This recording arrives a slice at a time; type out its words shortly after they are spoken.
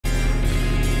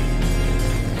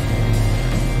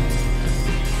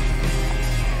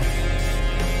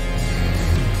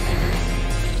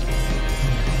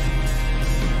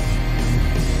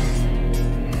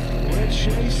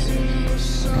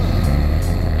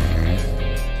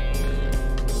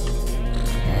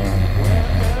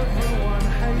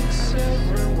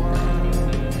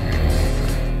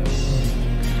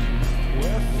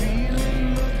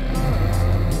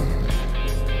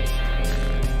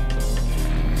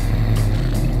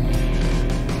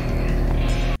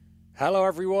Hello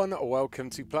everyone, welcome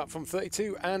to Platform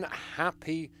 32 and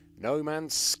happy No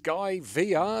Man's Sky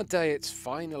VR Day. It's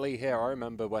finally here. I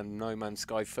remember when No Man's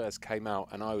Sky first came out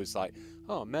and I was like,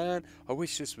 oh man, I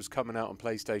wish this was coming out on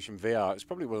PlayStation VR. It's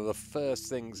probably one of the first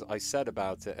things I said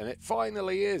about it, and it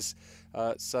finally is.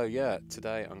 So yeah,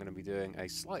 today I'm going to be doing a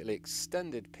slightly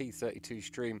extended P32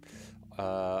 stream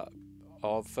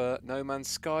of No Man's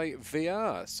Sky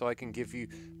VR, so I can give you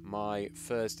my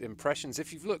first impressions.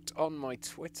 If you've looked on my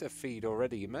Twitter feed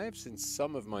already, you may have seen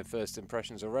some of my first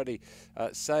impressions already,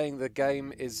 saying the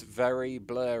game is very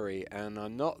blurry, and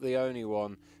I'm not the only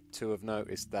one to have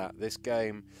noticed that. This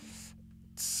game,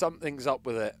 something's up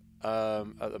with it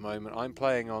at the moment. I'm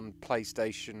playing on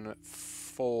PlayStation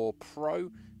 4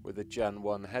 Pro with a Gen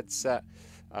 1 headset,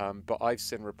 but I've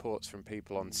seen reports from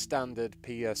people on standard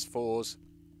PS4s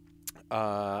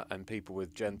and people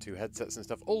with Gen 2 headsets and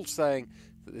stuff, all saying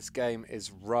that this game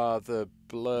is rather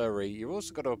blurry. You've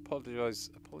also got to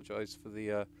apologise for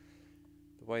the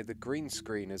way the green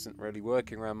screen isn't really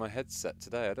working around my headset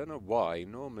today. I don't know why.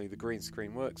 Normally the green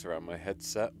screen works around my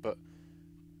headset, but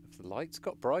if the lights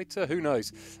got brighter, who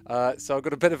knows? So I've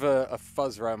got a bit of a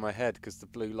fuzz around my head because the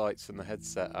blue lights from the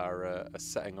headset are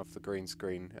setting off the green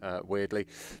screen weirdly.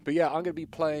 But yeah, I'm going to be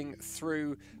playing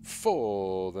through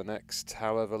for the next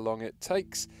however long it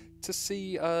takes to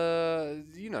see,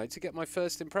 to get my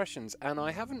first impressions. And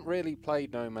I haven't really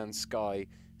played No Man's Sky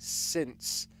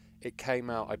since it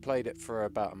came out. I played it for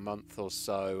about a month or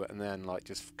so and then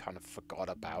just kind of forgot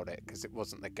about it because it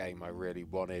wasn't the game I really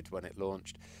wanted when it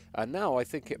launched. And now I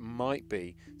think it might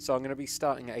be. So I'm going to be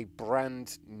starting a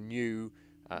brand new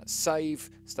save,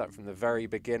 starting from the very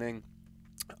beginning.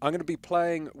 I'm going to be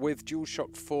playing with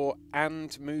DualShock 4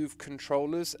 and Move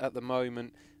controllers at the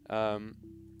moment.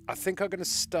 I think I'm going to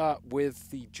start with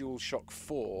the DualShock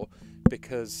 4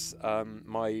 because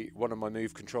one of my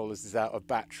Move controllers is out of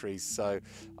batteries, so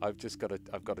I've got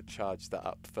to charge that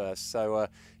up first. So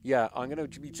yeah, I'm going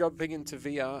to be jumping into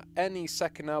VR any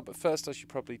second now, but first I should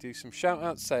probably do some shout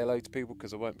outs, say hello to people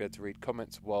because I won't be able to read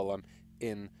comments while I'm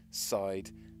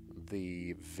inside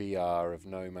the VR of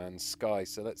No Man's Sky.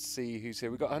 So let's see who's here.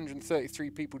 We've got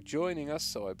 133 people joining us,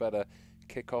 so I better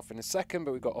kick off in a second.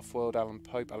 But we've got Offworld, Alan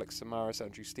Pope, Alex Samaras,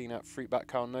 Andrew Steenat, Fruitbat,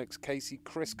 Carl Noakes, Casey,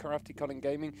 Chris, Karate, Colin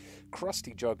Gaming,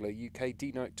 Krusty Juggler, UK,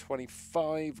 D-Note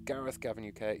 25, Gareth, Gavin,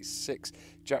 UK 86,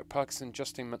 Jack Parkinson,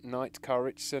 Justin McKnight, Carl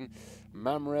Richardson,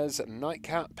 Mamrez,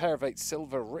 Nightcat, Pair of 8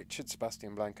 Silver, Richard,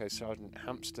 Sebastian Blanco, Sergeant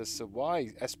Hamster,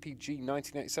 Sawai, SPG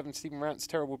 1987, Stephen Rants,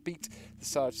 Terrible Beat, The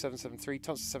Sarge 773,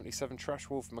 Thompson 77, Trash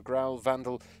Wolf, McGrawl,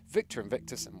 Vandal, Victor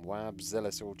Invictus, and Wab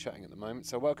Zillis are all chatting at the moment.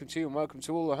 So welcome to you and welcome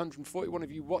to all 141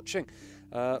 of you watching.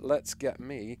 Let's get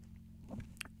me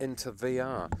into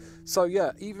VR. So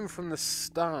yeah, even from the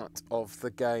start of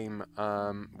the game,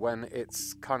 when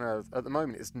it's kind of, at the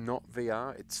moment it's not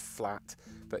VR, it's flat,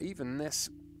 but even this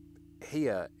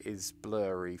here is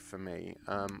blurry for me.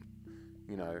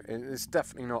 It's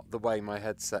definitely not the way my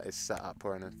headset is set up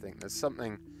or anything. There's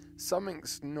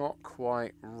something's not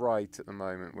quite right at the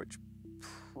moment, which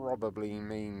probably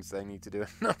means they need to do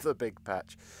another big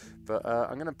patch. But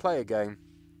I'm going to play a game,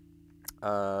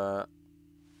 and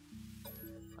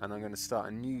I'm going to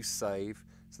start a new save.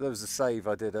 So there was a save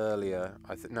I did earlier.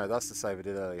 No, that's the save I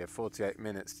did earlier. 48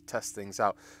 minutes to test things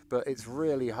out. But it's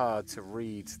really hard to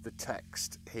read the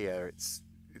text here. It's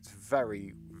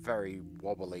very, very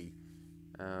wobbly.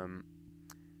 And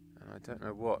I don't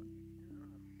know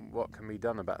what can be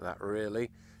done about that,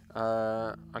 really.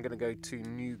 I'm going to go to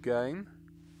new game.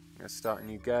 I'm going to start a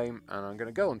new game, and I'm going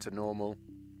to go on to normal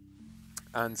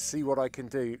and see what I can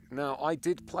do. Now, I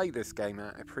did play this game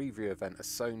at a preview event, a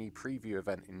Sony preview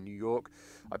event in New York.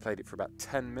 I played it for about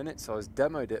 10 minutes. I was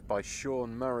demoed it by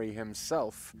Sean Murray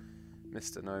himself,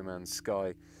 Mr. No Man's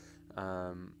Sky,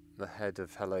 the head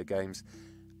of Hello Games.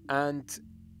 And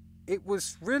it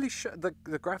was really,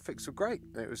 the graphics were great.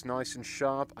 It was nice and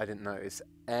sharp. I didn't notice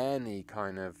any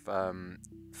kind of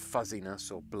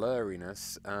fuzziness or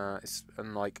blurriness.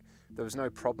 And there was no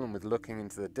problem with looking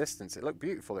into the distance. It looked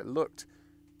beautiful. It looked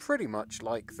pretty much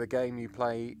like the game you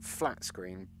play flat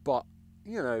screen, but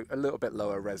a little bit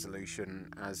lower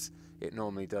resolution as it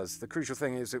normally does. The crucial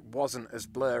thing is it wasn't as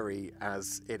blurry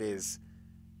as it is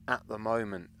at the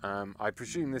moment. I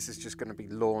presume this is just going to be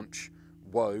launch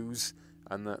woes,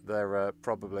 and that they're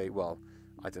probably, well,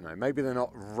 I don't know, maybe they're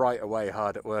not right away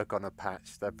hard at work on a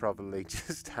patch. They're probably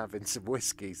just having some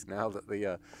whiskies now that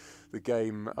the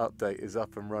game update is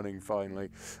up and running finally.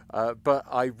 But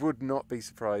I would not be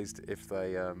surprised if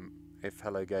if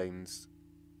Hello Games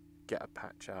get a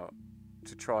patch out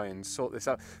to try and sort this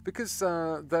out, because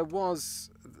there was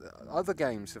other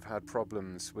games have had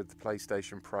problems with the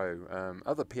PlayStation Pro.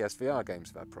 Other PSVR games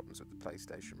have had problems with the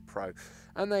PlayStation Pro,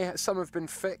 and some have been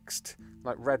fixed.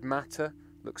 Like Red Matter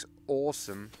looks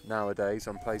awesome nowadays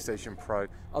on PlayStation Pro.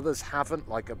 Others haven't,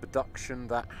 like Abduction,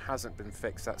 that hasn't been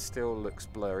fixed. That still looks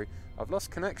blurry. I've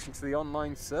lost connection to the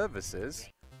online services.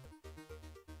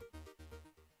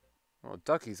 Well,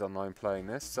 Dougie's online playing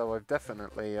this, so I'm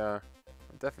definitely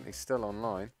still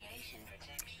online.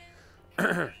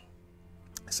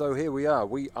 So here we are.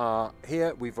 We are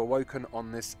here. We've awoken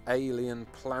on this alien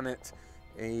planet.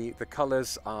 The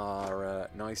colours are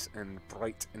nice and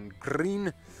bright and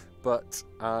green, but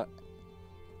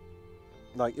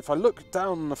like if I look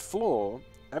down on the floor,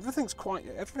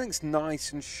 everything's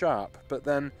nice and sharp. But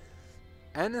then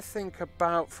anything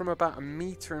from about a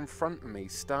metre in front of me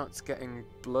starts getting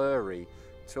blurry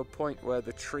to a point where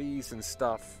the trees and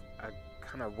stuff are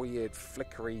kind of weird,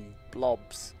 flickery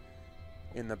blobs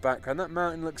in the background. That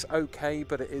mountain looks okay,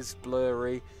 but it is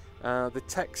blurry. The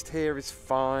text here is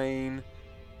fine.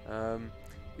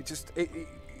 It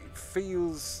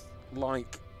feels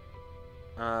like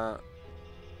I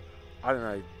don't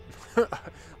know.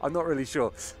 I'm not really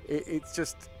sure.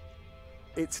 It's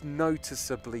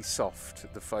noticeably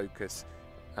soft, the focus,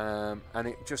 and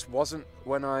it just wasn't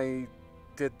when I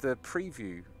did the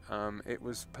preview. It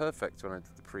was perfect when I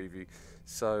did the preview.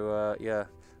 So yeah,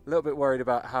 a little bit worried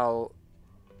about how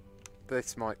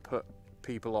this might put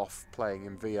people off playing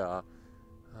in VR,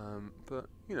 but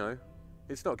you know,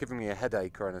 it's not giving me a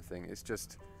headache or anything. It's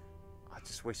just, I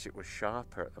just wish it was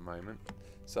sharper at the moment.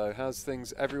 So how's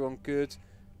things? Everyone good?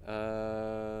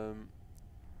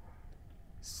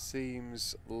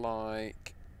 Seems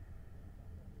like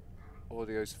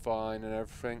audio's fine and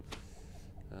everything.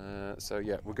 So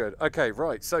yeah, we're good. Okay,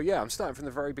 right. So yeah, I'm starting from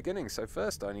the very beginning. So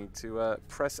first I need to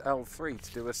press L3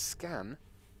 to do a scan.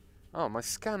 Oh, my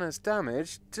scanner's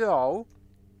damaged. Oh.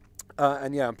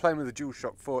 And yeah, I'm playing with the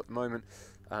DualShock 4 at the moment.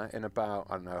 In about,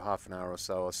 I don't know, half an hour or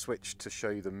so, I'll switch to show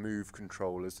you the Move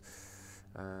controllers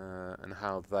and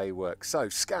how they work. So,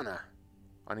 scanner.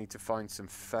 I need to find some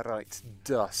ferrite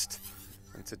dust.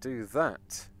 And to do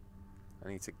that, I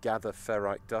need to gather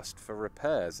ferrite dust for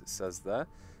repairs, it says there.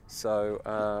 So,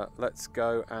 let's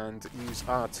go and use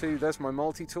R2. There's my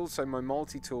multi-tool. So, my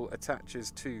multi-tool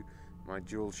attaches to my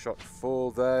DualShock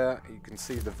 4 there. You can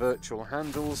see the virtual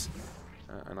handles.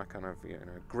 And I kind of, you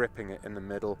know, gripping it in the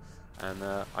middle, and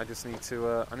I just need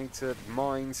to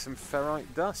mine some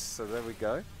ferrite dust. So there we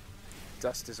go.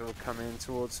 Dust is all coming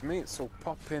towards me. It's all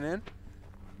popping in.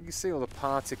 You can see all the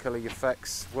particle-y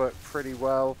effects work pretty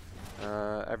well.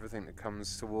 Everything that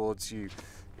comes towards you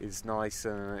is nice,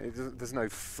 and there's no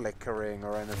flickering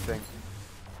or anything.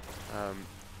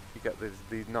 You get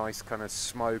the nice kind of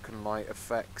smoke and light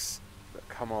effects that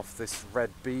come off this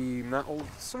red beam. That all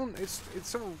it's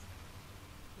sort of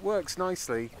works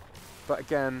nicely, but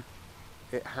again,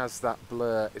 it has that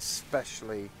blur,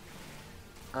 especially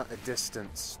at a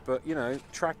distance. But you know,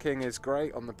 tracking is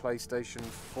great on the PlayStation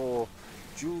 4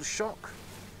 DualShock.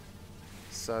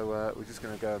 So we're just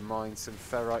going to go and mine some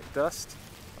ferrite dust.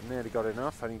 I've nearly got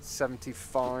enough. I need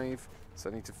 75,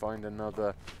 so I need to find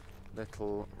another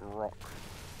little rock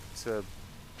to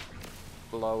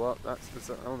blow up. There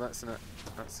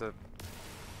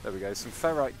we go. Some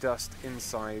ferrite dust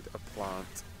inside a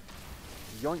plant.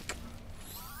 Yoink.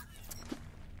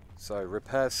 So,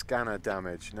 repair scanner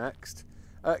damage next.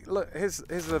 Look, here's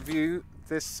a view.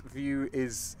 This view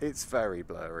it's very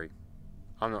blurry.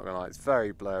 I'm not gonna lie, it's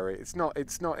very blurry. It's not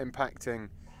impacting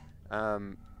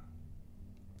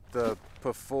the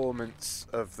performance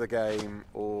of the game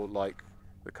or like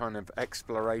the kind of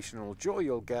explorational joy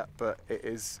you'll get, but it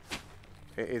is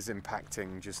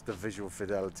impacting just the visual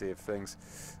fidelity of things.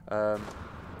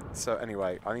 So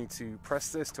anyway, I need to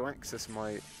press this to access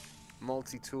my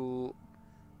multi-tool,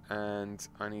 and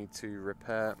I need to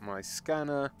repair my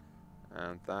scanner,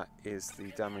 and that is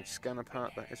the damaged scanner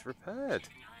part that is repaired.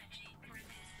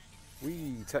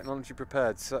 Whee, technology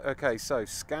prepared. So, okay, so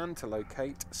scan to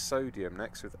locate sodium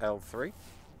next with L3.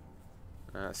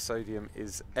 Sodium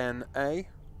is Na.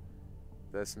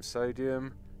 There's some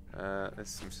sodium. There's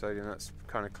some sodium that's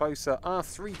kind of closer.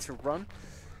 R3 to run.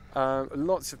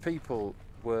 Lots of people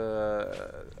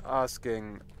were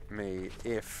asking me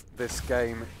if this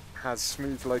game has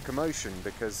smooth locomotion,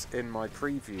 because in my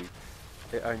preview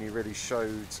it only really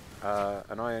showed,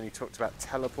 and I only talked about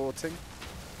teleporting,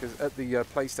 because at the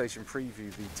PlayStation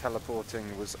preview the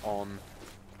teleporting was on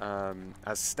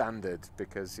as standard,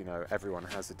 because you know everyone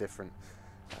has a different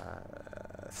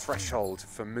threshold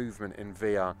for movement in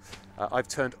VR. I've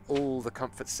turned all the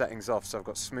comfort settings off, so I've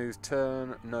got smooth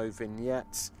turn, no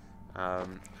vignettes,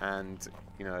 and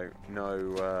you know,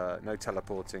 no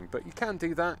teleporting. But you can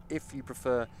do that if you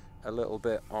prefer a little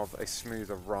bit of a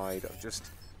smoother ride. I've just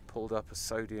pulled up a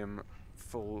sodium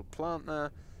full plant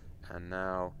there, and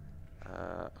now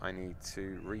I need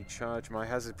to recharge my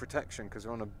hazard protection because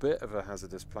we're on a bit of a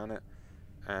hazardous planet,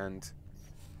 and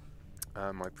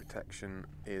my protection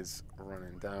is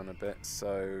running down a bit.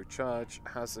 So charge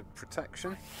hazard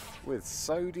protection with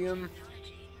sodium.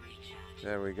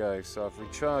 There we go. So I've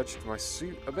recharged my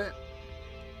suit a bit.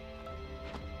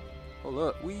 Oh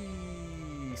look,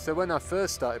 whee! So when I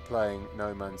first started playing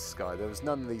No Man's Sky, there was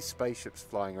none of these spaceships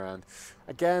flying around.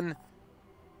 Again,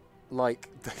 like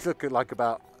they look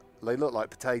like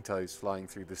potatoes flying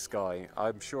through the sky.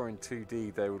 I'm sure in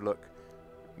 2D they would look,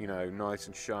 you know, nice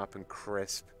and sharp and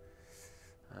crisp.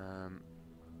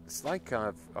 It's like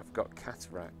I've got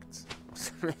cataracts or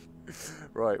something.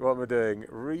 Right, what am I doing?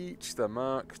 Reach the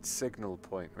marked signal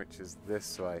point, which is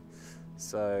this way.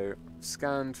 So,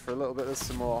 scanned for a little bit. There's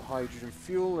some more hydrogen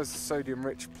fuel. There's a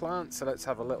sodium-rich plant, so let's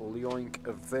have a little yoink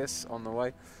of this on the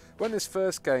way. When this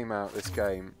first came out,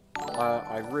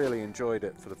 I really enjoyed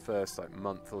it for the first like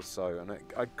month or so, and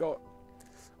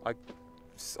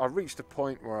I reached a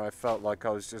point where I felt like I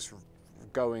was just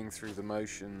going through the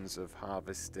motions of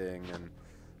harvesting and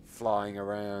flying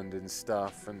around and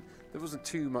stuff, and there wasn't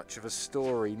too much of a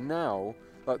story. Now,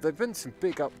 like, there've been some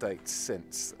big updates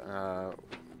since.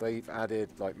 They've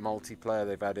added like multiplayer,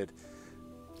 they've added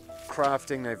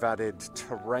crafting, they've added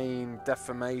terrain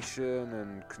deformation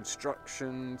and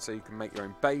construction, so you can make your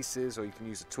own bases, or you can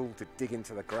use a tool to dig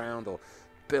into the ground or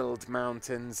build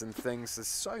mountains and things. There's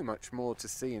so much more to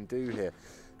see and do here.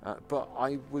 But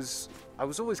I was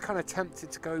always kind of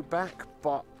tempted to go back,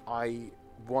 but I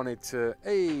wanted to...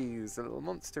 Hey, there's a little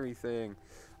monstery thing.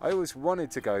 I always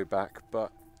wanted to go back,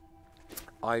 but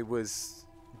I was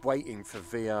waiting for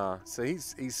VR. So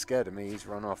he's scared of me. He's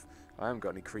run off. I haven't got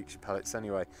any creature pellets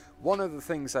anyway. One of the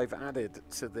things they've added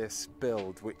to this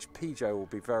build, which PJ will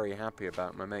be very happy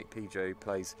about, my mate PJ who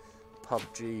plays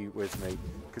PUBG with me,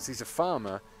 because he's a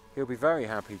farmer, he'll be very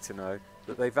happy to know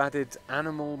that they've added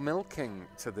animal milking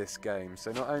to this game.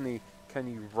 So not only can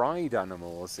you ride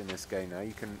animals in this game now,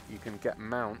 you can get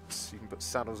mounts, you can put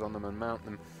saddles on them and mount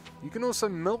them. You can also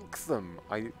milk them.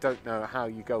 I don't know how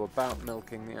you go about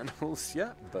milking the animals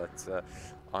yet, but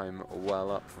I'm well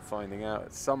up for finding out.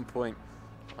 At some point,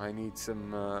 I need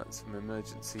some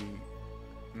emergency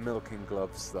milking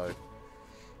gloves, though.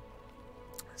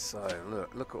 So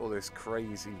look at all this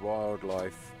crazy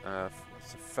wildlife,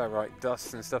 ferrite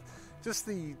dust and stuff. Just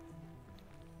the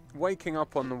waking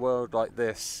up on the world like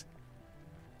this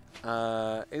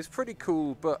is pretty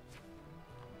cool, but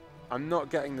I'm not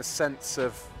getting the sense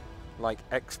of like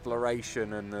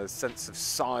exploration and the sense of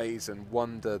size and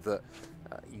wonder that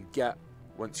you get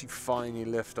once you finally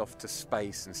lift off to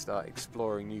space and start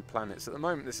exploring new planets. At the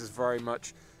moment, this is very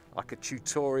much like a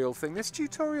tutorial thing. This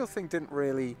tutorial thing didn't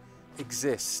really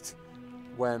exist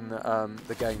when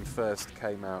the game first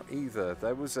came out either.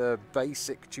 There was a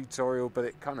basic tutorial, but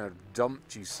it kind of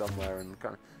dumped you somewhere and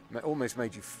kind of almost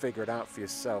made you figure it out for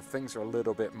yourself. Things are a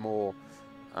little bit more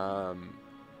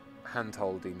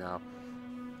hand-holdy now.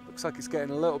 Looks like it's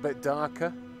getting a little bit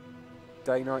darker.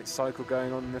 Day-night cycle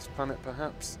going on this planet,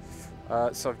 perhaps.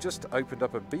 So I've just opened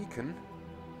up a beacon.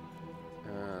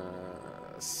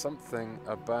 Something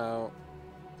about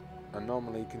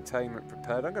anomaly containment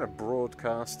prepared. I'm going to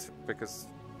broadcast, because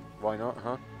why not,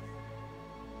 huh?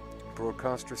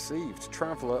 Broadcast received.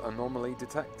 Traveller anomaly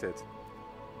detected.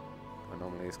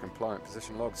 Anomaly is compliant.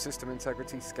 Position log. System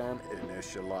integrity scan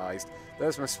initialized.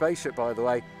 There's my spaceship, by the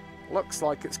way. Looks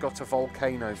like it's got a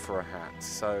volcano for a hat,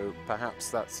 so perhaps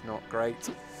that's not great.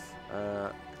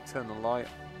 Turn the light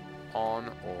on,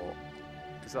 or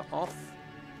is that off?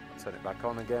 Turn it back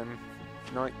on again.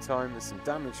 Night time. There's some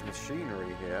damaged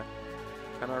machinery here.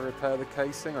 Can I repair the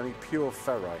casing? I need pure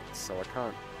ferrite, so I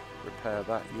can't repair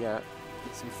that yet.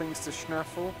 Some things to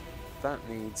schnaffle. That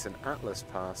needs an atlas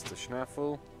pass to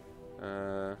schnaffle.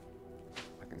 I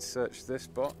can search this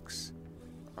box.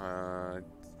 I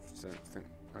don't think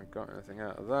I got anything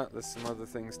out of that. There's some other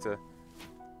things to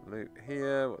loot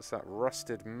here. What's that?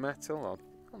 Rusted metal.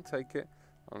 I'll take it.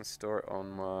 I'll store it on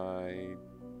my...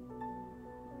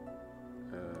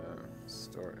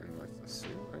 store it in my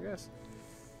suit, I guess.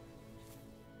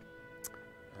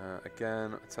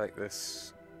 Again, I'll take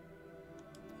this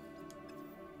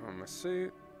on my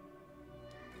suit.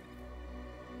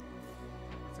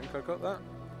 I think I got that.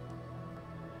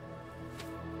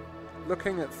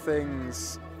 Looking at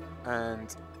things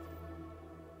and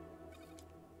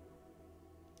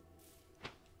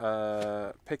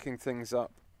picking things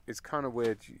up it's kind of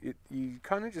weird. You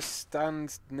kind of just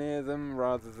stand near them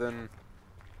rather than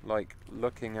like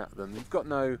looking at them. You've got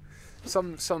no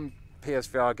some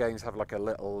PSVR games have like a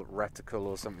little reticle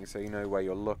or something, so you know where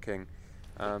you're looking.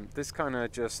 This kind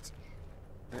of just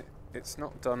it's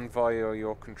not done via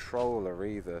your controller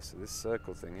either. So this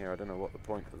circle thing here, I don't know what the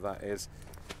point of that is,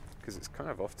 because it's kind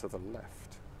of off to the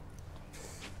left.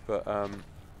 But oh,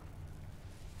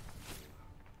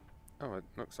 it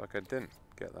looks like I didn't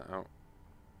get that out.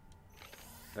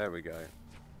 There we go.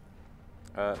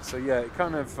 So yeah, it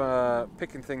kind of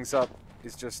picking things up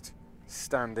is just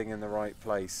standing in the right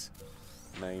place,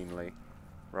 mainly,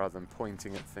 rather than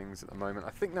pointing at things at the moment. I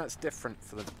think that's different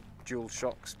for the dual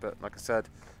shocks, but like I said,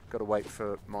 got to wait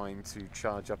for mine to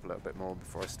charge up a little bit more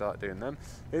before I start doing them.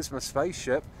 Here's my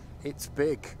spaceship. It's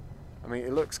big. I mean,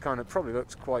 it looks probably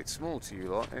looks quite small to you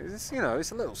lot. It's, you know,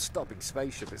 it's a little stubby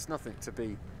spaceship. It's nothing to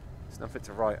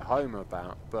write home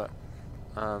about, but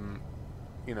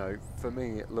you know, for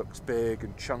me it looks big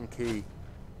and chunky,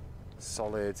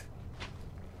 solid,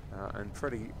 and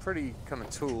pretty kind of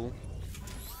tall.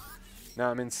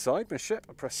 Now I'm inside my ship.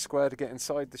 I press square to get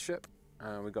inside the ship.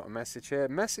 We've got a message here.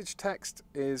 Message text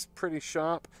is pretty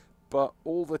sharp, but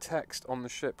all the text on the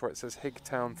ship where it says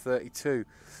Higtown 32,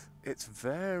 it's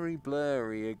very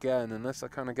blurry again, unless I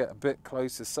kind of get a bit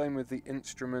closer. Same with the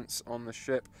instruments on the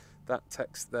ship. That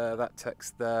text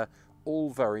there, all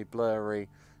very blurry,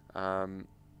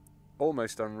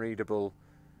 almost unreadable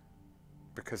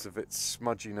because of its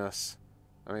smudginess.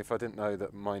 I mean, if I didn't know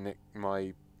that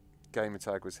my gamer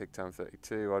tag was Higtown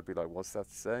 32, I'd be like, what's that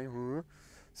to say?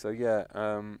 So yeah,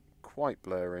 quite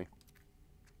blurry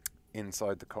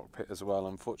inside the cockpit as well,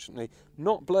 unfortunately.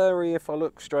 Not blurry if I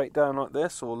look straight down like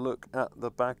this or look at the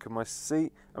back of my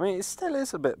seat. I mean, it still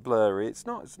is a bit blurry. It's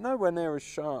nowhere near as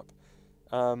sharp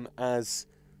as,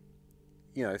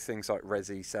 you know, things like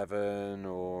Resi 7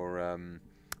 or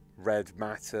Red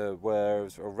Matter, or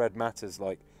Red Matter's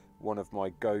like one of my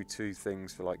go-to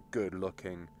things for like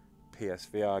good-looking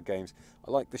PSVR games.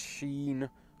 I like the sheen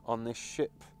on this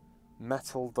ship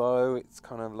metal though. It's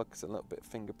kind of looks a little bit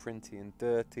fingerprinty and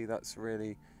dirty. That's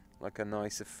really like a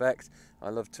nice effect. I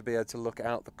love to be able to look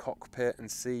out the cockpit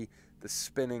and see the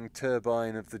spinning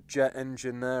turbine of the jet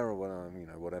engine there, or you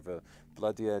know, whatever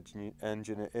bloody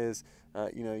engine it is.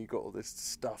 You know, you got all this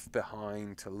stuff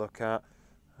behind to look at.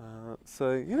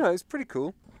 So you know, it's pretty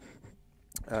cool.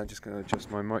 I'm just going to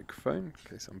adjust my microphone in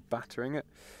case I'm battering it.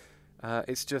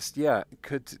 It's just, yeah,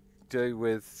 could do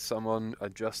with someone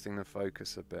adjusting the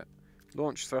focus a bit.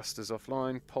 Launch thrusters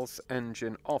offline, pulse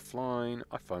engine offline.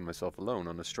 I find myself alone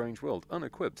on a strange world,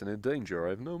 unequipped and in danger.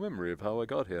 I have no memory of how I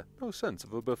got here, no sense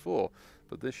of a before.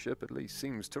 But this ship at least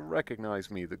seems to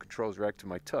recognize me. The controls react to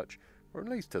my touch, or at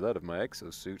least to that of my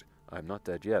exosuit. I am not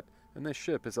dead yet, and this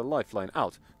ship is a lifeline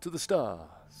out to the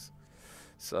stars.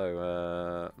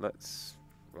 So, let's,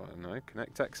 I don't know,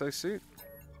 connect exosuit.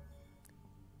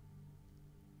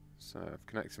 So I've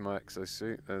connected my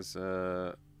exosuit. There's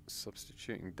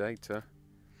substituting data.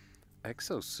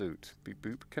 Exosuit. Beep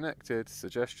boop. Connected.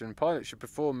 Suggestion. Pilot should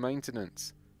perform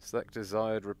maintenance. Select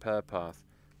desired repair path.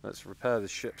 Let's repair the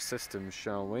ship's systems,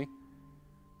 shall we?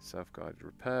 Self-guided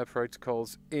repair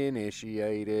protocols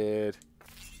initiated.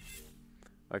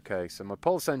 Okay, so my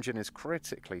pulse engine is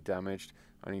critically damaged.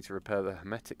 I need to repair the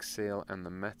hermetic seal and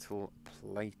the metal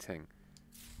plating.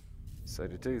 So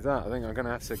to do that, I think I'm going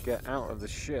to have to get out of the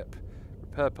ship.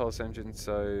 Repair pulse engine,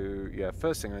 so yeah,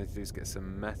 first thing I need to do is get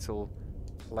some metal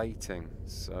plating.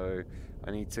 So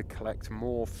I need to collect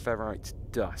more ferrite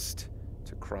dust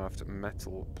to craft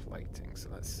metal plating. So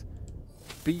that's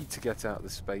B to get out of the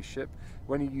spaceship.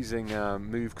 When you're using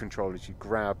move controllers, you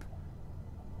grab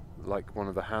like one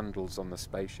of the handles on the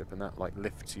spaceship and that like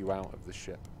lifts you out of the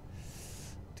ship.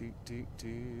 Okie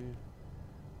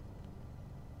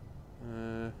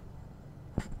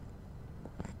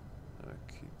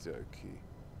dokie.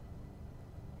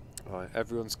 Alright,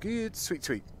 everyone's good. Sweet,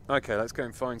 sweet. Okay, let's go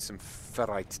and find some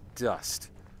ferrite dust.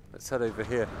 Let's head over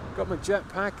here. Got my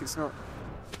jetpack. It's not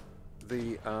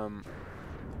the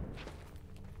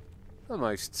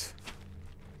most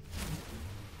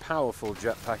powerful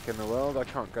jetpack in the world. I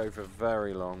can't go for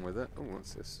very long with it. Oh,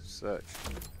 what's this? Search.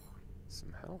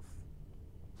 Some health.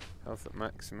 Health at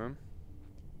maximum.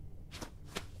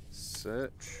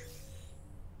 Search.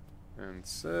 And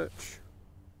search.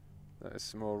 That is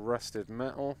some more rusted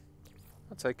metal.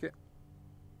 I'll take it.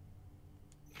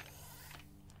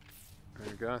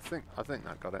 There we go. I think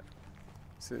that got it.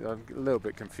 So I'm a little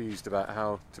bit confused about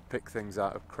how to pick things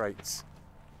out of crates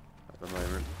at the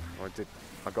moment.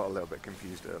 I got a little bit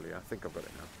confused earlier. I think I've got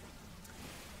it now.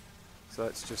 So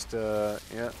let's just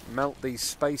yeah, melt these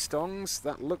space dongs.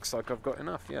 That looks like I've got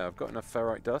enough. Yeah, I've got enough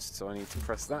ferrite dust, so I need to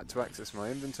press that to access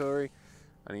my inventory.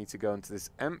 I need to go into this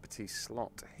empty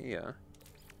slot here.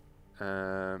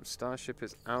 Starship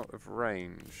is out of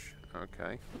range.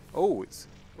 Okay. Oh, it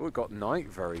got night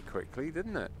very quickly,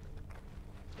 didn't it?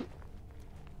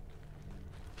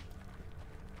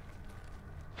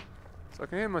 So I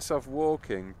can hear myself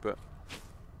walking, but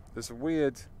there's a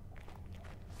weird...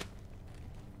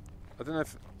 I don't know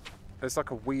if... There's like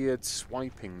a weird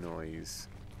swiping noise.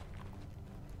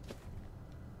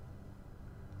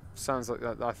 Sounds like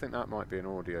that. I think that might be an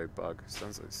audio bug.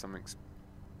 Sounds like something's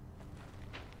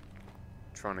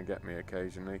trying to get me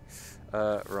occasionally.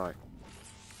 Right.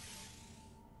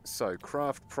 So,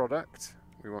 craft product.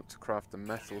 We want to craft the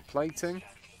metal plating.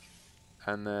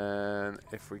 And then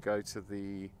if we go to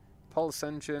the pulse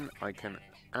engine, I can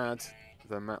add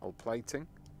the metal plating.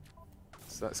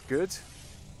 So that's good.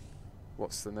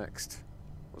 What's the next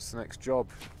job?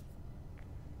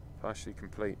 Partially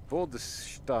complete. Board the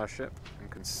starship and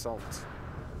consult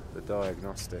the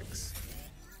diagnostics.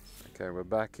 Okay, we're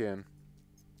back in.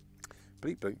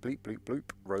 Bleep, bleep, bleep, bleep, bloop.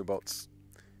 Robots.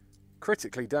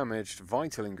 Critically damaged.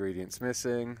 Vital ingredients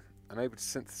missing. Unable to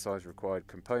synthesize required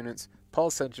components.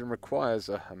 Pulse engine requires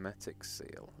a hermetic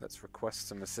seal. Let's request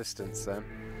some assistance then.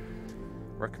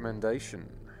 Recommendation.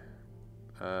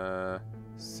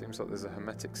 Seems like there's a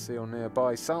hermetic seal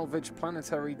nearby. Salvage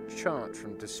planetary chart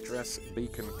from distress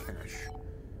beacon cache.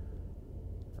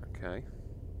 Okay.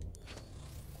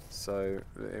 So,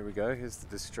 here we go. Here's the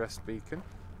distress beacon.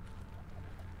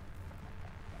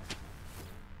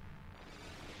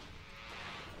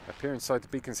 Appear inside the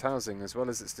beacon's housing, as well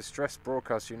as its distress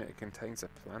broadcast unit. It contains a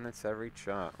planetary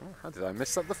chart. Oh, how did I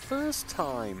miss that the first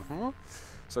time, huh?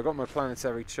 So I've got my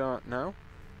planetary chart now.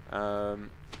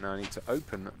 Now I need to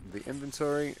open the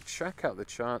inventory, check out the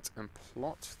chart, and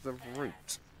plot the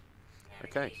route.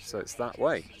 Okay, so it's that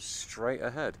way, straight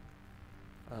ahead.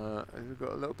 We've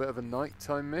got a little bit of a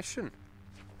nighttime mission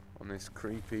on this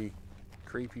creepy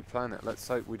planet. Let's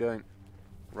hope we don't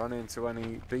run into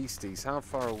any beasties. How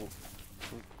far away?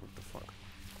 Oh, what the fuck?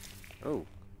 Oh,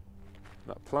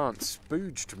 that plant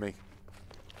spooged me.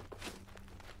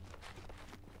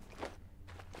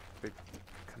 Big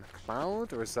kind of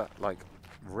cloud, or is that like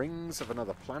rings of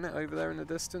another planet over there in the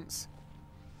distance?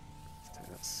 Let's take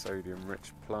that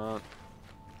sodium-rich plant.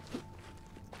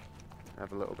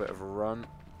 Have a little bit of a run.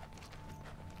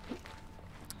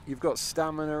 You've got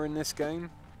stamina in this game.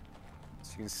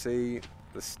 As you can see,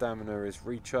 the stamina is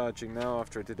recharging now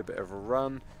after I did a bit of a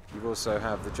run. You also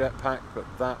have the jetpack, but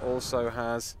that also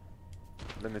has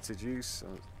limited use.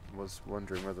 I was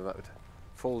wondering whether that would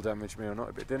full damage me or not,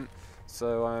 if it didn't.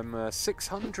 So I'm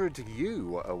 600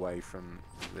 U away from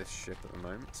this ship at the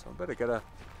moment. So I better get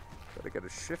a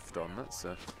shift on. That's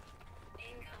a...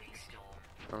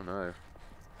 Oh no,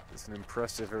 it's an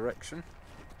impressive erection.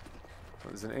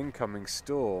 There's an incoming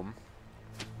storm.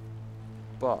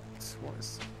 But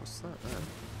what's that there?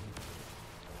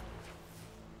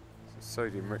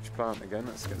 Sodium-rich plant again.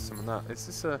 Let's get some of that. Is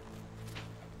this a...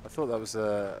 I thought that was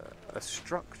a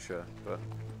structure, but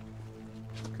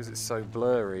because it's so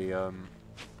blurry,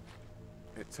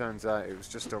 it turns out it was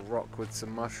just a rock with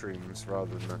some mushrooms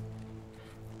rather than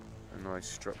a nice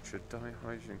structure.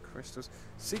 Dihydrogen crystals.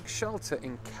 Seek shelter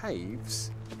in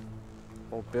caves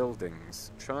or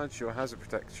buildings. Charge your hazard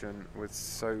protection with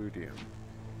sodium.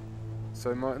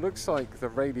 So it looks like the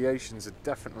radiations are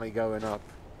definitely going up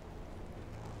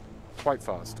quite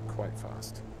fast, quite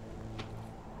fast.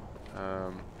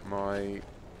 I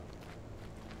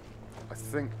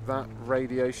think that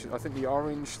radiation, I think the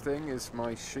orange thing is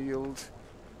my shield,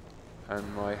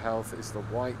 and my health is the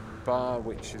white bar,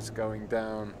 which is going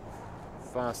down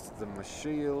faster than the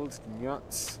shield.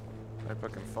 Nuts. Hope I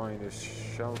can find a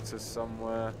shelter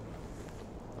somewhere.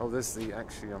 Oh, there's the...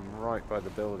 Actually, I'm right by the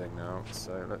building now,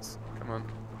 so let's... Come on.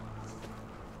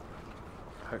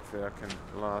 Hopefully I can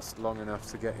last long enough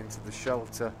to get into the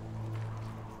shelter.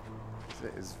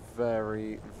 It is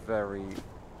very, very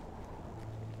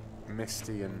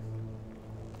misty, and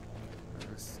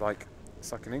it's like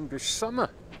an English summer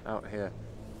out here.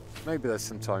 Maybe there's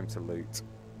some time to loot.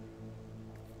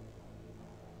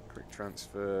 Quick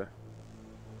transfer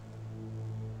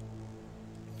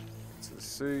to the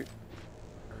suit.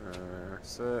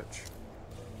 Search.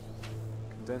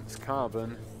 Condensed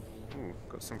carbon. Ooh,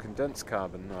 got some condensed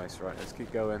carbon. Nice. Right, let's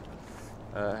keep going.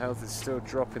 Health is still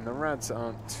dropping. The rads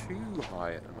aren't too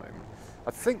high at the moment.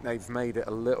 I think they've made it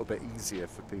a little bit easier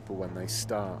for people when they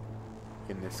start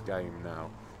in this game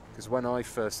now. Because when I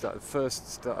first started, the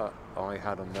first start I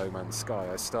had on No Man's Sky,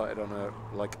 I started on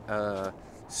a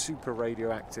super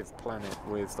radioactive planet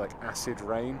with like acid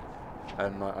rain,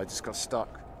 and like, I just got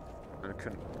stuck and I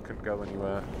couldn't go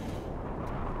anywhere.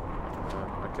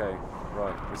 Okay,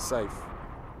 right, we're safe.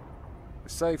 We're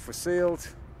safe, we're sealed.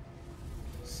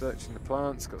 Searching the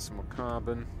plants, got some more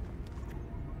carbon.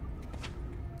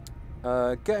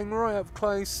 Getting right up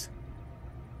close.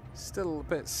 Still a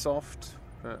bit soft,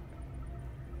 but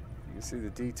you can see the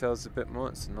details a bit more.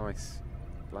 It's a nice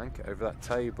blanket over that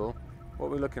table. What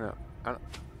are we looking at?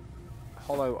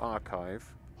 Hollow archive.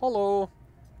 Hollow!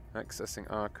 Accessing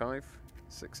archive.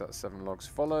 6 out of 7 logs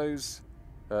follows.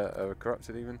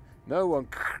 Corrupted even. No one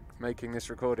making this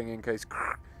recording in case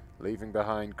leaving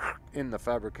behind in the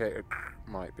fabricator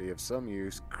might be of some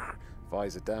use.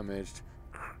 Visor damaged.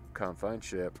 Can't find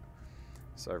ship.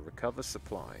 So recover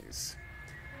supplies.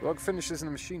 Log finishes and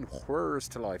the machine whirs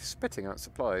to life, spitting out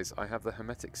supplies. I have the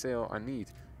hermetic seal I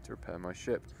need to repair my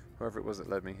ship. Whoever it was that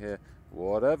led me here,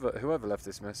 whoever left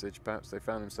this message, perhaps they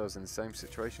found themselves in the same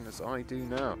situation as I do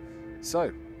now.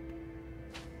 So,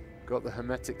 got the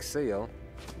hermetic seal.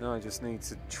 Now I just need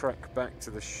to trek back to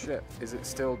the ship. Is it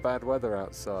still bad weather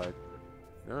outside?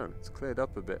 No, it's cleared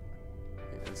up a bit.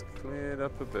 It has cleared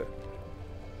up a bit.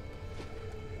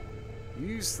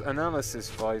 Use analysis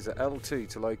visor L2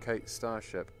 to locate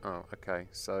starship. Oh, okay.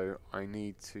 So I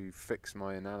need to fix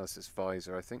my analysis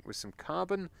visor, I think, with some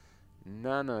carbon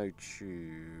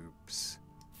nanotubes.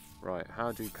 Right,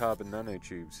 how do carbon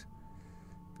nanotubes?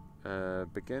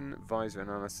 Begin visor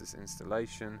analysis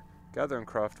installation. Gather and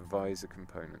craft visor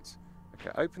components. Okay,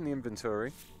 open the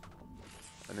inventory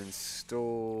and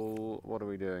install. What are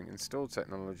we doing? Install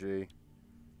technology.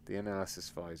 The analysis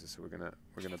visor. So we're gonna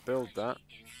build that.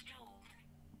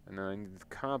 And then I need the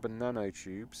carbon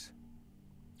nanotubes,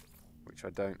 which I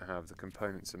don't have. The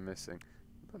components are missing.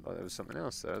 Looked like there was something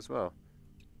else there as well.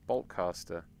 Bolt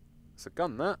caster. It's a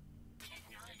gun, that.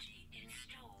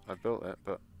 I built it,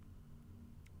 but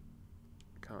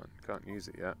can't use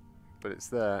it yet. But it's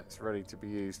there. It's ready to be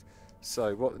used.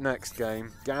 So what next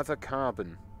game? Gather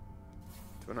carbon.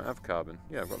 Do I not have carbon?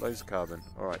 Yeah, I've got loads of carbon.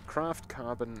 All right, craft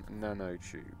carbon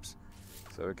nanotubes.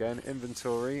 So again,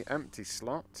 inventory, empty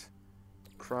slot.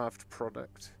 Craft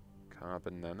product,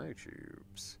 carbon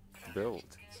nanotubes.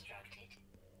 Build.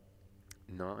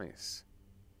 Nice.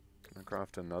 Can I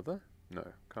craft another?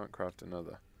 No, can't craft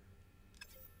another.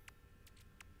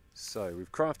 So,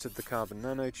 we've crafted the carbon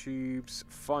nanotubes.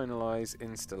 Finalize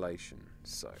installation.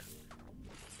 So,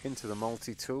 into the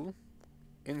multi-tool.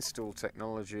 Install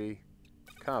technology.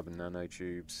 Carbon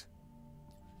nanotubes.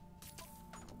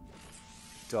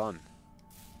 Done.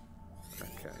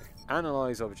 Okay.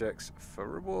 Analyze objects for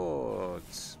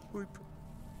rewards. Whoop.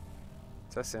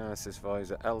 Test analysis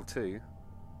visor L2.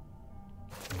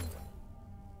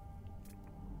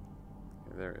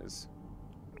 Yeah, there it is.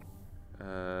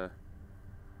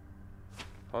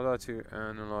 Hold R to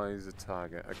analyze a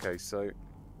target. Okay, so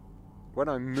when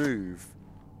I move,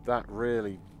 that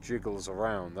really jiggles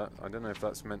around. That I don't know if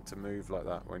that's meant to move like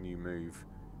that when you move.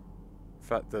 In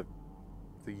fact, the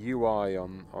UI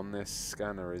on this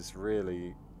scanner is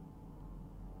really.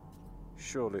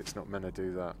 Surely it's not meant to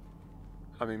do that.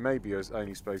 I mean, maybe you're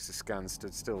only supposed to scan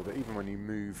stood still, but even when you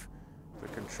move the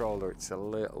controller, it's a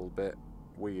little bit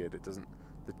weird. It doesn't.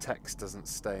 The text doesn't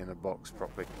stay in a box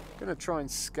properly. I'm gonna try and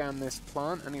scan this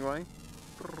plant anyway.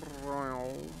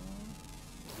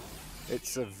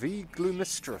 It's a V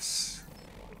Glumistrus.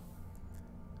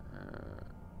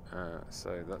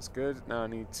 So that's good. Now I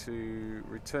need to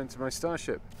return to my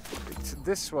starship. It's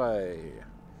this way.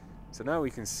 So now we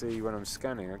can see when I'm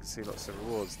scanning, I can see lots of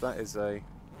rewards. That is a...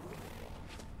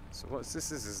 So what's this?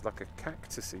 This is like a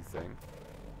cactusy thing.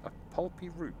 A pulpy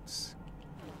roots.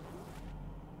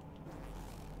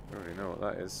 I already know what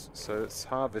that is. So it's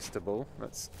harvestable.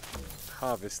 Let's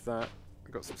harvest that.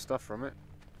 I've got some stuff from it.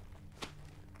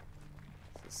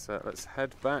 Let's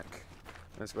head back.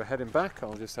 As we're heading back,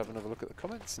 I'll just have another look at the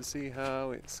comments and see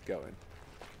how it's going.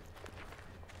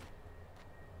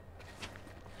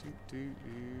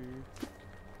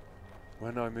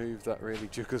 When I move, that really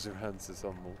jiggles around to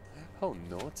someone. Oh,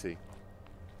 naughty.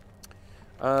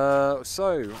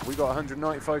 So, we got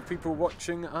 195 people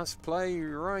watching us play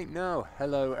right now.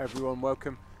 Hello, everyone.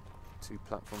 Welcome to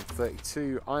Platform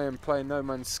 32. I am playing No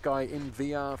Man's Sky in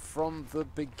VR from the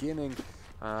beginning.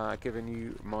 Giving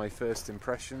you my first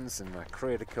impressions and my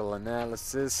critical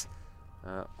analysis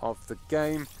of the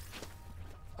game.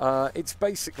 It's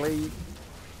basically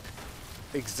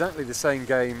exactly the same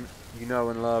game you know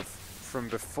and love from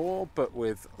before, but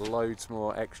with loads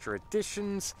more extra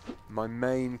additions. My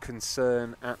main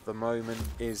concern at the moment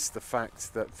is the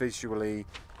fact that visually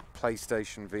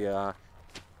PlayStation VR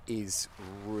is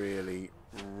really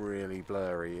really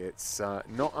blurry. It's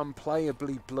not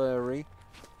unplayably blurry,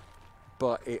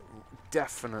 but it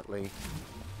definitely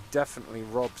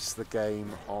robs the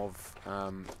game of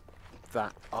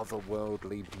that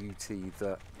otherworldly beauty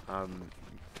that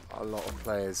a lot of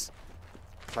players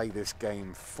play this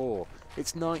game for.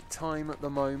 It's night time at the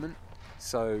moment,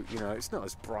 so you know it's not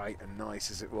as bright and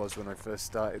nice as it was when I first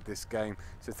started this game,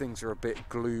 so things are a bit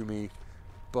gloomy,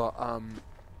 but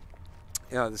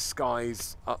you know, the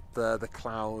skies up there, the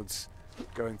clouds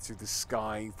going through the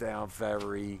sky, they are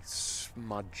very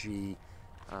smudgy.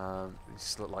 It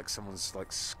just look like someone's like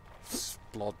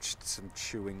splodged some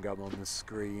chewing gum on the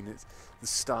screen. The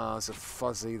stars are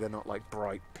fuzzy, they're not like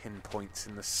bright pinpoints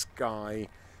in the sky.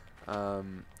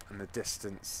 And the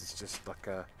distance is just like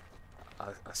a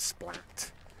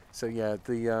splat. So yeah,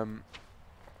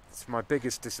 it's my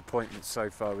biggest disappointment so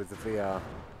far with the VR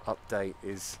update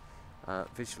is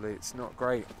visually it's not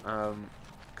great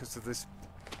because of this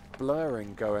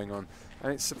blurring going on.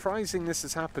 And it's surprising this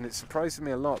has happened. It surprises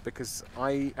me a lot because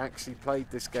I actually played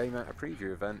this game at a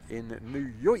preview event in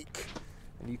New York,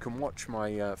 and you can watch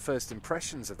my first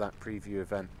impressions of that preview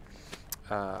event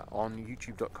on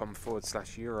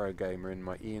youtube.com/Eurogamer in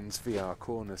my Ian's VR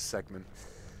Corner segment.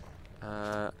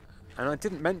 And I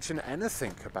didn't mention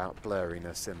anything about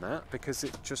blurriness in that because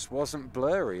it just wasn't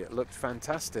blurry. It looked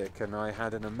fantastic and I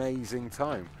had an amazing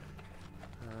time.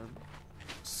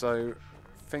 So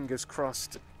fingers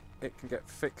crossed it can get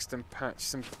fixed and patched.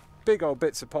 Some big old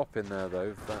bits of pop in there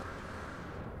though.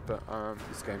 But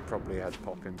this game probably had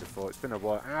pop in before. It's been a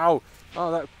while. Ow!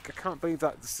 Oh, I can't believe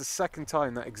that. It's the second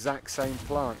time that exact same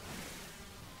plant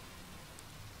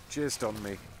jizzed on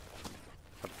me.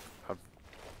 I've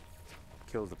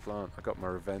killed the plant. I got my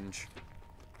revenge.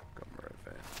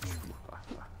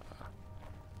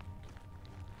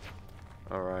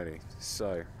 Alrighty,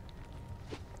 so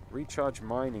recharge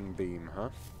mining beam, huh?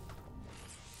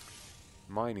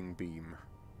 Mining beam.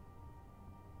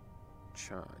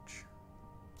 Charge.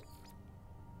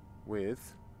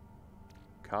 With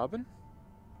carbon?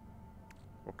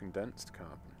 Or condensed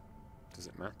carbon? Does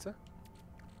it matter?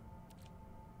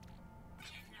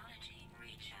 Technology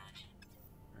recharge.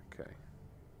 Okay.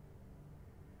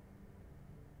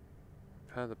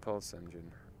 Repair the pulse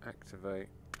engine. Activate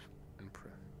and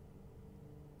press.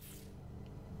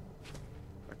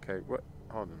 Okay, what?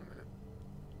 Hold on a minute.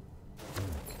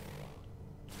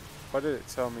 Why did it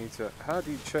tell me to... How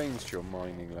do you change your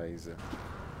mining laser?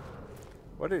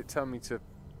 Why did it tell me to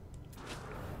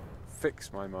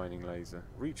fix my mining laser?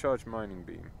 Recharge mining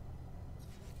beam.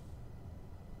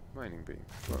 Mining beam.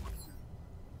 What?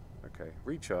 Okay,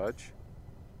 recharge.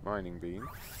 Mining beam.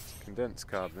 Condensed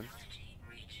carbon.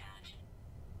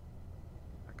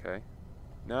 Okay.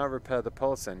 Now repair the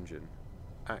pulse engine.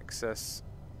 Access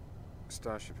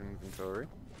Starship inventory.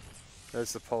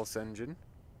 There's the pulse engine.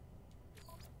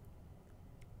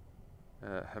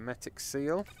 Hermetic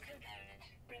seal.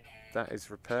 That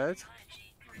is repaired.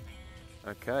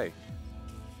 Okay.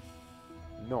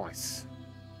 Nice.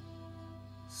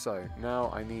 So now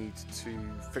I need to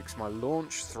fix my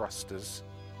launch thrusters.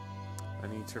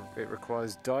 It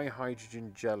requires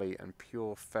dihydrogen jelly and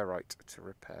pure ferrite to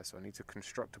repair. So I need to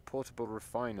construct a portable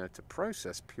refiner to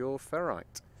process pure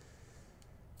ferrite.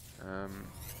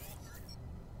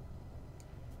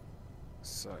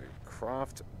 So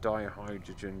craft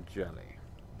dihydrogen jelly.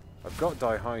 I've got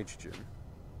dihydrogen.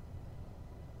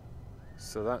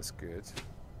 So that's good.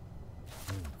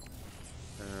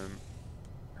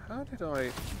 How did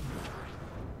I...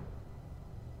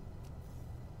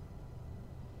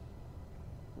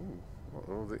 Ooh, what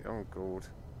all the... Oh god.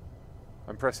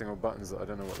 I'm pressing all buttons that I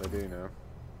don't know what they do now.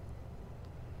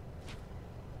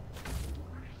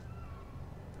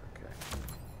 Okay.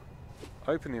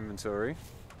 Open the inventory.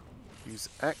 Use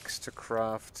X to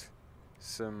craft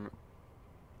some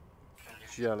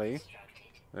jelly.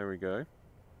 There we go.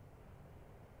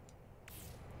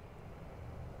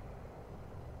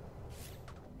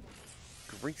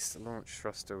 Grease the launch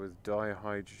thruster with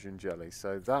dihydrogen jelly.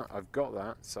 So that, I've got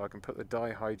that, so I can put the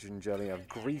dihydrogen jelly. I've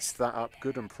greased that up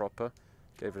good and proper.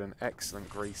 Gave it an excellent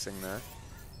greasing there.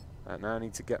 Now I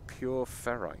need to get pure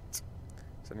ferrite.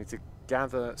 So I need to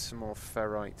gather some more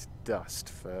ferrite dust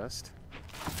first.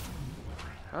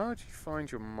 How did you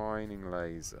find your mining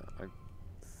laser? I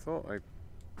thought I...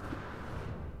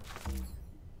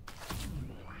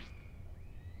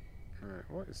 Alright,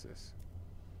 what is this?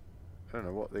 I don't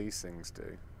know what these things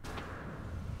do.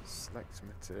 Select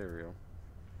material.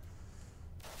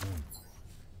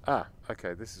 Ah,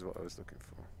 okay, this is what I was looking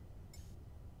for.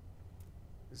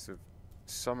 This is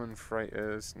summon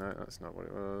freighters. No, that's not what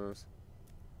it was.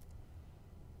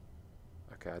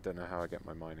 Okay, I don't know how I get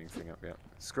my mining thing up yet.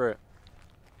 Screw it.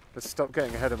 Let's stop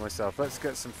getting ahead of myself. Let's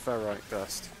get some ferrite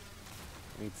dust.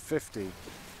 I need 50.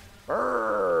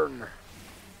 Burn!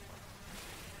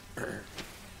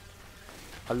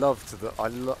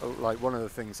 Like one of the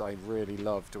things I really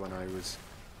loved when I was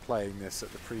playing this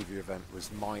at the preview event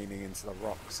was mining into the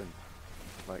rocks and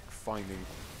like finding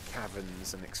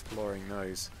caverns and exploring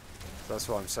those. So that's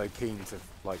why I'm so keen to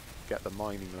like get the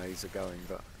mining laser going,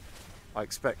 but I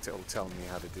expect it'll tell me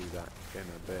how to do that in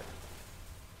a bit.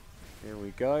 Here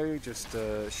we go, just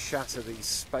shatter these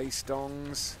space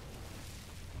dongs.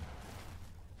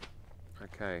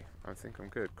 Okay, I think I'm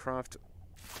good. Craft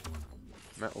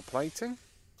metal plating.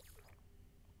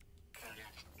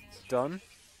 Done.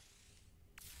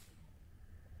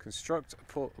 Construct a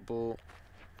portable...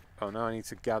 Oh, now I need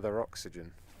to gather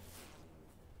oxygen.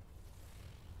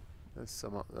 There's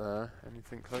some up there.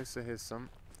 Anything closer? Here's some.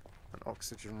 An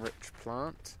oxygen-rich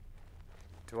plant.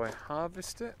 Do I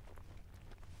harvest it?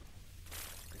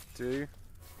 I do.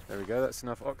 There we go, that's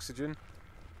enough oxygen.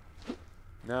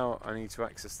 Now I need to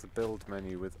access the build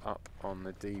menu with up on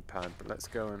the D-pad, but let's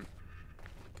go and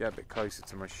get a bit closer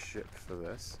to my ship for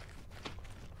this.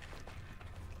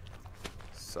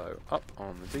 So, up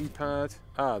on the D-pad.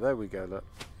 Ah, there we go, look.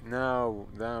 Now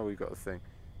we've got a thing.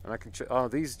 And I can oh,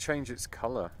 these change its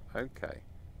colour. Okay.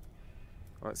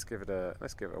 Let's give it a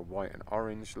white and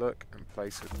orange look and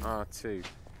place with R2.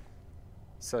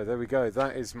 So there we go.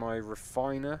 That is my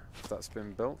refiner that's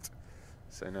been built.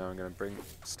 So now I'm going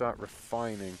to start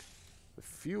refining the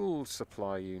fuel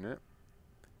supply unit.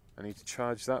 I need to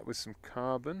charge that with some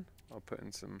carbon. I'll put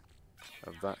in some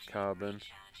of that carbon.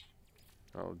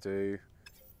 That'll do.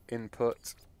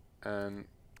 Input, and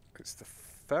it's the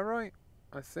ferrite,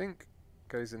 I think,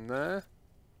 goes in there.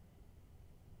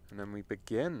 And then we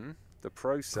begin the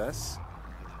process.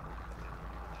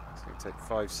 It's going to take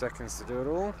 5 seconds to do it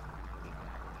all.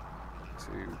 2,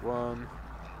 1.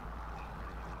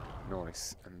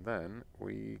 Nice. And then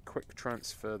we quick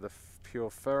transfer the pure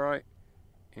ferrite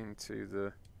into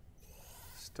the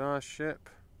starship.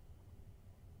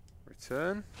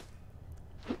 Return.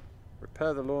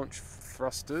 Repair the launch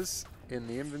thrusters in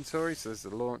the inventory. So there's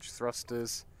the launch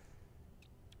thrusters.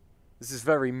 This is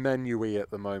very menu-y at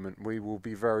the moment. We will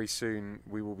be very soon,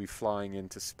 we will be flying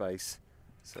into space.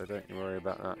 So don't you worry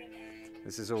about that.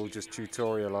 This is all just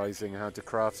tutorializing how to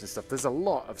craft and stuff. There's a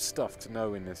lot of stuff to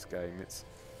know in this game. It's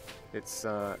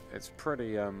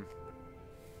pretty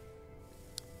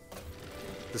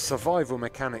the survival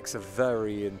mechanics are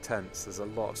very intense. There's a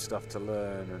lot of stuff to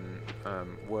learn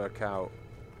and work out.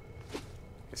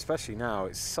 Especially now,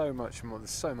 it's so much more. There's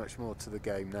so much more to the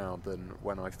game now than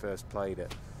when I first played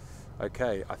it.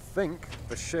 Okay, I think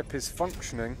the ship is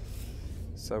functioning,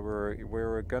 so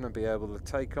we're going to be able to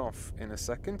take off in a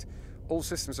second. All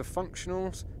systems are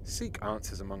functional. Seek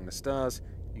answers among the stars.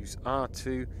 Use R2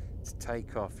 to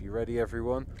take off. You ready,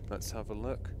 everyone? Let's have a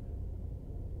look.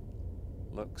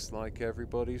 Looks like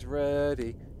everybody's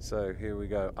ready. So here we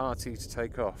go. R2 to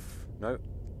take off. No,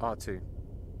 R2.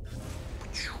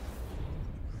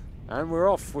 And we're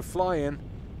off, we're flying.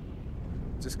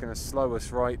 Just going to slow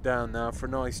us right down now for a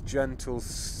nice gentle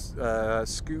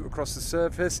scoot across the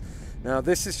surface. Now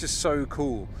this is just so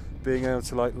cool, being able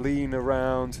to like lean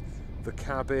around the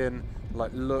cabin,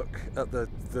 like look at the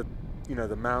you know,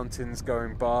 the mountains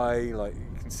going by, like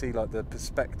you can see like the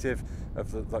perspective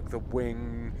of the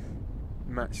wing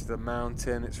match the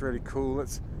mountain. It's really cool.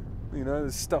 It's, you know,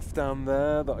 there's stuff down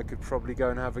there that I could probably go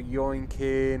and have a yoink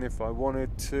in if I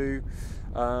wanted to.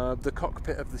 The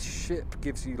cockpit of the ship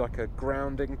gives you like a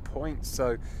grounding point,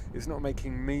 so it's not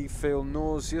making me feel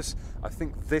nauseous. I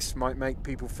think this might make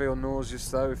people feel nauseous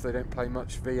though if they don't play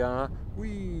much VR. Whee!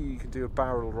 You can do a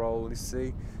barrel roll, you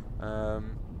see. I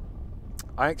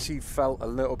actually felt a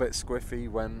little bit squiffy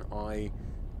when I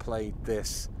played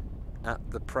this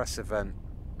at the press event,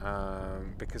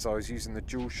 because I was using the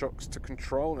dual shocks to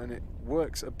control, and it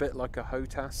works a bit like a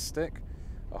hot-ass stick.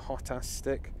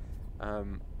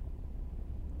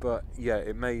 But yeah,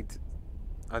 it made,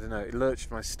 I don't know, it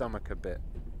lurched my stomach a bit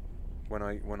when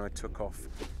I took off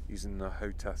using the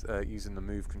using the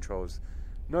move controls.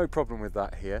 No problem with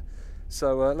that here.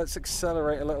 So let's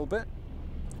accelerate a little bit,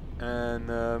 and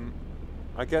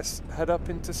I guess head up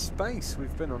into space.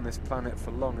 We've been on this planet for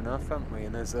long enough, haven't we?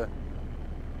 And it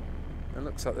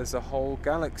looks like there's a whole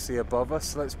galaxy above us.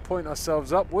 So let's point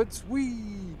ourselves upwards.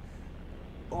 Whee!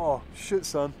 Oh shit,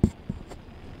 son.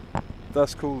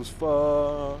 That's cool as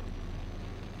fuck.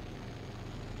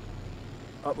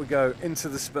 Up we go into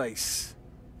the space.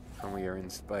 And we are in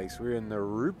space. We're in the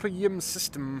Rupium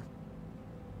system.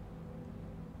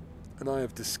 And I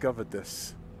have discovered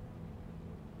this.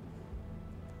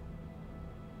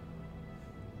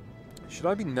 Should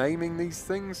I be naming these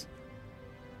things?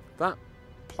 That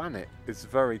planet is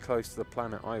very close to the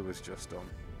planet I was just on.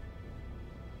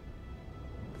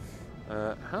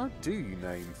 How do you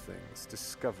name things?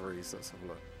 Discoveries, let's have a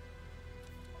look.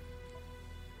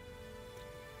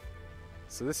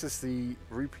 So this is the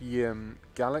Rupium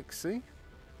Galaxy.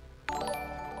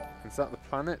 Is that the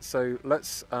planet? So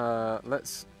let's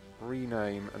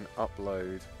rename and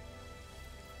upload.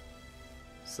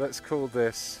 So let's call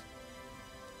this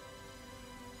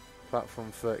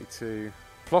Platform 32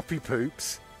 Ploppy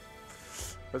Poops.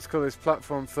 Let's call this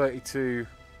Platform 32.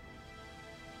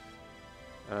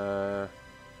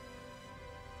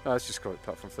 Let's just call it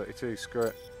Platform 32. Screw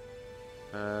it.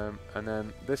 And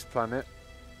then this planet.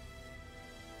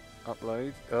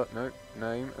 Upload. No.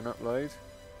 Name and upload.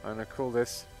 I'm going to call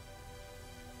this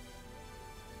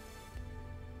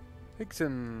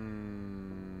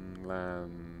Higton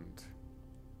Land.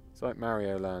 It's like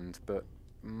Mario Land, but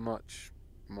much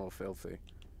more filthy.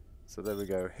 So there we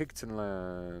go. Higton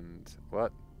Land.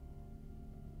 What?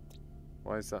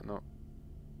 Why is that not?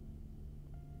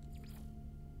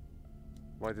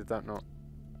 Why did that not?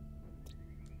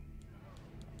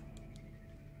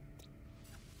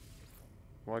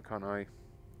 Why can't I?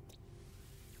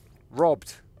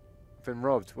 Robbed! I've been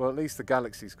robbed. Well, at least the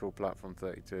galaxy's called Platform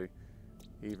 32.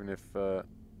 Even if... I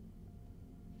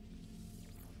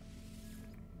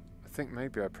think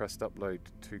maybe I pressed upload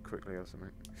too quickly or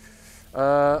something.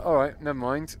 Alright, never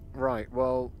mind. Right,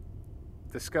 well...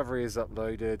 Discovery is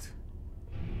uploaded.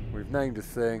 We've named a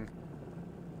thing.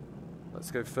 Let's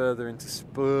go further into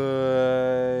space.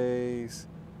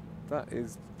 That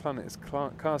is... The planet is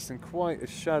casting quite a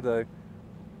shadow.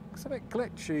 It's a bit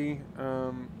glitchy,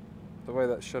 the way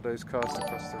that shadow's cast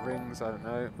across the rings, I don't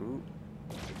know. Ooh.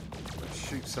 Let's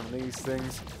shoot some of these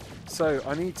things. So,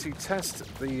 I need to test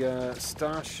the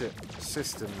starship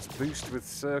systems. Boost with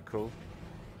circle.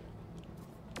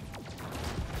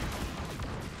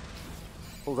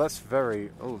 Oh, that's very...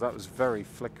 Oh, that was very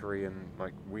flickery and,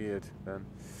 like, weird then.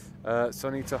 So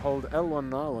I need to hold L1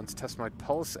 and R1 to test my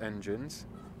pulse engines.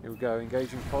 Here we go,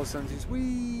 engaging pulse engines.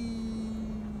 Whee!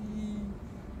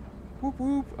 Whoop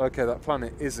whoop. Okay, that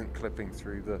planet isn't clipping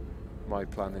through my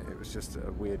planet. It was just at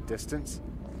a weird distance.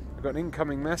 I've got an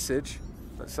incoming message.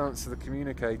 Let's answer the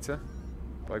communicator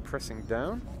by pressing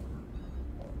down.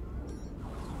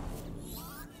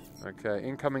 Okay,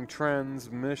 incoming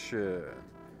transmission.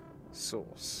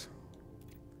 Source.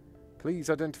 Please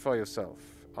identify yourself.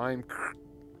 I'm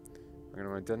going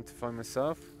to identify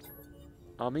myself.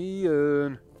 I'm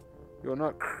Ian. You're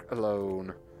not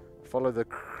alone. Follow the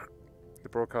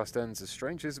broadcast ends as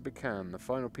strangely as it can. The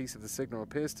final piece of the signal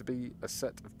appears to be a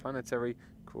set of planetary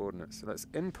coordinates. So let's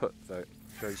input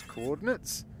those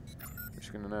coordinates, which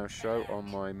are going to now show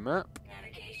on my map.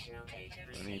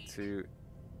 I need to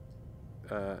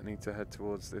head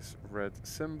towards this red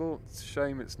symbol. It's a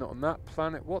shame it's not on that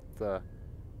planet. What are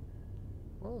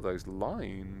those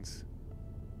lines?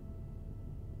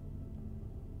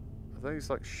 Are those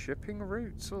like shipping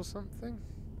routes or something?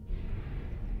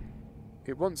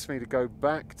 It wants me to go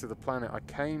back to the planet I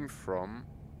came from,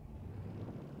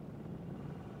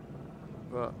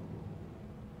 but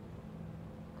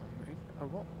I mean,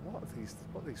 what are these?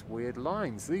 What are these weird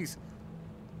lines? These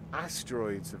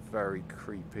asteroids are very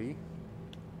creepy.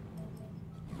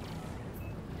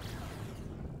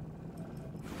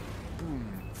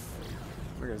 Boom.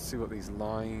 We're going to see what these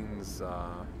lines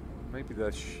are. Maybe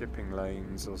they're shipping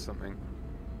lanes or something.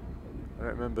 I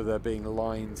don't remember there being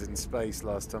lines in space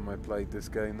last time I played this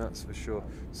game, that's for sure.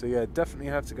 So yeah,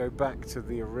 definitely have to go back to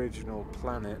the original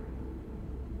planet.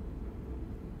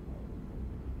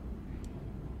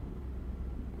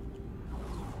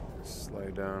 Slow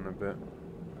down a bit.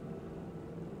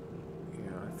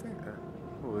 Yeah, I think...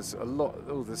 oh, there's a lot...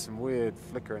 Oh, there's some weird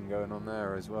flickering going on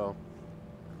there as well.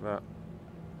 That.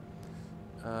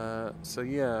 So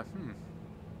yeah,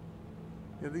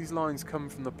 Yeah, these lines come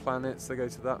from the planets. They go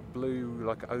to that blue,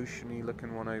 like oceany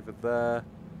looking one over there.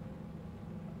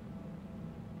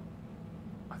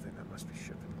 I think that must be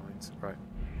shipping lines. Right.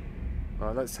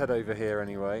 Alright, let's head over here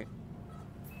anyway.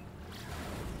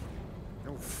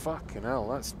 Oh, fucking hell,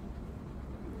 that's...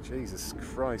 Jesus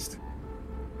Christ.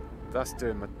 That's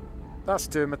doing my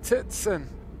tits in.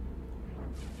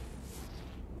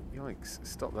 Yikes,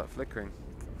 stop that flickering.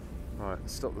 Right,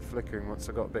 stop the flickering once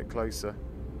I got a bit closer.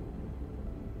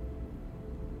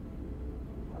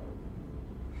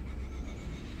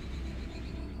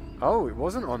 Oh, it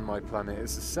wasn't on my planet,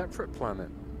 it's a separate planet.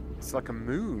 It's like a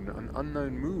moon, an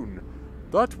unknown moon.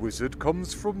 That wizard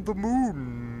comes from the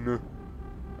moon.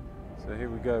 So here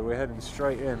we go, we're heading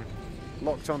straight in.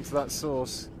 Locked onto that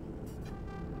source.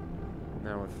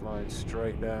 Now we're flying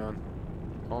straight down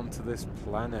onto this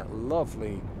planet.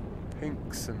 Lovely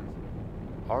pinks and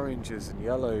oranges and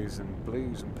yellows and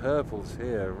blues and purples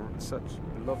here. Such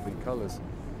lovely colours.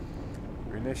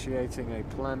 We're initiating a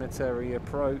planetary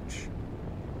approach.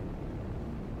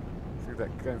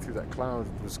 Going through that cloud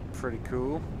was pretty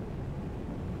cool.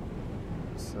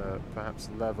 Let's perhaps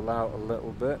level out a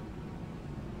little bit.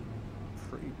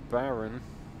 Pretty barren.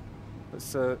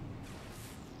 Let's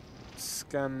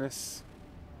scan this.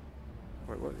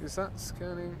 Wait, what is that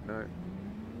scanning? No.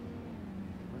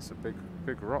 That's a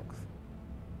big rock.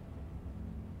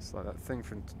 It's like that thing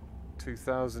from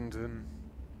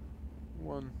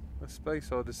 2001, A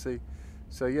Space Odyssey.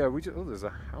 So yeah, oh, there's a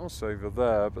house over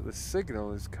there, but the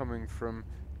signal is coming from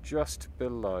just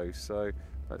below. So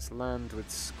let's land with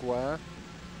square.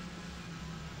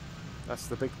 That's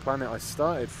the big planet I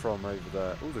started from over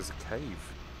there. Oh, there's a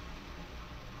cave.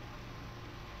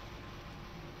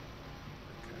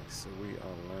 Okay, so we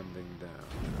are landing down.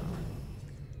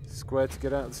 Square to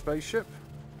get out of the spaceship.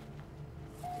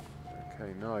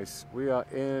 Okay, nice. We are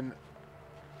in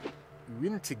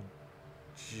Wintergia.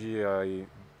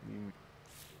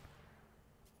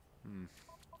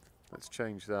 Let's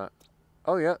change that.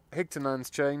 Oh yeah, Higtonland's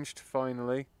changed,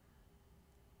 finally.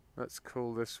 Let's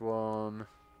call this one...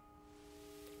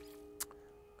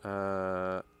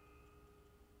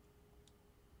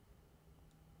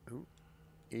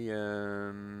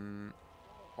 Ian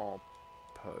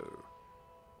Oppo.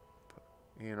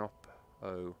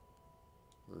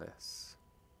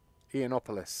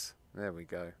 Ianopolis. There we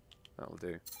go. That'll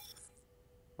do.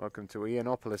 Welcome to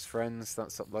Ianopolis, friends.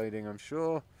 That's uploading, I'm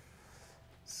sure.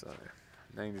 So,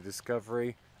 name the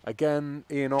discovery. Again,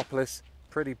 Ianopolis.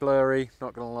 Pretty blurry,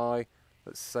 not gonna lie.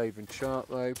 Let's save and chart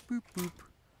though. Boop boop.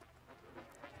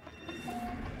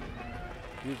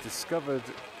 You've discovered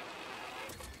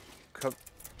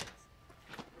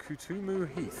Kutumu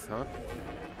Heath, huh?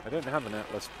 I don't have an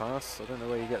Atlas pass. I don't know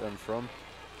where you get them from.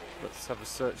 Let's have a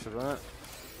search of that.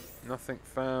 Nothing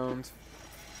found.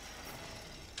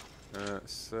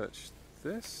 Search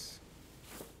this.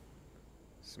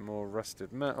 Some more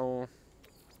rusted metal.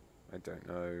 I don't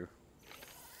know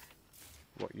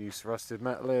what use rusted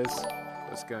metal is.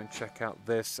 Let's go and check out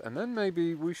this. And then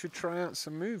maybe we should try out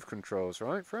some move controls,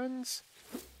 right, friends?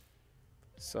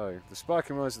 So, the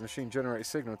sparking noise of the machine generates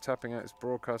a signal tapping out its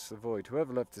broadcast to the void.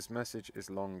 Whoever left this message is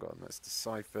long gone. Let's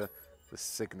decipher the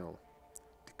signal.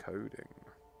 Decoding.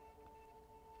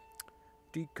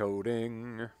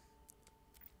 Decoding.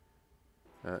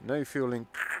 No fueling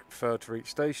failed to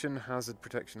reach station. Hazard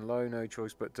protection low. No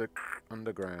choice but to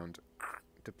underground.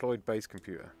 Deployed base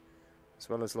computer. As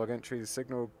well as log entry, the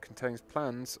signal contains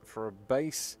plans for a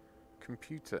base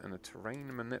computer and a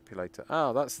terrain manipulator.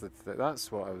 Ah, that's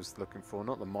that's what I was looking for,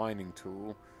 not the mining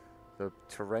tool. The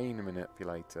terrain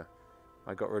manipulator.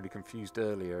 I got really confused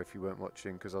earlier if you weren't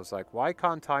watching, because I was like, why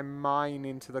can't I mine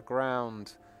into the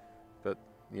ground? But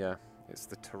yeah, it's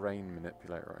the terrain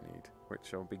manipulator I need,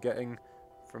 which I'll be getting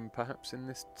from perhaps in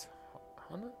this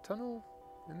tunnel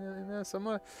in there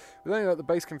somewhere. With only that, the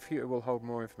base computer will hold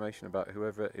more information about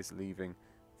whoever is leaving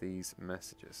these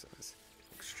messages. So let's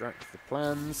extract the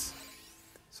plans.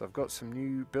 So I've got some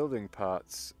new building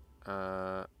parts.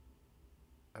 A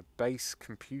base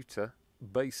computer.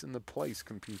 Base in the place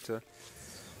computer.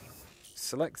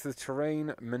 Select the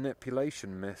terrain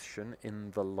manipulation mission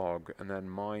in the log and then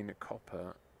mine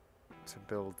copper to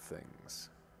build things.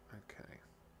 Okay.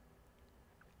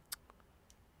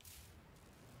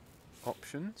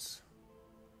 Options.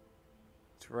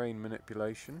 Terrain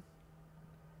manipulation.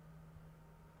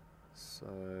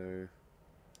 So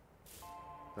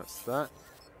that's that.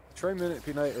 Terrain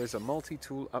manipulator is a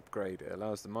multi-tool upgrade. It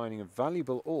allows the mining of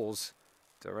valuable ores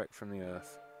direct from the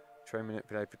earth. Terrain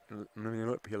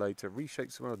manipulator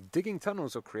reshapes the world, digging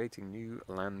tunnels or creating new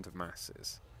land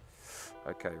masses.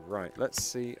 Okay, right. Let's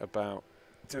see about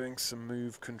doing some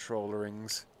move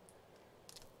controllerings.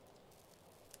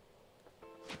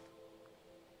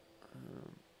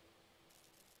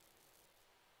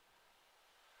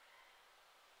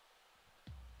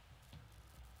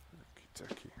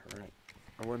 Right.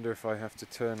 I wonder if I have to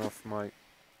turn off my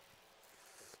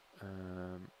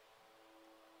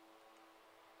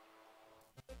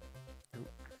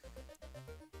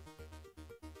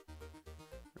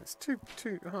it's too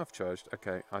half charged.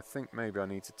 Okay, I think maybe I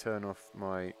need to turn off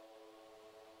my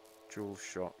dual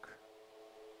shock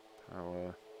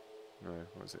power. No,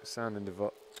 what is it? Sound and device.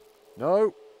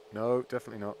 No, no,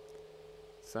 definitely not.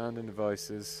 Sound and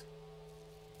devices.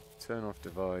 Turn off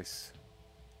device.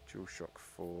 DualShock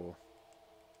 4.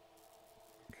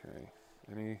 Okay.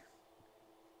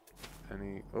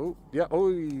 Any... Oh, yeah,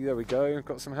 oh, there we go.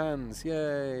 Got some hands.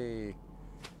 Yay!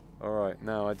 Alright,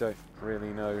 now I don't really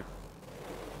know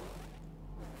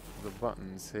the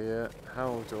buttons here.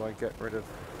 How do I get rid of...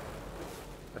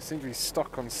 I seem to be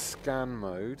stuck on scan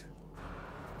mode.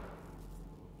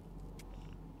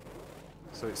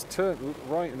 So it's turn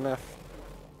right and left.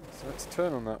 So let's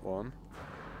turn on that one.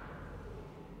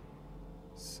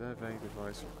 Survey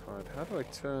device required. How do I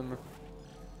turn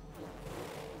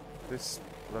this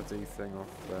bloody thing off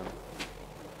then?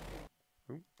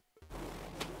 Ooh.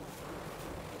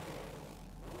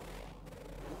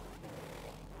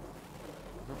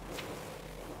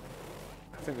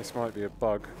 I think this might be a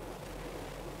bug.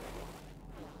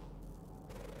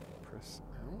 Press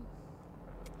L.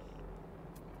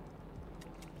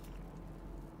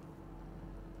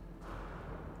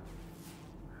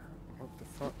 What the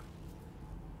fuck?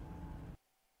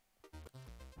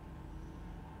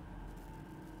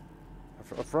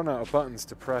 I've run out of buttons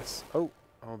to press. Oh,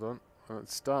 hold on. Oh,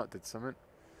 start did something.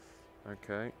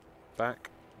 Okay. Back,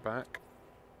 back,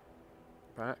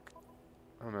 back.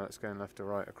 Oh no, it's going left to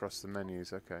right across the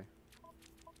menus. Okay.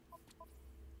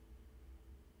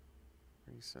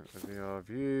 Reset the VR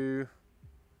view.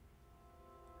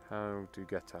 How do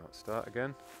get out? Start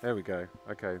again. There we go.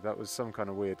 Okay, that was some kind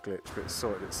of weird glitch, but it's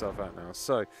sorted itself out now.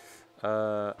 So,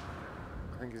 I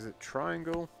think is it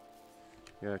triangle?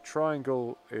 Yeah,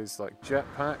 triangle is like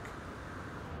jetpack.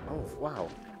 Oh, wow.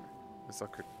 There's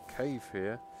like a cave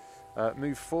here.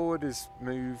 Move forward is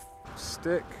move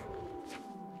stick.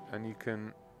 And you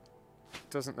can... It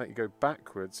doesn't let you go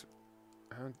backwards.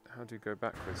 How do you go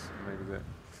backwards?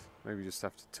 Maybe you just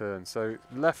have to turn. So,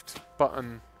 left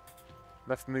button...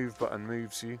 Left move button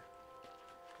moves you.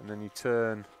 And then you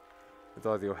turn with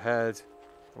either your head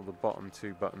or the bottom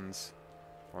two buttons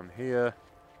on here.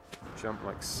 Jump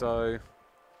like so.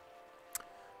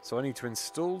 So I need to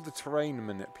install the terrain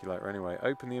manipulator anyway.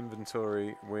 Open the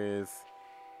inventory with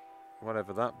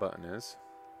whatever that button is.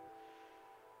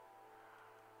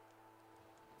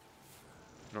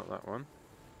 Not that one.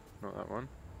 Not that one.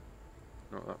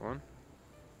 Not that one.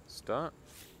 Start.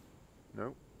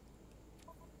 Nope.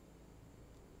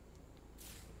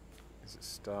 Is it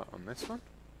start on this one?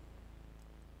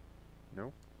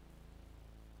 No.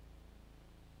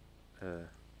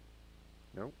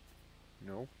 No.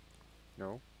 No.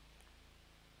 No.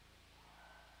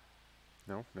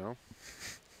 No, no.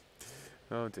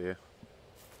 Oh dear.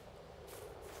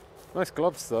 Nice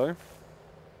gloves though.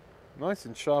 Nice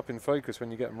and sharp in focus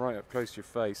when you get them right up close to your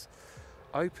face.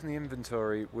 Open the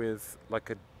inventory with like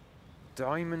a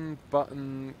diamond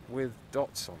button with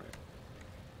dots on it.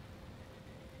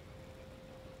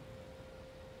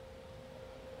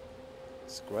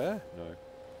 Square? No.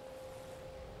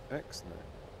 X? No.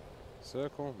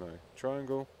 Circle? No.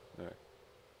 Triangle? No.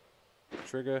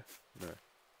 Trigger? No.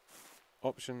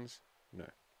 Options? No.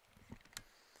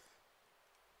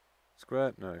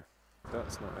 Square? No.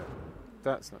 That's not it.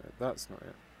 That's not it. That's not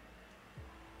it.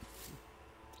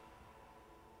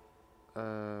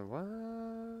 What?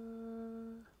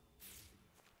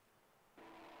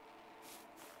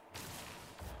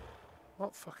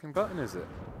 What fucking button is it?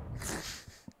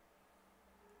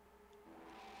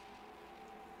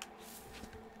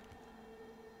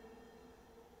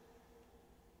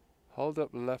 Hold up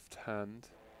left hand.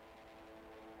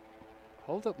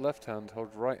 Hold up left hand, hold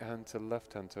right hand to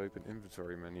left hand to open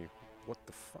inventory menu. What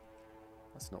the fuck?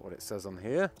 That's not what it says on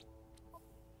here.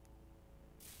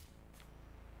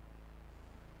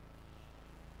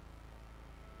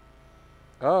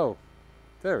 Oh,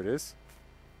 there it is.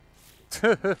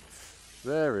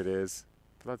 There it is.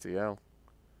 Bloody hell.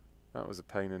 That was a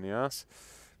pain in the ass.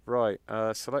 Right,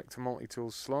 select a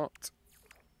multi-tool slot.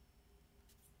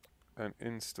 And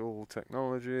install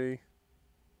technology.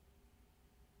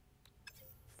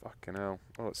 Fucking hell.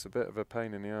 Oh, it's a bit of a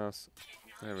pain in the ass.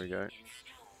 There we go.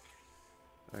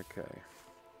 Okay.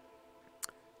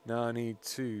 Now I need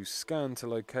to scan to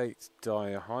locate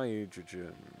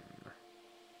dihydrogen.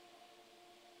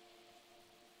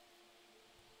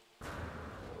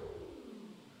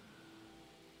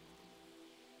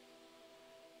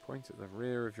 Point at the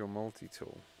rear of your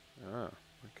multi-tool. Ah,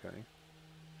 okay.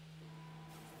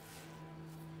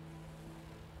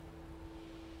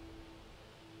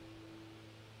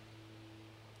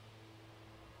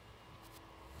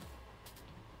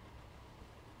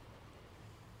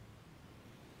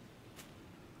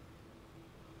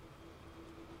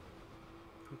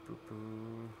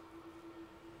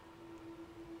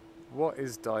 What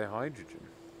is dihydrogen?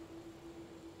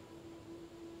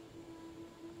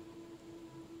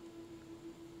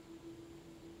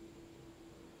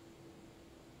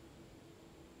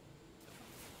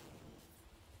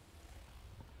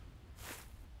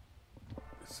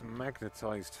 some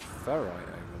magnetized ferrite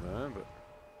over there, but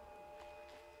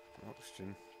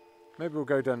oxygen. Maybe we'll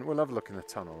go down. We'll have a look in the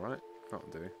tunnel, right? That'll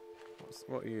do.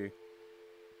 What are you?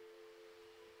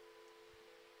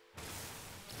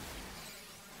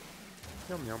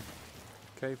 Yum yum.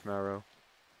 Cave marrow.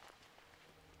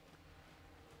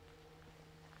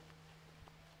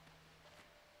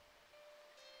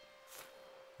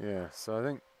 Yeah, so I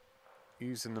think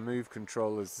using the move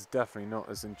controllers is definitely not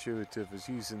as intuitive as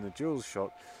using the DualShock.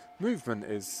 Movement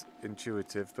is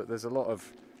intuitive, but there's a lot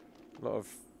of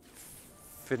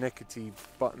finicky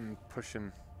button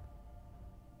pushing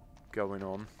going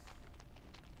on.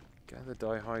 Gather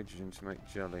dihydrogen to make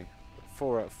jelly.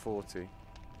 4 out of 40.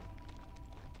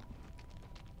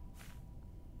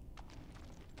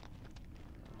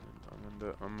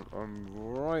 I'm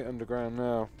right underground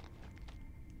now.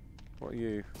 What are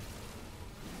you?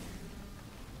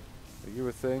 Are you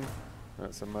a thing?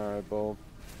 That's a marrow bulb.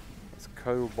 That's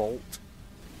cobalt.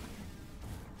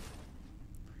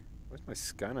 Why's my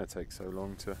scanner take so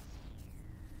long to...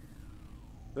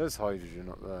 There's hydrogen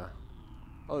up there.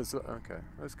 Oh, there's... Okay.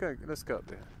 Let's go up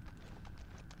there.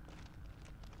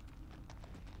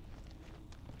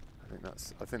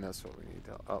 I think that's what we need.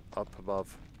 Up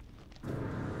above.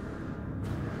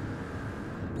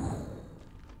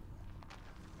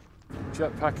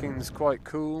 Jetpacking's quite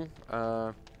cool.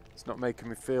 It's not making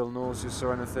me feel nauseous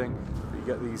or anything, but you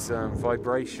get these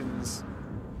vibrations,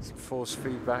 some force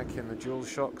feedback in the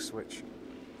DualShocks, which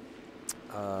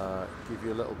give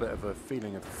you a little bit of a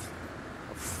feeling of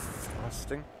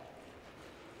thrusting.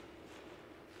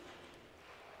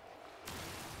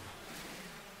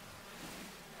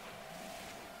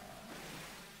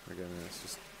 Again, it's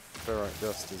just ferrite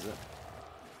dust, is it?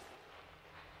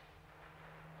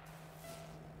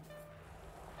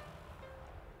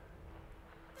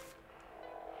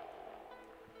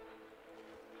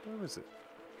 Where is it?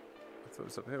 I thought it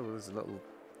was up here. Well, there's a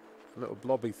little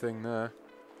blobby thing there.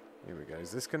 Here we go.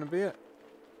 Is this going to be it?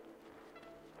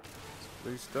 It's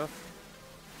blue stuff.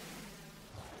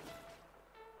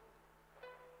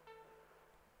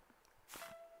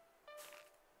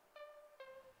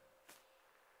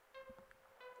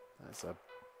 That's a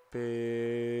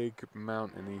big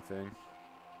mountainy thing.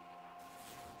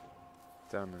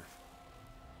 Down there.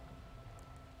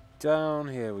 Down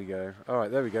here we go.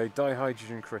 Alright, there we go.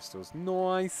 Dihydrogen crystals.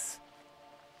 Nice!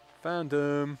 Found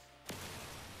them.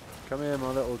 Come here,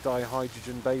 my little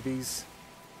dihydrogen babies.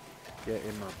 Get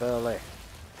in my belly.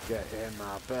 Get in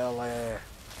my belly.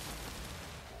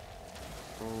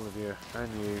 All of you.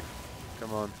 And you.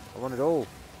 Come on. I want it all.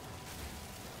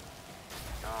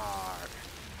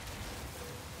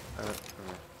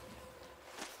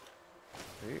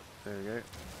 There we go.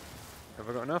 Have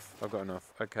I got enough? I've got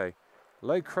enough. Okay.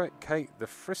 Locate the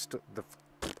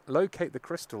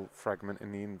crystal fragment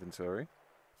in the inventory.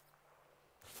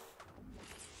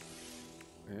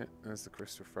 Yeah, there's the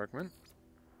crystal fragment.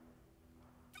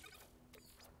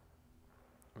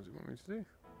 What does it want me to do?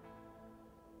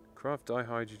 Craft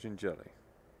dihydrogen jelly.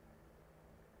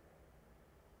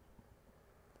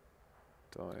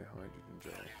 Dihydrogen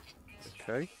jelly.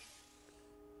 Okay.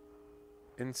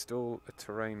 Install a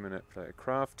terrain manipulator.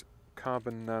 Craft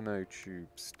carbon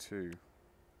nanotubes 2.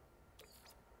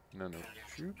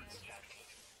 Nanotube.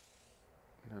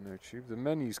 Nanotube. The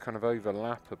menus kind of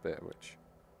overlap a bit, which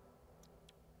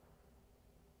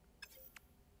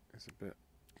is a bit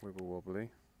wibble wobbly.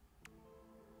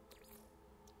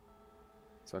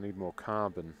 So I need more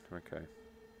carbon. Okay.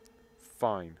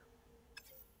 Fine.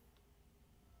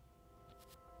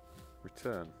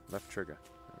 Return. Left trigger.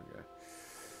 There we go.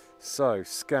 So,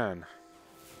 scan.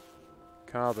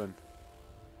 Carbon.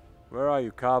 Where are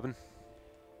you, carbon?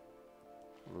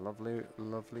 Lovely,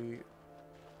 lovely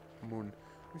moon.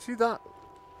 You see that?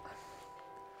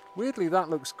 Weirdly, that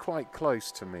looks quite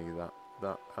close to me.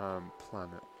 That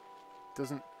planet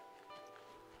doesn't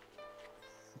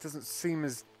seem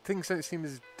as things don't seem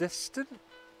as distant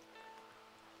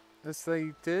as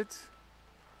they did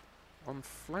on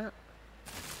flat.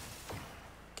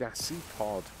 Gassy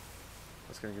pod.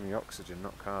 That's going to give me oxygen,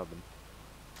 not carbon.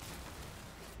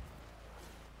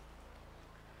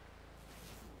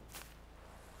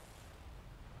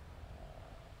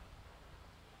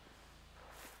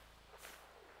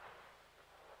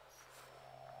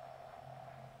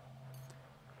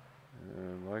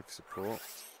 Life support.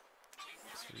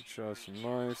 Let's recharge some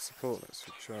life support. Let's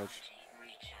recharge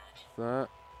that.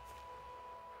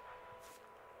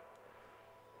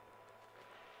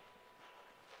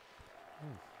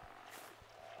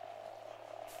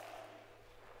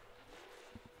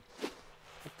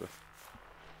 What the? Is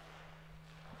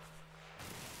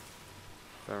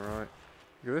that right?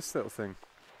 Look at this little thing.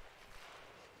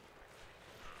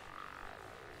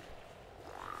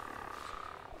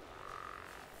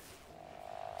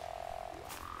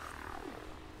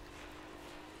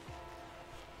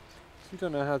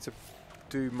 don't know how to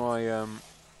do my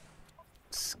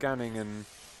scanning and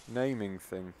naming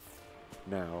thing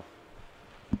now.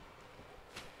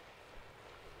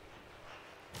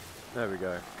 There we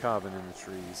go. Carbon in the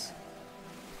trees.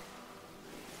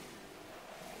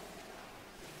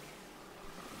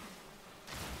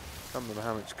 Can't remember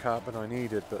how much carbon I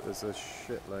needed, but there's a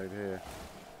shitload here.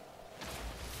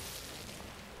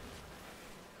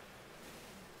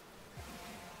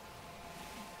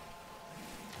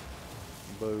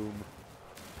 Boom.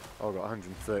 Oh, I got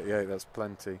 138, that's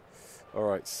plenty.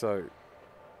 Alright, so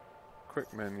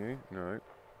quick menu, no.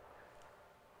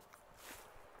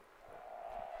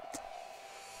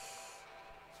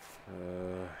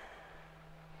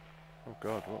 Oh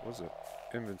god, what was it?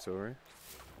 Inventory.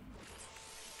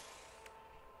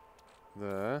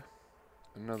 There.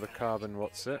 Another carbon,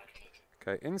 what's it?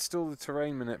 Okay, install the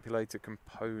terrain manipulator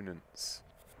components.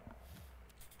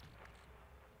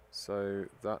 So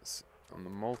that's on the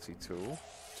multi-tool.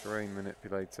 Terrain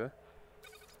manipulator.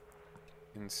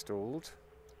 Installed.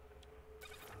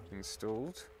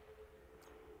 Installed.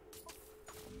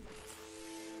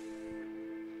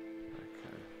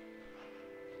 Okay.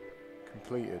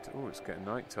 Completed. Oh, it's getting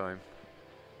night time.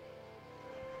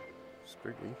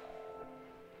 Spooky.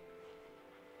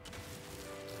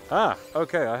 Ah,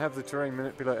 okay, I have the terrain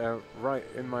manipulator right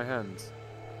in my hand.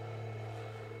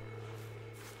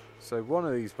 So one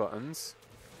of these buttons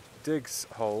digs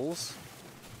holes.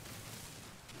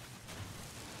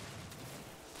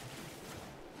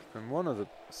 And one of the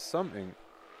something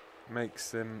makes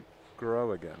them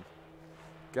grow again.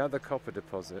 Gather copper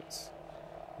deposits.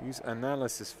 Use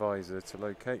analysis visor to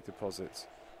locate deposits.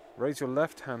 Raise your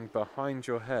left hand behind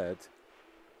your head.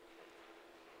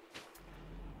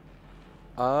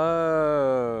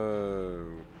 Oh.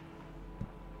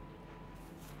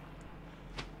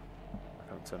 I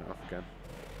can't turn it off again.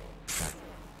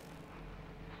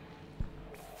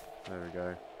 There we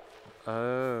go.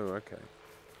 Oh, okay.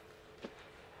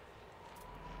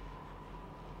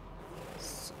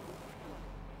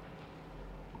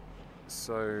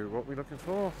 So, what are we looking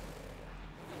for?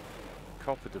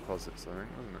 Copper deposits, I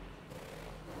think, wasn't it?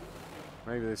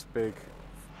 Maybe this big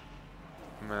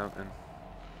mountain.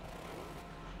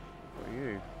 What are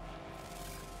you?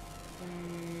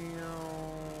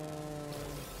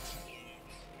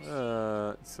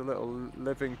 It's a little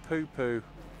living poo-poo.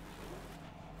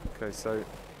 Okay, so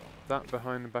that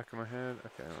behind the back of my head.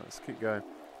 Okay, let's keep going.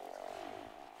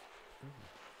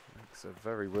 Makes a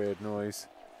very weird noise.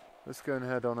 Let's go and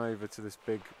head on over to this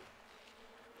big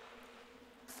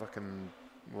fucking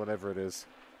whatever it is.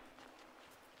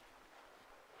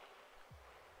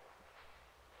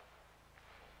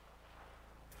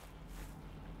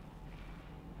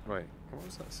 Wait, what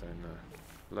was that saying there?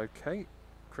 Locate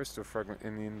crystal fragment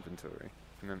in the inventory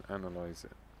and then analyze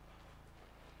it.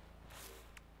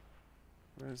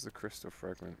 Where's the crystal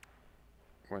fragment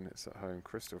when it's at home?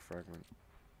 Crystal fragment.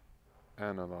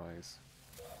 Analyze.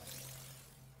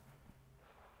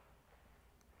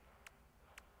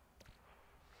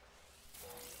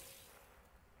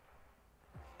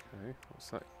 Okay,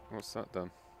 what's that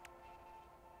done?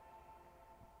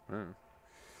 Oh.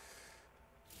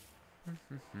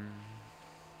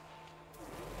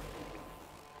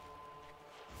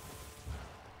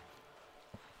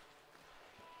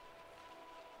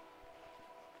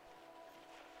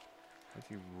 How do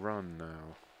you run now?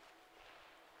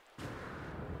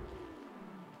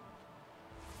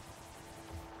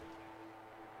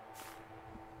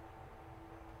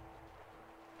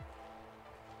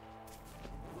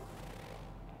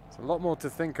 There's a lot more to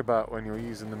think about when you're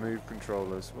using the move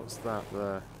controllers. What's that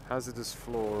there? Hazardous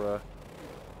flora.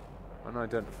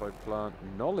 Unidentified plant.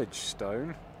 Knowledge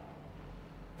stone.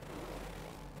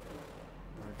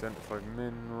 Unidentified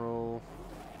mineral.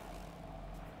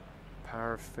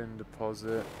 Paraffin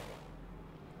deposit.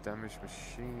 Damaged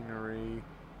machinery.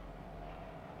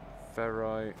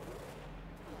 Ferrite.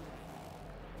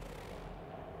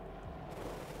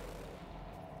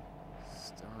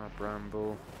 Star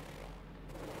bramble.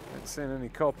 Ain't seeing any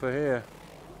copper here.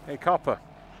 Hey, copper.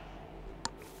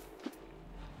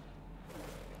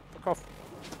 Fuck off.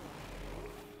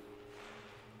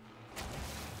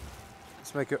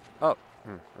 Let's make it up.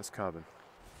 That's carbon.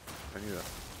 I knew that.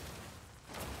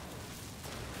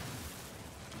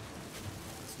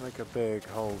 Let's make a big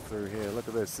hole through here. Look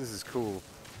at this. This is cool.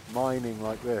 Mining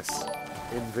like this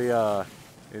in VR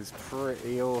is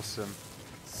pretty awesome.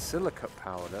 Silicate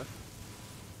powder.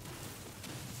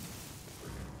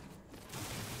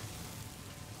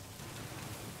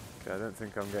 Okay, I don't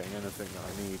think I'm getting anything that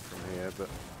I need from here, but...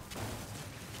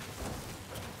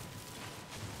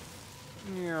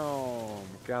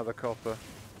 Gather copper.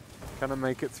 Can I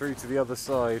make it through to the other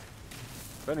side?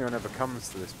 If anyone ever comes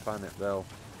to this planet, they'll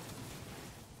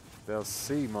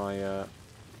see my,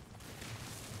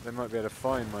 they might be able to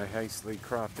find my hastily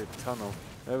crafted tunnel.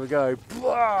 There we go.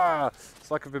 Blah! It's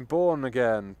like I've been born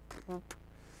again. Okay,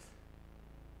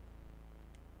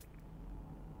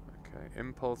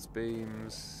 impulse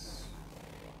beams.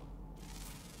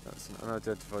 That's an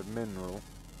unidentified mineral.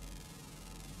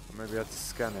 Or maybe I had to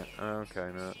scan it. Oh, okay,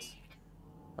 no,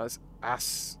 that's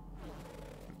ass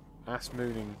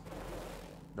mooning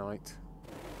night.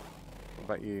 What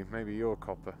about you? Maybe you're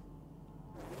copper.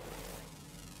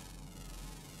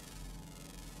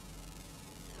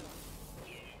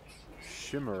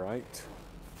 Shimmerite.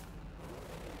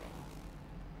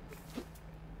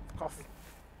 Cough.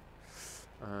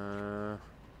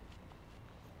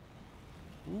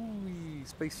 Ooh,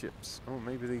 spaceships. Oh,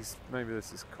 maybe this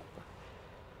is copper.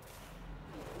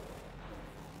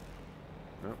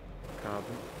 Nope,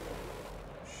 carbon.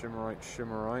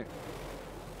 Shimmerite.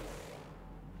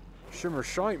 Shimmer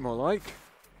shite, more like.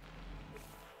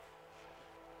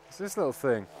 What's this little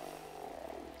thing?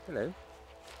 Hello.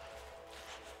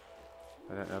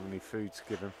 I don't have any food to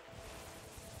give him.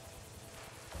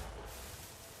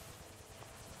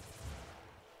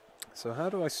 So how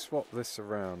do I swap this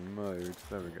around? Mode.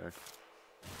 There we go.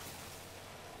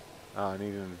 Ah, I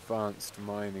need an advanced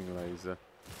mining laser.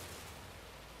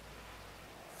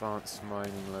 Advanced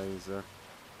mining laser.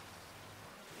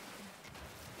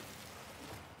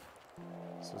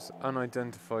 So it's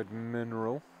unidentified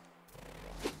mineral.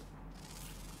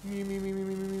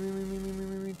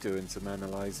 Doing some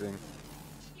analysing.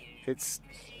 It's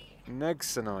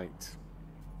Nexonite.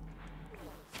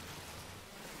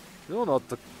 You're not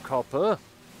the copper.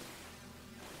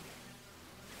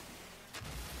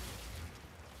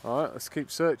 Alright, let's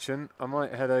keep searching. I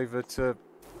might head over to...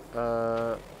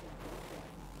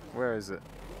 where is it?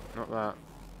 Not that.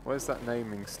 Where's that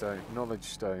naming stone? Knowledge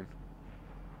stone.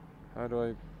 How do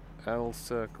I... L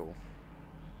circle.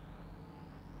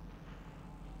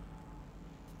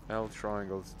 L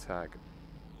triangle to tag.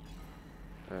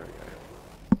 There we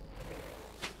go.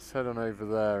 Let's head on over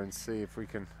there and see if we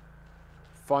can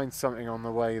find something on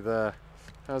the way there.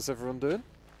 How's everyone doing?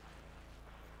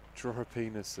 Draw a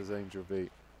penis, says Angel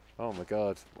Beat. Oh my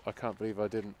god, I can't believe I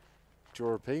didn't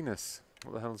draw a penis.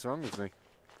 What the hell's wrong with me?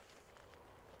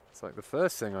 It's like the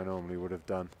first thing I normally would have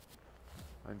done.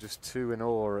 I'm just too in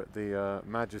awe at the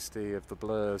majesty of the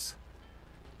blurs.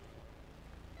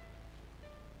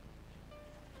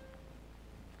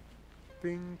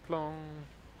 Bing plong,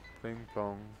 bing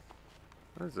plong.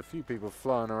 There's a few people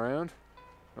flying around.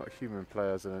 Not human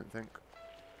players, I don't think.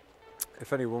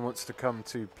 If anyone wants to come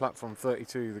to platform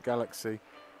 32, the galaxy,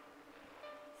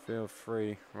 feel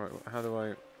free. Right, how do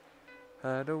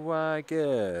I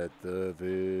get the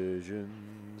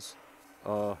visions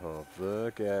of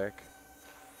the Gek?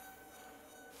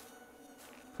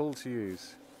 Pull to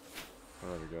use. Oh,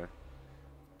 there we go.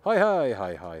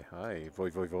 Hi.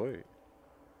 Voi.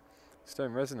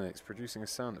 Stone resonates, producing a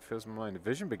sound that fills my mind. A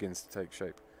vision begins to take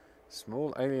shape.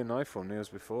 Small alien life form kneels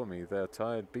before me. They are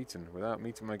tired, beaten. Without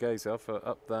meeting my gaze, they offer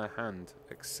up their hand.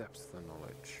 Accept the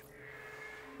knowledge.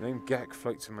 The name Gek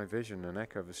floats in my vision, an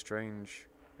echo of a strange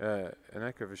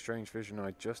vision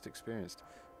I just experienced.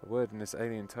 A word in this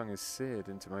alien tongue is seared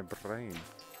into my brain.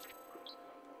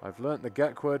 I've learnt the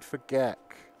Gek word for Gek.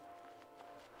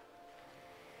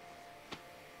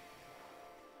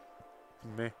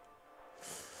 Meh.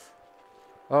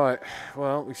 Alright,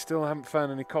 well, we still haven't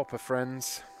found any copper,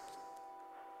 friends.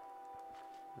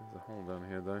 There's a hole down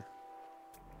here, though.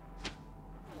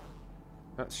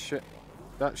 That's shit.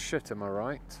 That's shit, am I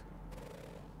right?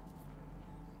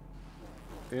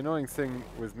 The annoying thing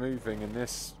with moving in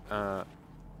this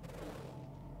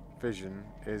vision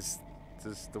is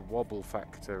there's the wobble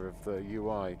factor of the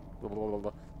UI.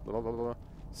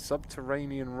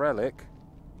 Subterranean relic.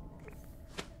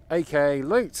 AK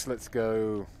loot. Let's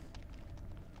go.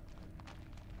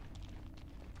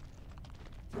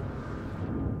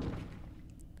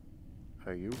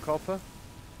 Are you copper?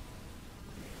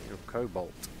 You're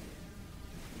cobalt.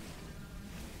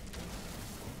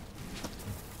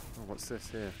 Oh, what's this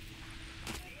here?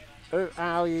 Oh,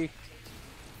 owie!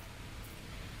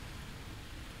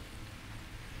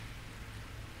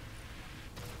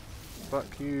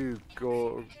 Fuck you,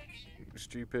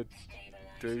 stupid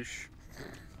douche.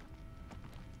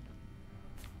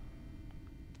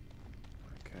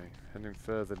 Okay, heading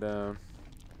further down.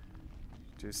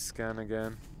 Just scan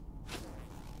again.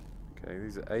 Okay,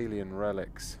 these are alien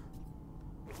relics.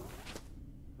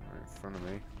 Right in front of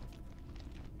me.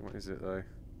 What is it though?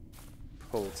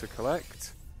 Pull to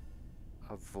collect.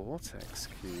 A vortex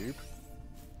cube.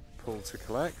 pull to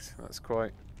collect. That's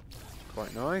quite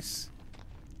nice.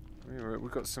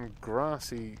 We've got some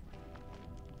grassy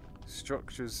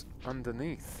structures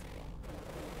underneath.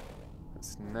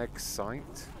 That's neg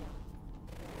site.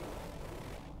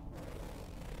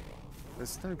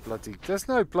 There's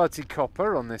no bloody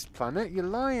copper on this planet. You're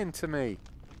lying to me.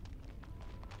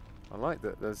 I like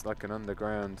that there's like an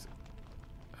underground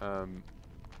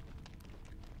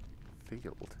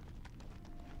field.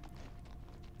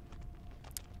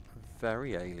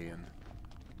 Very alien.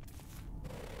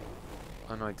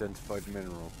 Unidentified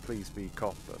mineral. Please be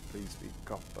copper. Please be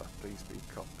copper. Please be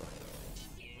copper.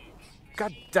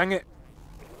 God dang it!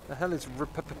 The hell is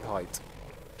ripipipite?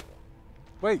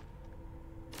 Wait!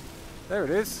 There it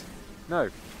is! No.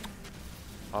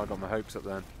 Oh, I got my hopes up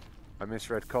then. I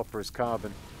misread copper as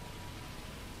carbon.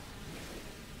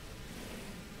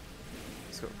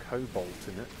 It's got cobalt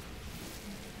in it.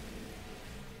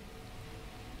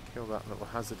 Kill that little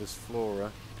hazardous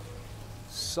flora.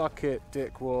 Suck it,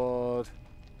 dickwad.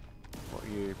 What are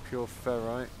you? Pure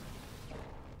ferrite?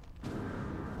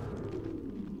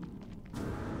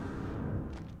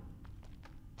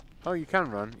 Oh, you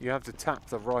can run. You have to tap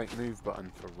the right move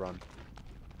button for run.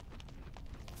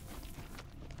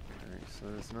 Okay,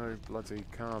 so there's no bloody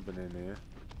carbon in here.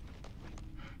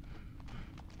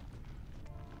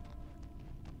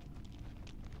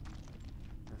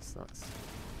 Yes, that's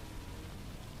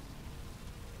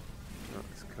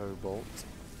cobalt.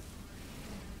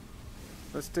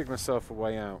 Let's dig myself a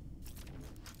way out.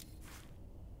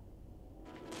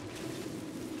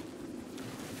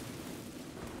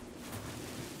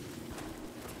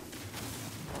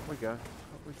 Up we go. Up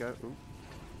we go. Ooh.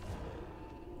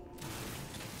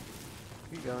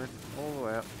 Keep going. All the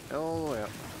way up. All the way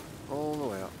up. All the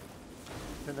way up.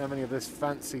 Didn't have any of this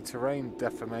fancy terrain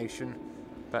deformation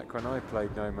back when I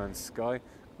played No Man's Sky.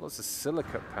 Lots of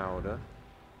silicate powder.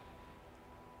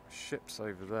 Ships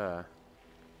over there.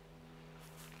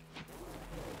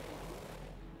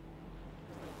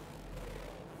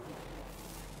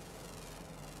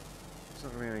 There's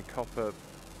not going to be any copper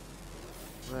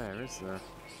there, is there?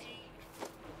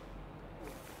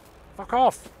 Fuck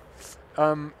off!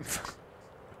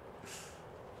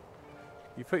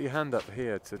 You put your hand up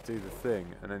here to do the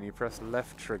thing, and then you press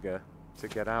left trigger to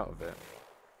get out of it.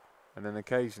 And then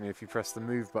occasionally, if you press the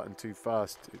move button too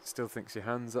fast, it still thinks your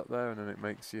hand's up there, and then it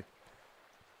makes you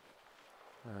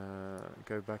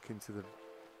go back into the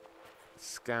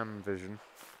scan vision.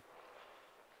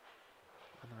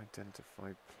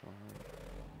 Unidentified plant.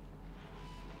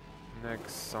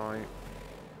 Next site.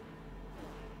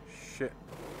 Shit,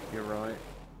 you're right.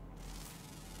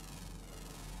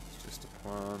 It's just a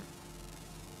plant.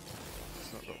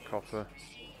 It's not got copper.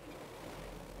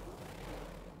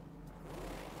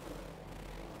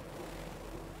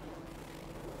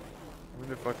 I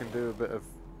wonder if I can do a bit of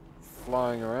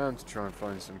flying around to try and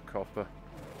find some copper.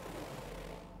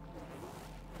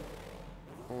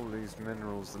 All these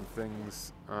minerals and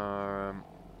things are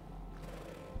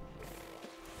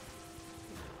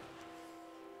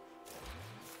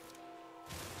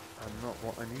not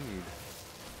what I need.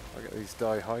 I get these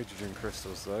dihydrogen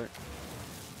crystals though.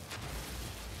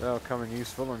 They'll come in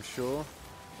useful, I'm sure.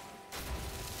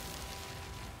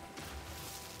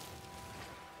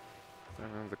 Then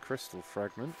I have the crystal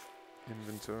fragment.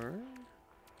 Inventory.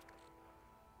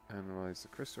 Analyze the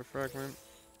crystal fragment.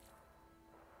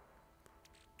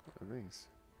 What are these?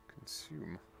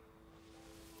 Consume.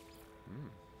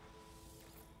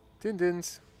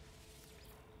 Din-dins.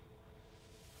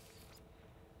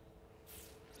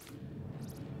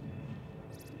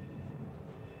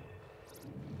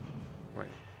 Wait.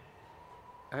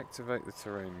 Activate the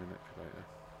terrain manipulator.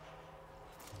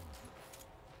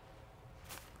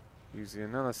 Use the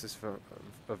analysis for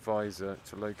visor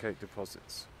to locate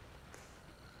deposits.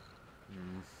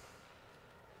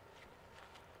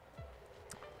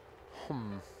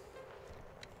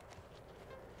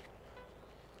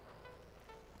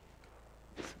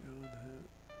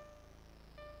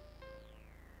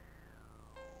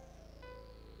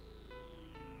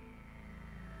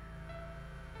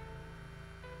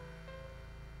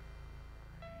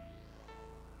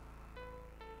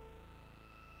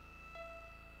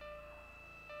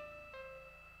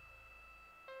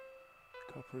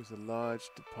 Copper is a large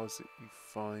deposit you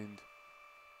find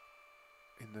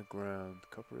in the ground.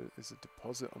 Copper is a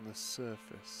deposit on the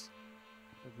surface.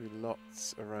 There'll be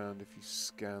lots around if you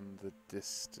scan the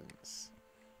distance.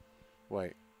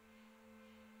 Wait.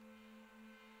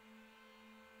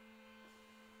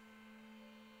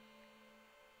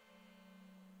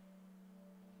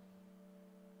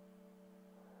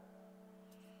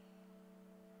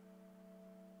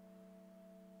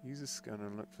 Use a scanner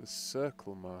and look for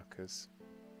circle markers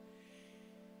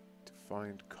to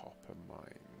find copper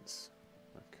mines.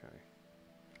 Okay.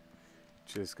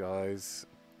 Cheers, guys.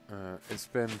 It's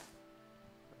been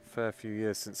a fair few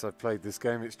years since I've played this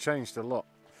game. It's changed a lot.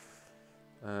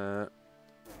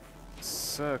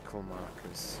 Circle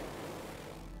markers.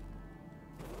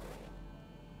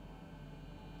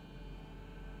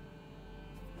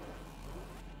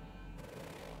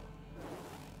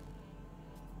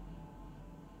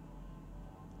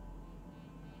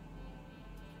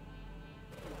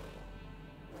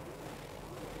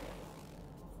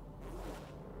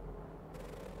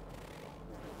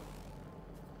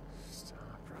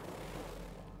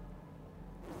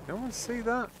 No one see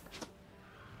that?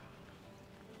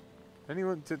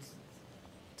 Anyone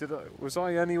was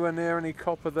I anywhere near any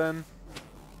copper then?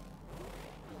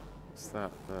 What's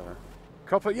that there?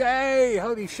 Copper, yay!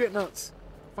 Holy shit nuts!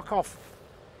 Fuck off!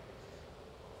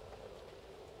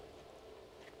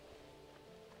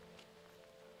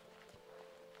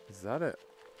 Is that it?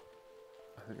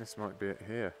 I think this might be it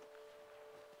here.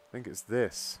 I think it's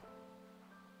this.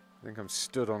 I think I'm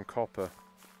stood on copper.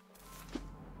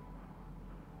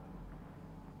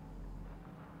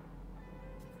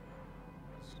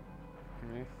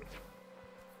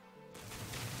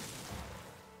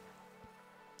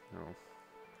 No. I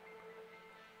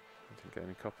didn't get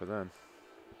any copper then.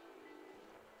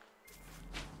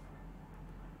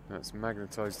 That's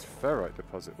magnetized ferrite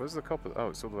deposit. Where's the copper? Oh,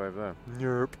 it's all the way over there.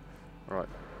 Nope. Right.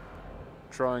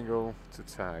 Triangle to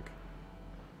tag.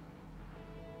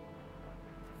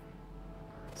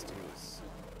 Let's do this.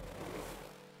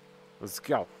 Let's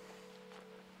go.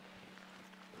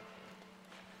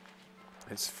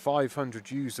 It's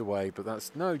 500 U's away, but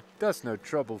that's no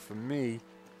trouble for me.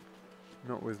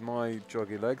 Not with my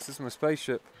joggy legs. This is my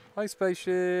spaceship. Hi,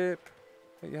 spaceship.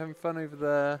 Are you having fun over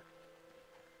there?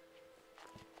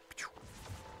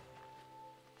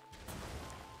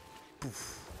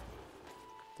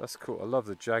 That's cool. I love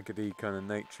the jaggedy kind of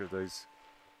nature of those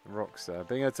rocks there.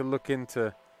 Being able to look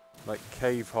into like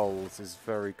cave holes is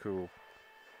very cool.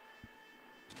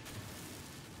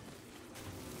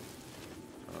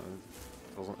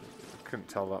 Couldn't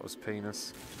tell that was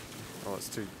penis. Oh, it's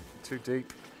too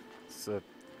deep. It's a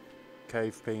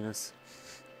cave penis.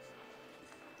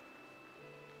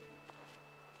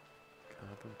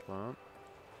 Carbon plant.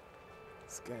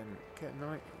 It's getting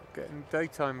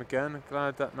daytime again. I'm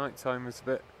glad that nighttime was a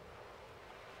bit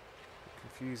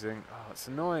confusing. Oh, it's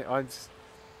annoying.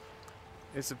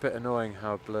 It's a bit annoying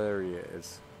how blurry it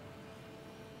is.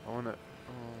 I want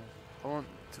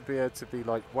to be able to be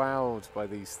like wowed by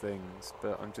these things,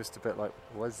 but I'm just a bit like,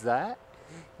 what's that?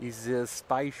 Is it a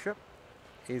spaceship?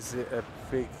 Is it a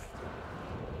big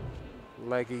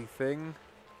leggy thing?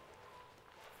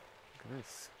 Look at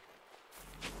this.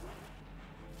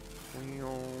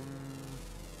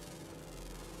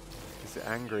 Is it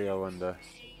angry, I wonder?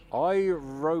 I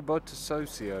robot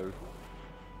socio.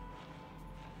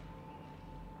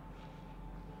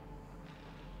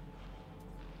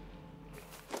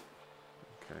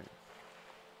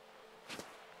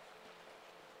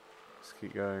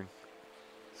 Keep going.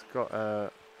 It's got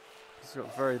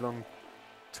very long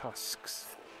tusks.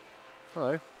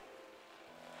 Hello.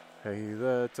 Hey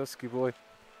there, tusky boy.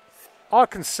 I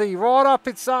can see right up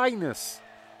its anus.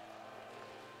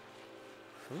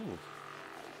 Ooh.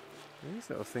 These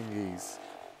little thingies.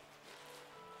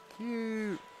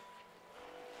 Cute.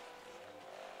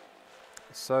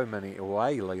 So many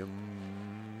aliens.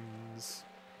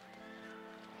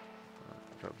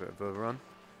 Got a bit of a run.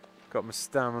 Got my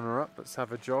stamina up. Let's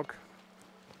have a jog.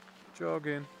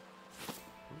 Jogging.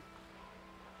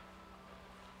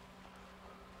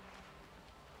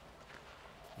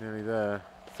 Nearly there.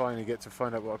 Finally get to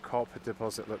find out what a copper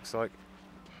deposit looks like.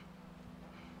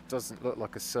 Doesn't look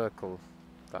like a circle,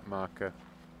 that marker.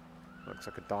 Looks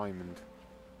like a diamond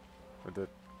with a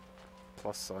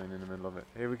plus sign in the middle of it.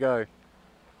 Here we go.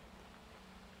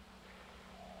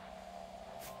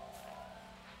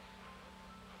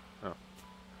 Oh.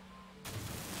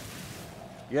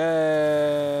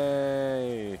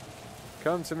 Yay!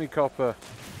 Come to me, copper.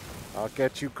 I'll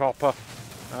get you, copper.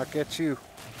 I'll get you.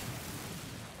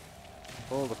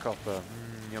 All the copper.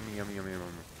 Yummy, yummy, yummy, yummy.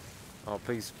 Oh,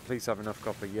 please have enough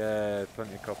copper. Yeah,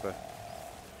 plenty of copper.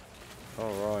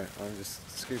 Alright, I'm just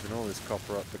scooping all this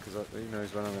copper up because who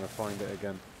knows when I'm going to find it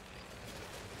again.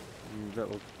 You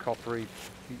little coppery,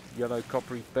 yellow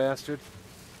coppery bastard.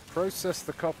 Process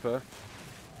the copper.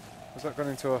 Was that gone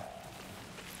into a...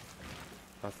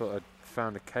 I thought I'd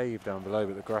found a cave down below,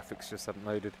 but the graphics just hadn't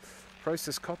loaded.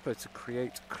 Process copper to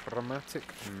create chromatic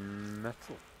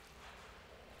metal.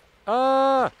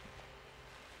 Ah!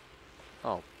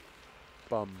 Oh,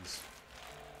 bums.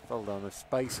 Hold on, a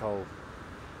space hole.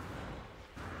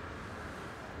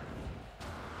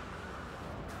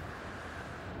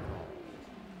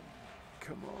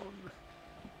 Come on.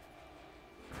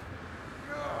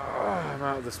 Oh, I'm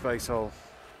out of the space hole.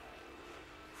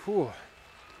 Whew.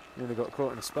 Nearly got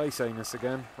caught in a space anus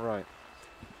again. Right.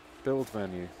 Build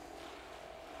menu.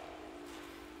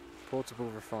 Portable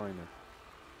refiner.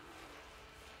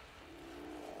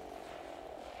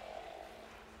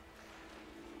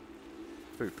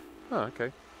 Poop. Oh,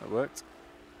 okay. That worked.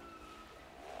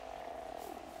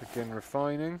 Begin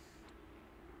refining.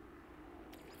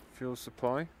 Fuel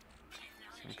supply.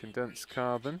 Some condensed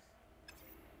carbon.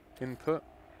 Input.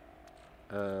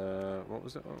 What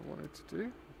was it I wanted to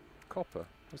do? Copper.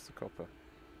 What's the copper?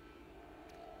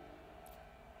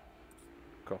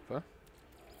 Copper.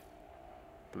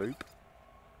 Bloop.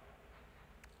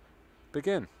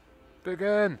 Begin.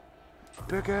 Begin.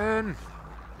 Begin.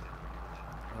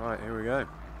 Alright, here we go.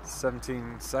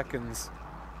 17 seconds.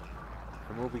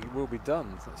 And we'll be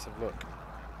done. Let's have a look.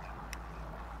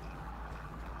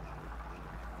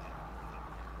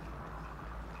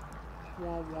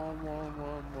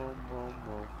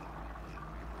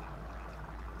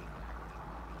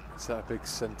 It's that big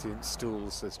sentient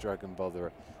stool, says Dragon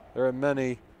Botherer. There are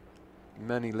many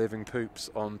living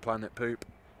poops on planet Poop.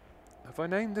 Have I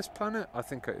named this planet? I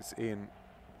think it's Ian.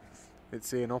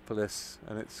 It's Ianopolis,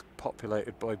 and it's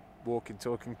populated by walking,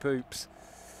 talking poops.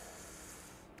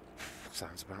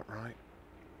 Sounds about right.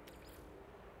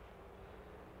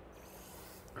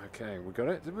 Okay, we got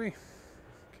it, did we?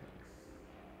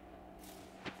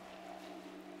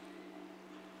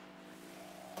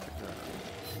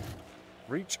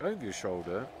 Reach over your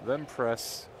shoulder, then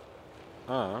press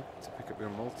R to pick up your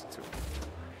multi-tool.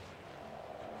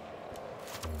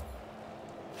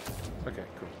 Okay,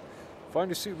 cool.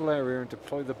 Find a suitable area and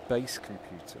deploy the base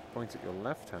computer. Point at your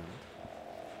left hand.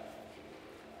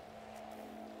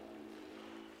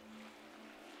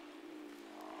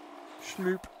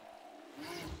 Schnoop.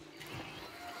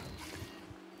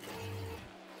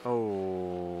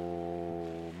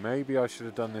 Oh, maybe I should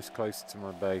have done this closer to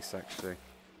my base, actually.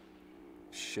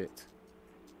 Shit.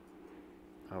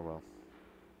 Oh well.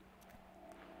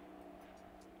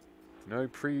 No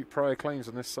prior claims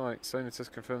on this site.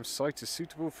 Sonatest confirms site is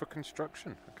suitable for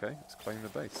construction. Okay, let's claim the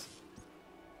base.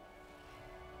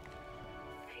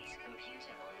 Base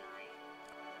computer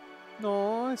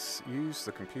online. Nice. Use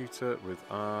the computer with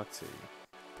RT.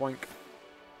 Boink.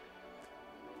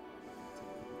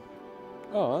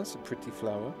 Oh, that's a pretty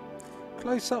flower.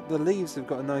 Close up, the leaves have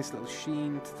got a nice little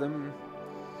sheen to them.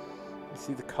 You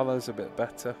see the colours a bit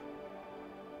better.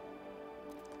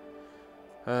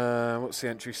 What's the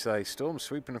entry say? Storm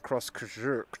sweeping across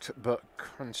Krzurkt, but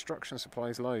construction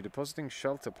supplies low. Depositing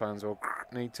shelter plans will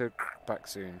need to back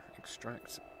soon.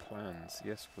 Extract plans.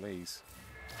 Yes, please.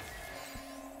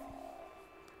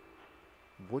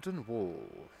 Wooden wall.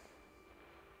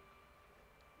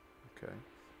 Okay.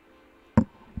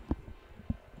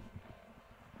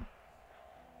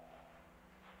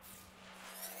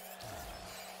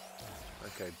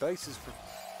 Okay, bases for...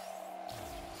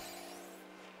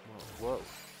 Whoa.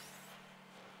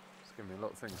 It's giving me a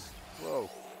lot of things. Whoa.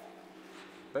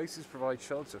 Bases provide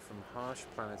shelter from harsh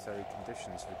planetary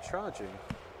conditions, recharging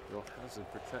your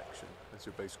hazard protection. As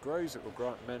your base grows, it will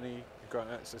grant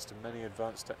access to many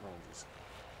advanced technologies.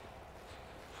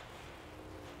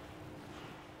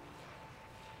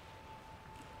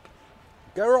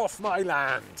 Get off my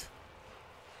land!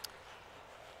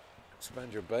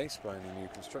 Expand your base by any new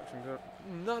construction.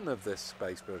 None of this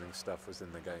base building stuff was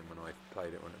in the game when I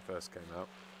played it when it first came out.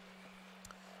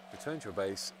 Return to your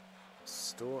base,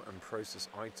 store and process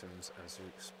items as you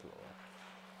explore.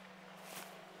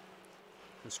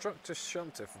 Construct a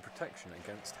shelter for protection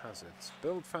against hazards.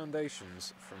 Build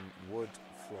foundations from wood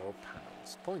floor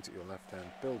panels. Point at your left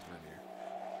hand, build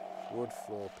menu. Wood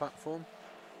floor platform.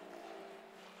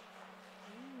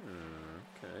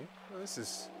 Okay, well, this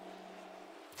is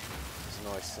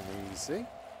nice and easy.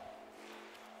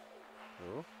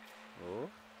 Oh, oh,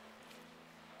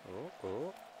 oh,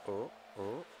 oh, oh,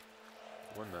 oh.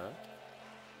 One there.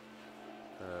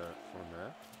 One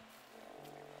there.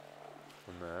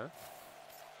 One there.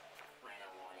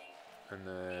 And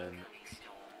then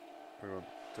we want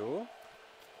door.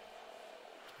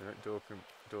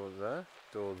 Door there.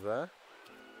 Door there.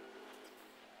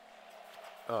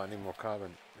 Oh, I need more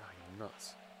carbon. Oh, you're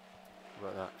nuts.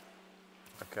 What about that?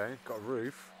 Okay, got a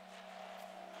roof.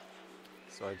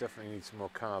 So I definitely need some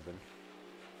more carbon.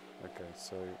 Okay,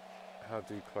 so how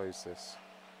do you close this?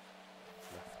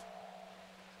 Left.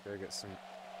 Let's go get some.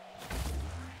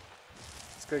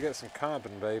 Let's go get some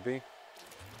carbon, baby.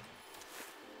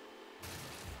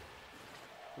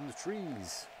 in the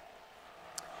trees.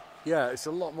 Yeah, it's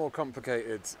a lot more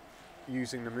complicated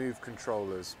using the Move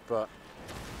controllers, but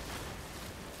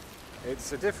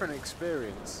it's a different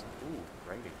experience. Ooh,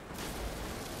 raining.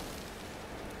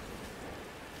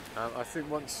 I think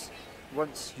once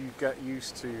you get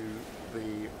used to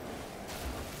the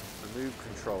Move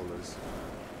controllers,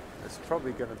 it's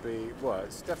probably going to be, well,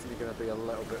 it's definitely going to be a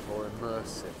little bit more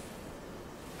immersive.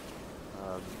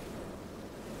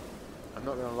 I'm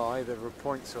not going to lie, there were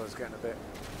points where I was getting a bit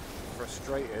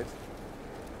frustrated,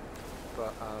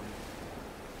 but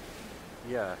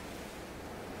yeah,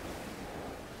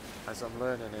 as I'm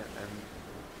learning it, and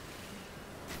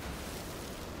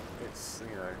it's,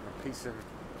 you know, I'm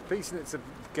piecing it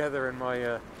together in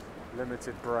my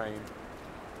limited brain,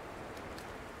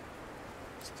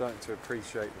 starting to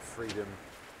appreciate the freedom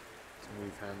to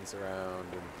move hands around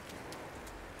and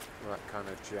all that kind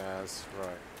of jazz.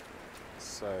 Right,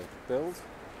 so build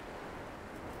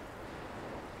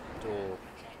door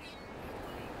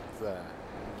there.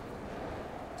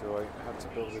 Do I have to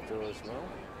build a door as well?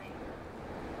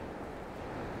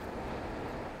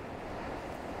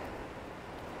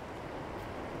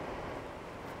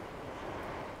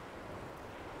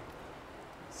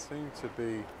 Seem to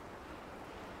be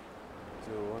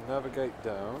door. Navigate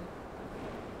down.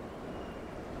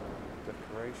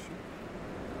 Decoration.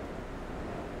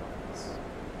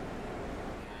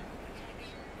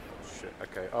 Shit.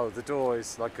 Okay. Oh, the door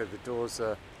is like the door's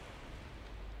a.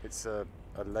 It's a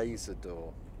laser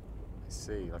door. I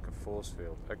see, like a force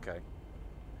field. Okay.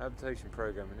 Habitation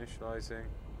program initializing.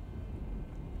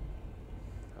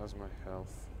 How's my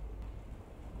health?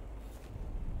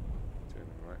 Doing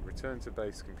it right. Return to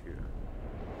base computer.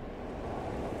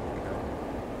 Okay.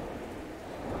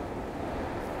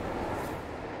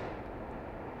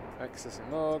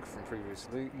 Accessing log from previous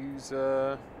loot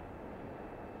user.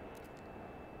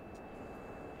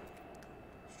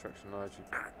 Construction largely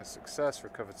a success.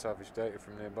 Recovered salvage data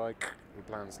from nearby. The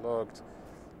plans logged.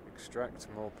 Extract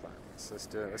more plans. Let's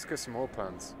do it. Let's get some more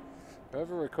plans.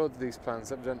 Whoever recorded these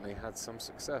plans evidently had some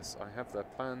success. I have their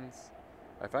plans.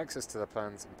 I have access to their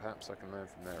plans, and perhaps I can learn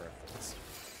from their efforts.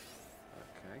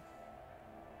 Okay.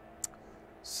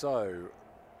 So,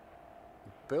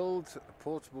 build a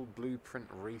portable blueprint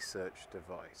research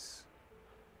device.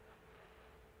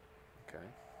 Okay.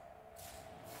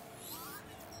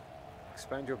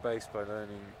 Expand your base by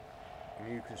learning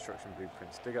new construction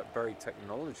blueprints. Dig up buried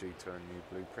technology to earn new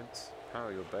blueprints.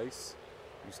 Power your base.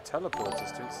 Use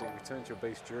teleporters to instantly return to your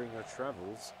base during your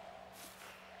travels.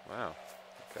 Wow.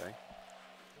 Okay.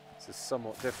 This is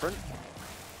somewhat different.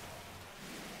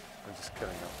 I'm just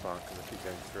killing that part because I keep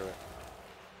going through it.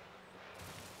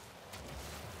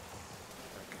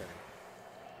 Okay.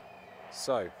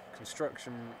 So,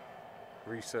 construction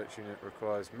research unit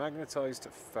requires magnetized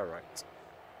ferrite.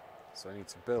 So I need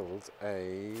to build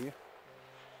a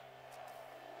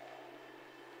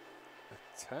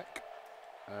tech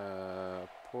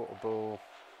portable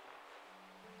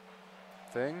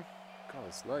thing. God,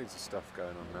 there's loads of stuff going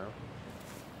on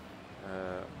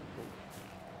now.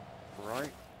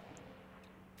 Right,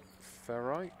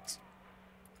 ferrite,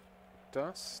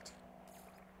 dust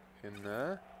in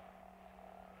there,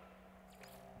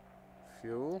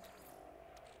 fuel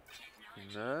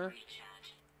in there.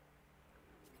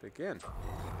 Begin.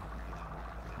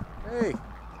 Hey,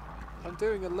 I'm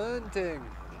doing a learning.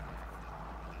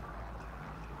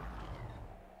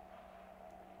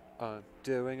 I'm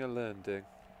doing a learning.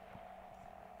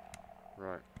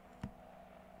 Right.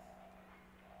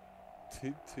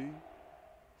 TT.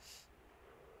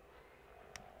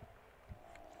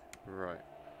 Right.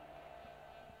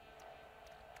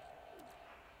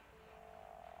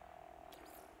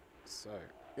 So,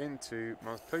 into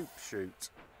my poop chute.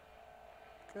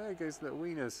 Okay, goes little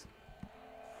wieners.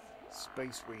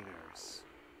 Space wieners.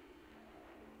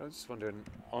 I was just wondering,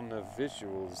 on the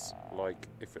visuals, like,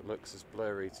 if it looks as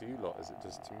blurry to you lot as it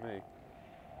does to me.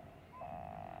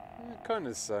 Kind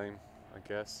of the same, I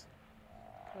guess.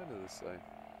 Kind of the same.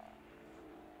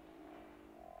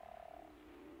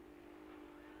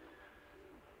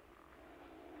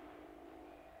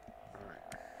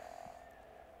 Alright.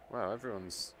 Wow,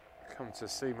 everyone's come to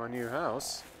see my new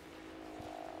house.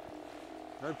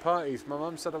 No parties. My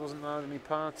mum said I wasn't allowed any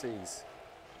parties.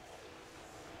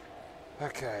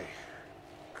 Okay.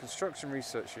 Construction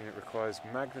research unit requires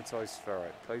magnetized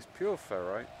ferrite. Place pure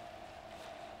ferrite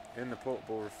in the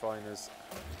portable refiners.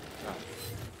 Ah,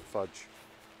 fudge.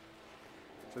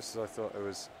 Just as I thought it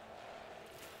was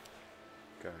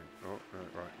going. Oh,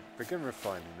 no, right. Begin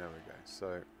refining. There we go.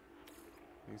 So,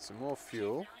 need some more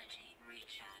fuel.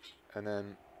 And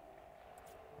then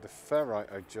the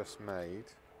ferrite I just made.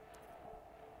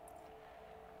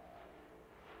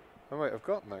 Oh wait, I've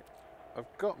got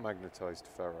magnetized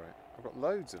ferrite. I've got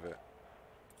loads of it.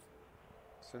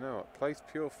 So now what? Place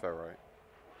pure ferrite.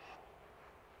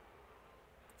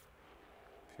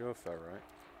 Pure ferrite.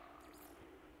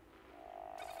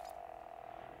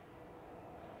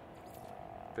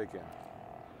 Begin.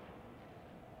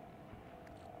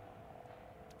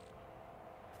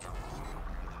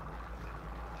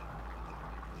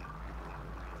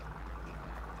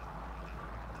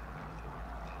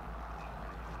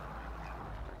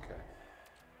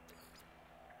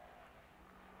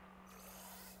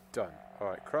 Done.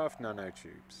 Alright, craft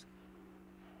nanotubes.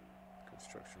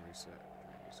 Construction reset.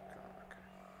 Okay.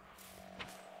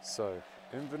 So,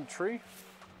 inventory.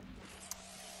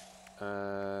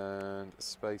 And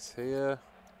space here.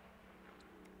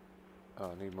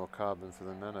 Oh, I need more carbon for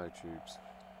the nanotubes.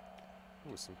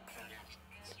 Awesome.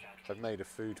 I've made a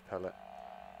food pellet.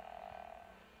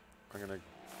 I'm gonna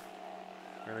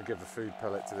give a food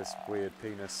pellet to this weird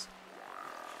penis.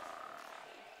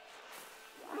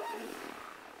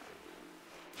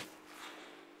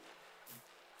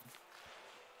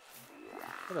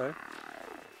 Hello.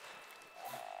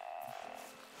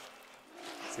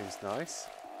 Seems nice.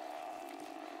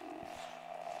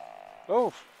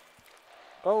 Oh!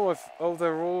 Oh,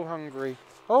 they're all hungry.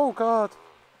 Oh, God!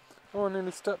 Oh, I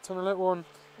nearly stepped on a little one.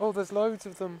 Oh, there's loads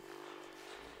of them.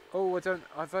 Oh,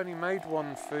 I've only made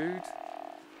one food.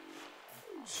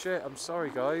 Shit, I'm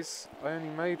sorry, guys. I only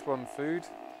made one food.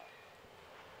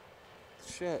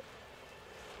 Shit.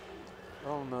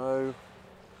 Oh, no.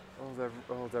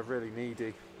 Oh, they're really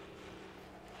needy.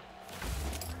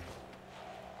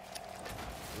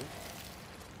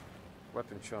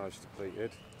 Weapon charge depleted.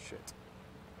 Shit.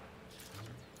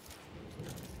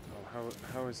 Oh,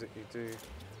 how is it you do?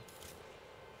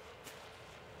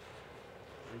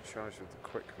 Recharge with the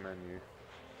quick menu.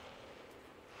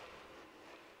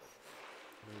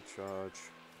 Recharge.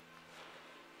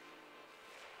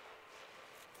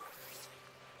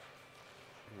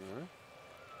 No.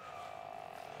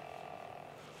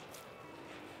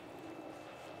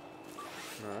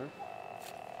 No.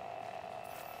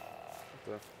 What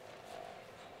the?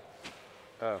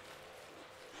 Oh.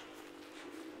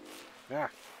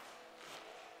 Ah!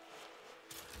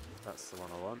 That's the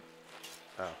one I want.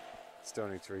 Oh. Still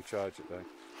need to recharge it though.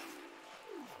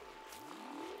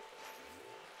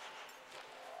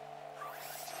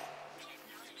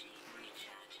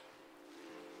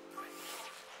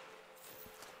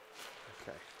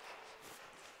 Okay.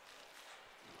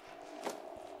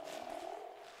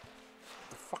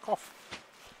 Fuck off!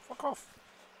 Fuck off!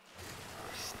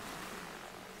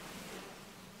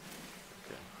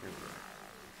 Okay, here we go.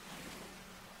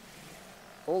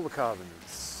 All the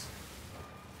carbons.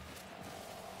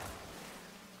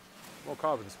 More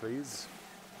carbons, please.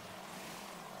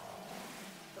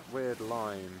 That weird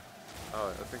line. Oh,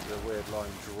 I think the weird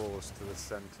line draws to the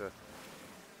centre.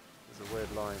 There's a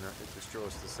weird line that it just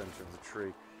draws to the centre of the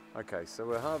tree. Okay, so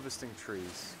we're harvesting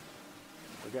trees.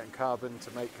 We're getting carbon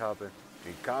to make carbon.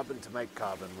 We need carbon to make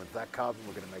carbon. With that carbon,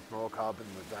 we're going to make more carbon.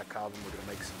 With that carbon, we're going to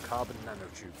make some carbon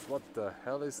nanotubes. What the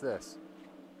hell is this?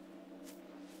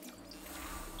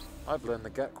 I've learned the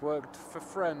Gek worked for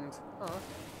friend. Oh.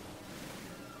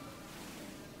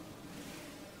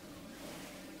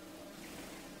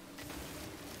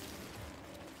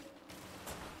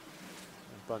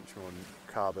 A bunch more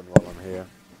carbon while I'm here.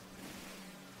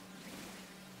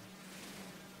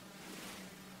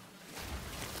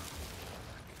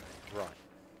 Right.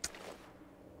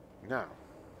 Now,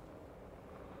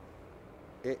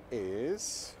 it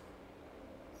is...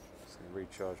 Just going to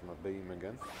recharge my beam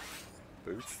again.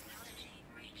 Boost.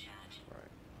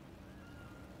 Right.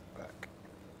 Back.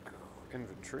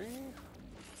 Inventory.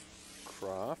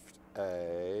 Craft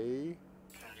a...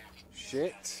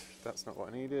 Shit. That's not what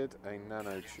I needed. A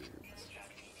nanotube.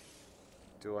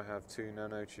 Do I have 2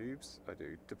 nanotubes? I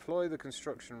do. Deploy the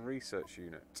construction research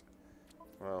unit.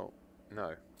 Well,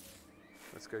 no.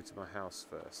 Let's go to my house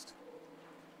first.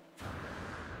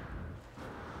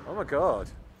 Oh my god.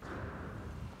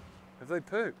 Have they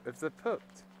pooped? Have they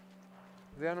pooped?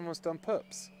 Have the animals done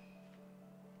poops?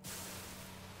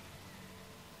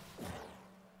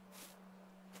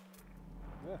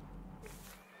 Yeah.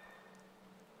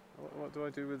 What do I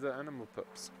do with the animal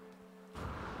pups?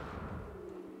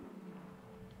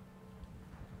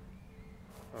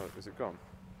 Oh, is it gone?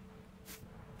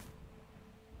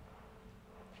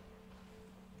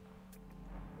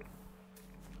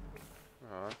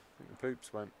 Oh, I think the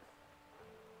poops went.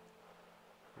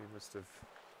 He must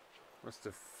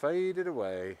have faded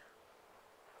away.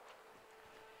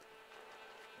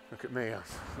 Look at me, I'm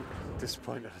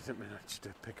disappointed I didn't manage to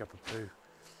pick up a poo.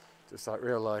 Just like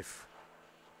real life.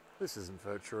 This isn't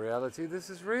virtual reality,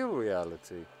 this is real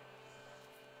reality. Okay.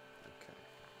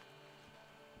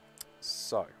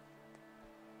 So,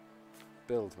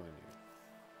 build menu.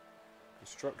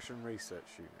 Construction research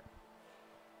unit.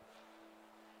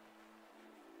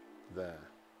 There.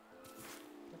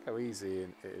 Look how easy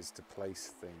it is to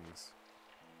place things.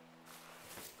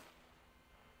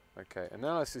 Okay,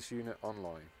 analysis unit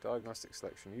online. Diagnostic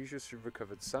selection. Users should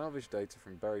recover salvage data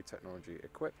from buried technology.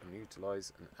 Equip and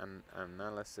utilize an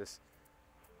analysis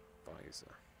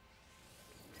visor.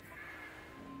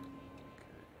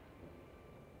 Okay.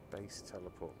 Base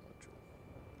teleport module.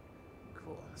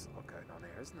 Cool, there's a lot going on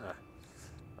here, isn't there?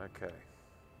 Okay.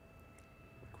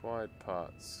 Required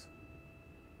parts.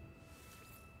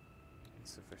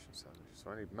 Insufficient salvage.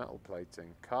 So I need metal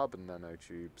plating, carbon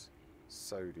nanotubes,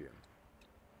 sodium.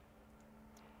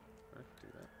 I can do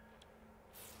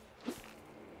that.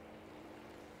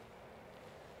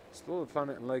 Explore the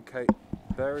planet and locate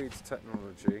buried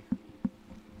technology.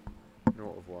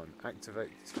 0 of 1.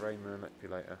 Activate the terrain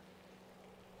manipulator.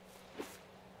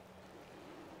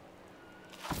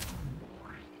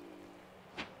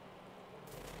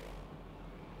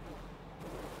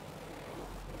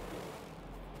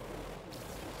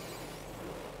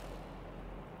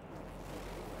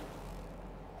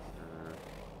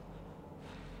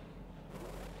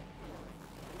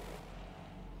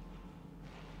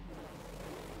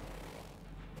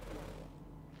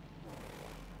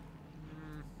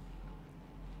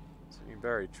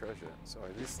 Buried treasure.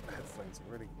 Sorry, these headphones are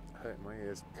really hurting my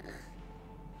ears.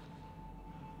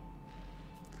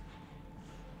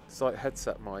 It's like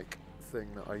headset mic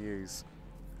thing that I use.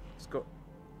 It's got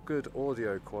good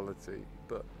audio quality,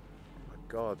 but oh my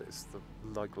god, it's the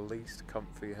least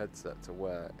comfy headset to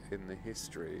wear in the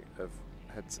history of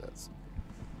headsets.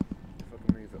 If I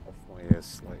can move it off my ears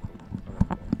slightly,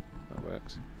 that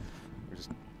works. I'll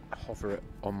just hover it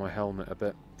on my helmet a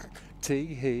bit.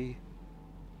 Tee-hee.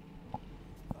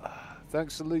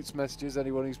 Thanks for Luke's messages,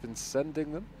 anyone who's been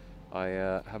sending them. I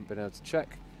haven't been able to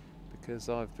check because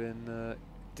I've been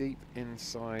deep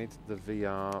inside the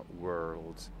VR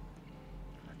world.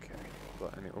 Okay,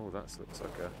 but oh, that looks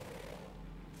like a...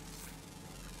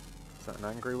 Is that an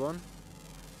angry one?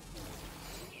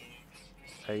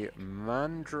 A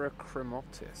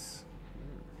Mandrachromatis.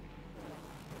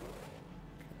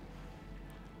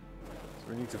 So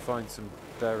we need to find some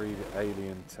buried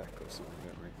alien tech or something,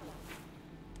 don't we?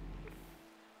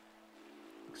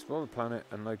 Explore the planet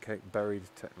and locate buried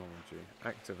technology.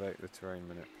 Activate the terrain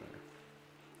manipulator.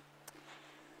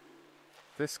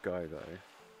 This guy, though...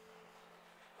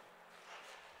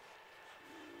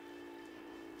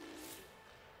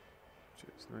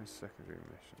 There's no secondary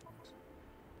missions.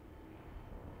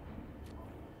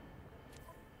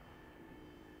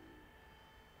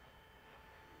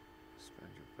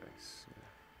 Expand your base, yeah.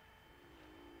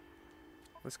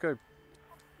 Let's go...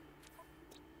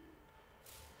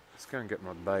 Let's go and get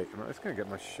my bait. Let's go and get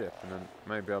my ship, and then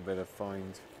maybe I'll be able to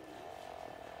find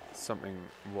something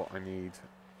what I need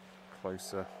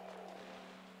closer.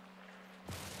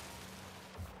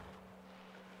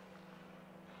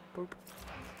 Boop.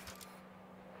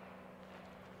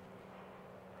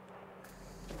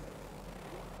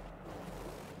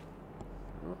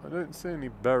 Well, I don't see any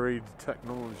buried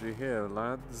technology here,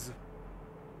 lads.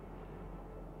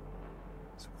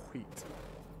 It's wheat.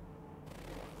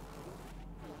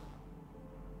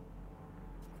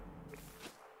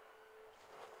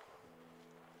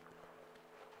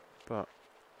 But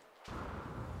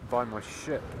by my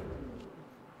ship,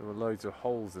 there were loads of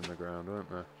holes in the ground, weren't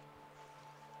there?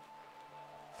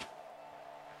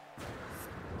 So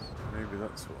maybe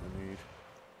that's what I need.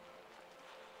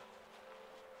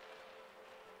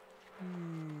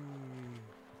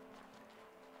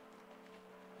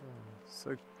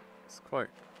 So it's quite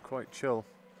chill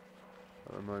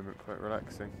at the moment, quite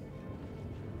relaxing.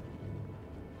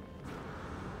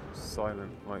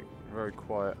 Silent, like very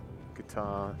quiet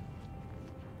guitar.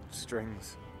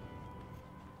 Strings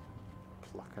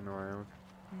plucking around.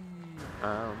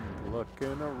 I'm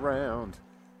looking around.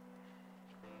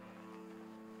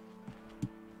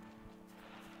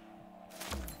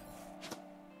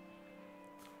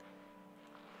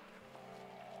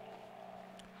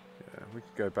 Yeah, we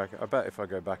could go back. I bet if I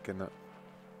go back in that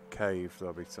cave,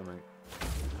 there'll be something.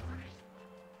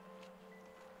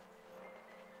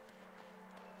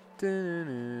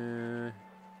 Da-na-na.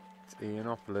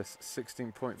 Ionopolis,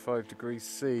 16.5 degrees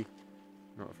C.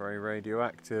 Not very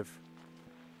radioactive.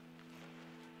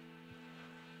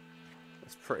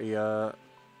 It's pretty, I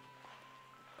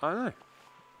don't know.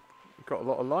 Got a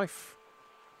lot of life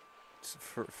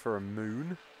for a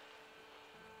moon.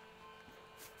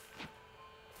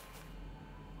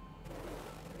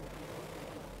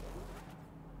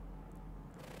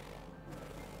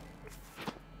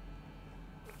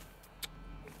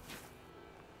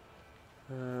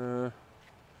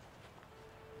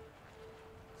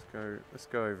 Let's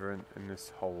go over in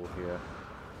this hole here.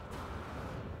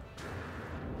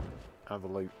 Have a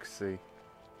look, see.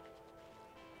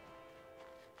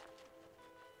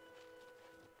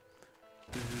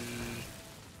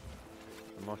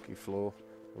 Lucky floor.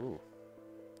 Ooh.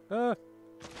 Ah!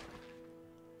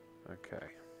 Okay.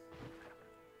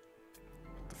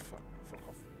 What the fuck? Fuck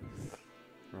off.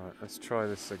 Right, let's try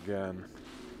this again.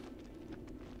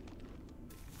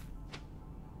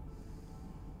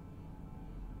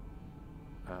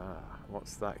 Ah,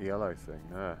 what's that yellow thing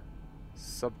there?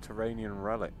 Subterranean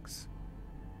relics.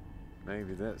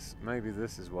 Maybe this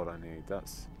is what I need.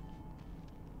 That's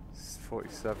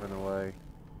 47 away.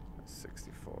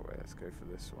 64 away. Let's go for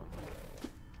this one.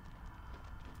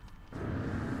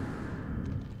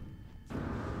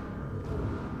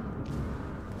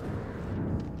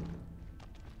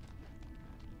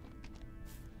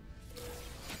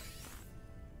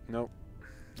 Nope,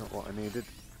 not what I needed.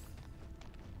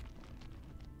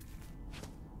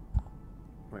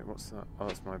 Wait, what's that? Oh,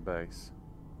 that's my base.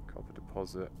 Copper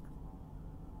deposit.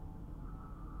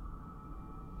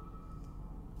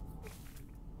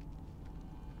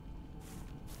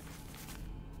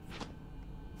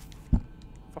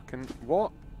 Fucking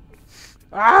what?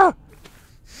 Ah!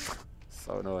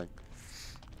 So annoying.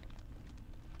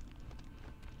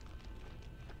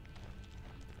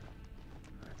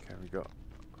 Okay, we got.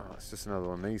 Oh, it's just another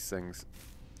one of these things.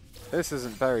 This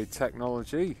isn't buried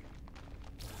technology.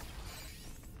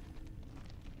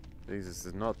 This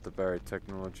is not the buried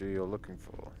technology you're looking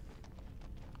for.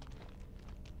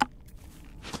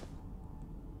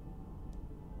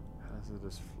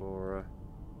 Hazardous flora.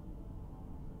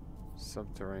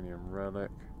 Subterranean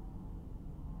relic.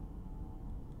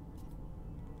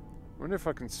 Wonder if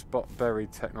I can spot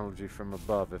buried technology from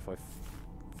above if I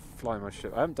fly my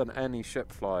ship. I haven't done any ship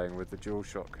flying with the dual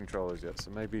shock controllers yet, so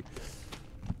maybe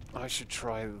I should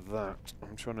try that.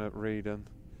 I'm trying to read them.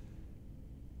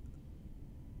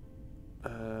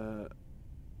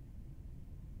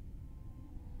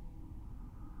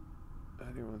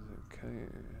 Anyone's okay.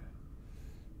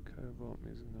 Cobalt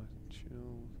music nice and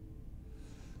chilled.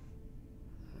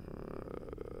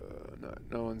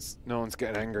 No one's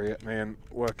getting angry at me and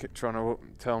trying to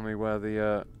tell me where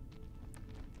the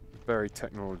buried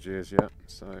technology is yet.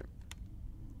 So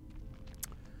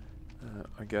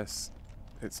I guess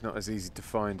it's not as easy to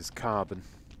find as carbon.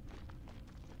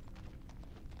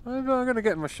 I'm going to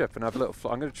get in my ship and have a little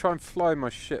fly. I'm going to try and fly my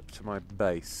ship to my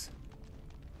base.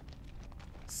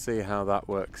 See how that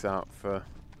works out for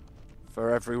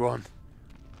everyone.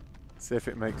 See if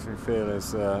it makes me feel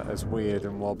as weird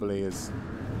and wobbly as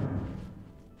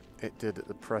it did at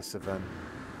the press event.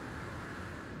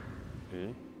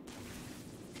 There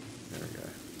we go.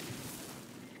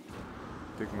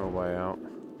 Dig my way out.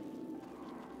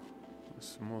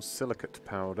 Some more silicate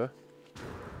powder.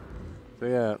 So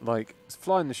yeah, like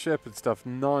flying the ship and stuff,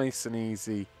 nice and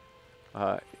easy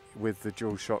with the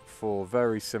DualShock 4.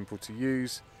 Very simple to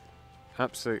use.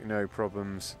 Absolutely no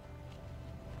problems.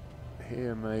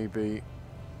 Here maybe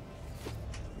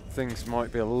things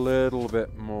might be a little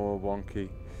bit more wonky.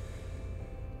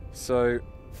 So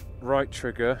right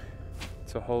trigger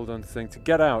to hold on to thing. To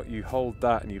get out you hold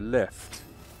that and you lift,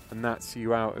 and that's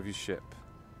you out of your ship.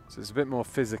 So there's a bit more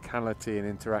physicality in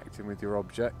interacting with your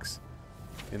objects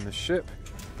in the ship.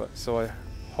 But so I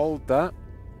hold that,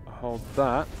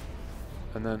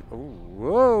 and then ooh,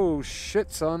 whoa,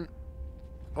 shit son.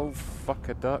 Oh fuck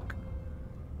a duck.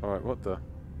 Alright, what the?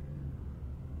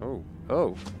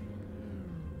 Oh.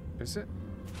 Is it?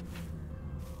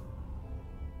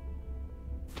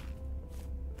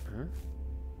 Huh?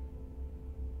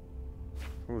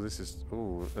 Oh, this is.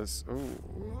 Oh, that's.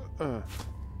 Oh.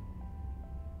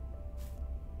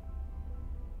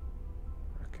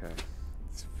 Okay.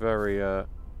 It's very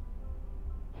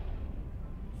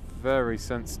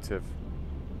sensitive.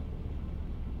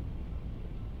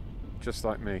 Just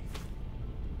like me.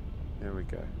 Here we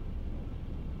go.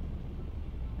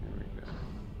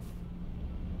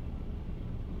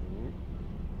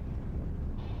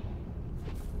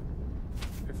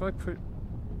 If I put...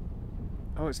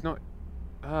 Oh, it's not...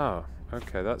 Oh,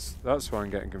 okay, that's why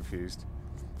I'm getting confused.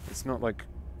 It's not like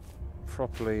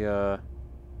properly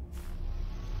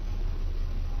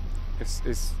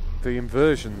it's the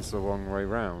inversion's the wrong way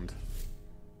round.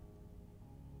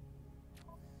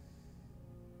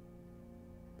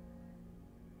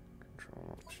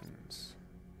 Control options.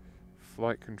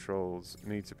 Flight controls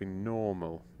need to be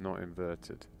normal, not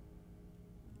inverted.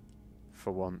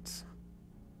 For once.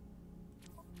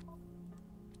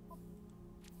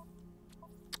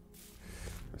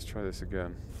 Let's try this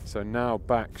again. So now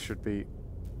back should be...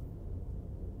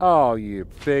 Oh, you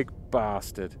big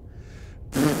bastard.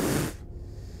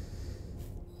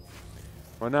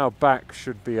 Well, now back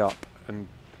should be up, and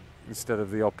instead of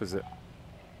the opposite.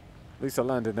 At least I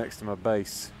landed next to my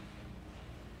base.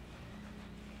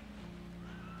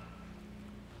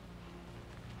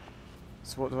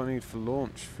 So what do I need for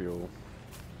launch fuel?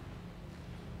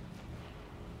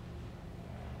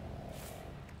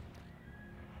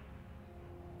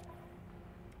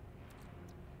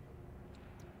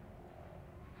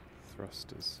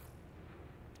 Thrusters.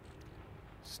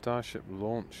 Starship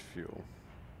launch fuel.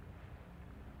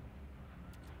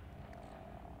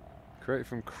 Created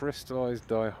from crystallized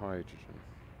dihydrogen.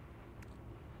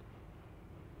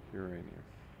 Uranium.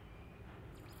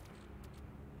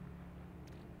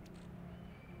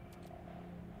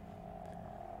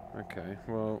 Okay,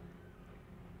 well...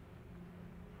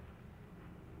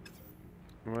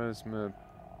 Where's my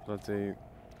bloody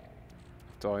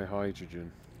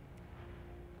dihydrogen?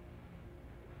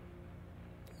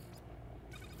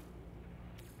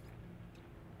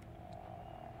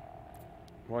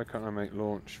 Why can't I make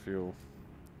launch fuel?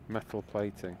 Metal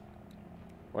plating.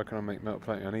 Why can't I make metal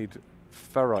plating? I need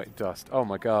ferrite dust. Oh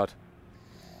my god.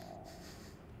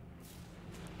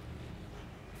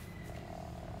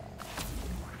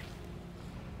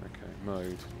 Okay,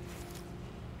 mode.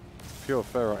 Pure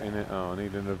ferrite in it. Oh, I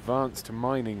need an advanced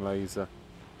mining laser.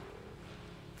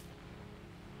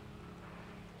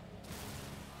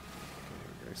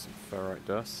 There we go, some ferrite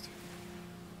dust.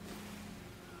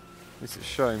 This is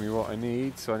showing me what I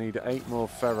need, so I need 8 more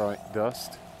ferrite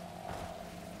dust.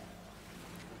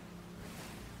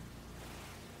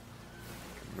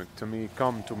 Come to me,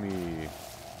 come to me.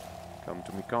 Come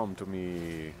to me, come to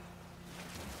me.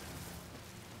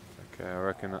 Okay, I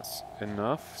reckon that's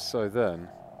enough. So then,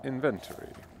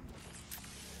 inventory.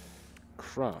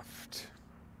 Craft.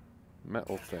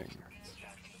 Metal thing.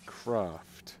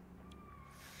 Craft.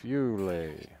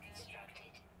 Fuelie.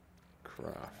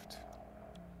 Craft.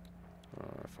 Oh,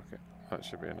 fuck it. That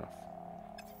should be enough.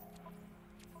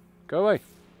 Go away!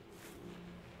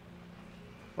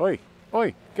 Oi!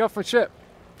 Oi! Get off my ship!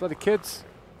 Bloody kids!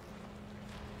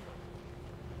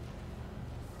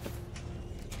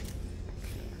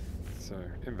 So,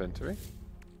 inventory.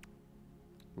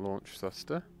 Launch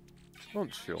thruster.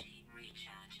 Launch fuel.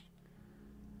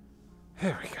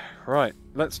 Here we go. Right,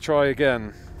 let's try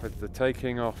again with the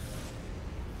taking off.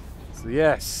 So,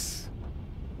 yes!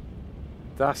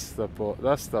 That's the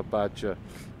badger.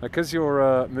 Because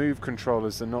your move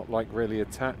controllers are not like really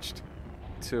attached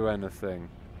to anything,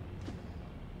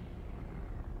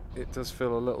 it does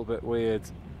feel a little bit weird.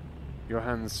 Your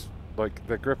hands, like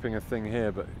they're gripping a thing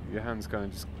here, but your hands kind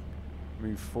of just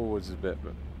move forwards a bit.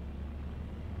 But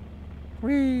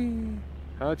whee!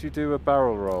 How do you do a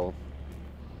barrel roll?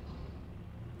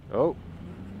 Oh,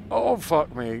 oh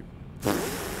fuck me!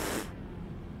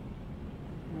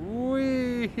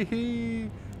 Whee!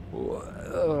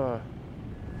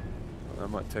 That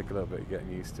might take a little bit of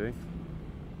getting used to. Is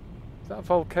that a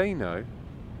volcano?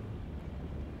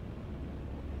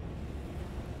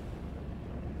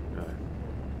 No.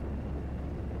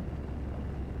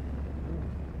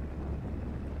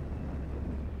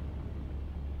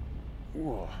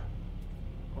 Whoa.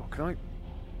 Oh, can I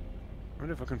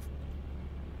wonder if I can...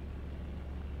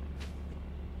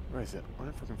 Where is it? I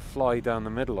wonder if I can fly down the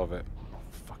middle of it. Oh,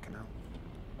 fucking hell.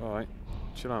 Alright,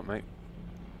 chill out, mate.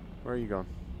 Where are you gone?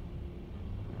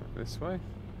 Right, this way.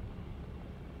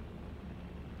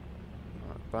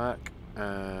 Right, back,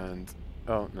 and...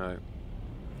 Oh, no.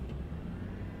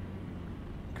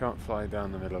 Can't fly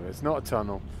down the middle of it. It's not a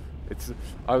tunnel. It's...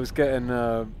 I was getting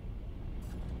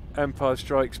Empire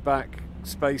Strikes Back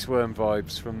Space Worm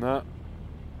vibes from that.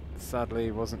 Sadly,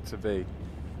 it wasn't to be.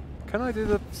 Can I do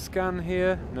the scan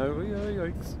here? No,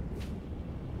 yikes.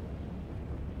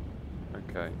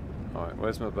 Okay, alright,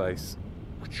 where's my base?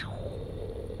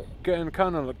 Kind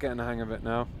of getting the hang of it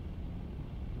now.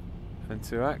 And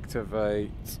to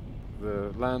activate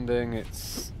the landing,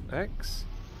 it's X.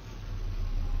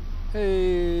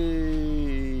 Hey!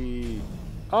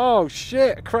 Oh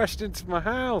shit! I crashed into my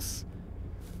house!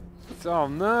 Oh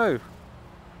no!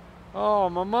 Oh,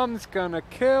 my mum's gonna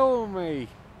kill me!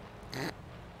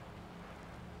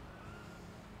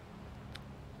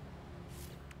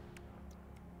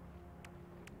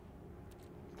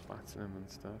 Platinum and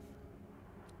stuff.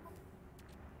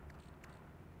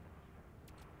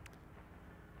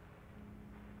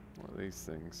 What are these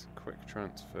things? Quick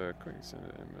transfer, quick send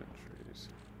inventories.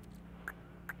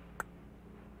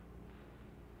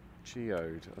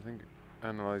 Geode. I think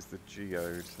analyze the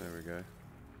geode. There we go.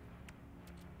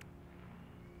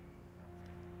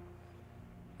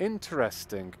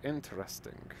 Interesting,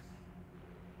 interesting.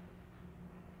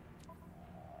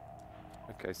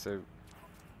 Okay, so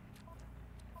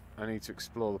I need to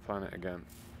explore the planet again.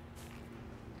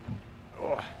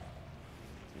 Oh,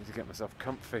 need to get myself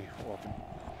comfy. Oh, I've been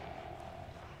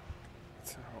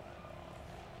so hot.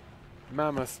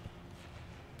 Mammoth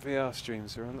VR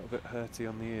streams are a little bit hurty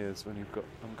on the ears when you've got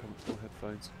uncomfortable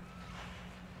headphones.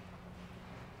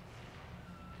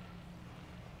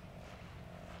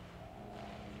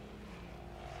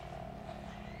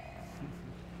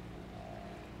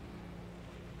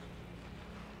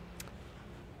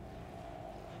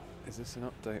 Is this an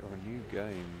update or a new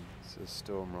game? Says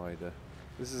Storm Rider.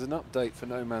 This is an update for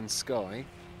No Man's Sky,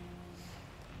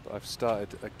 but I've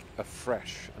started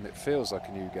afresh, and it feels like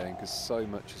a new game because so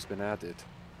much has been added.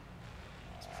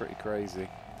 It's pretty crazy.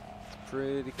 It's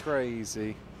pretty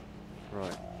crazy.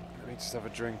 Right, let me just have a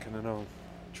drink and then I'll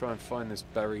try and find this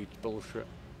buried bullshit.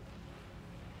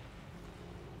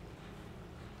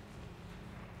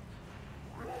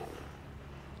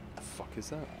 The fuck is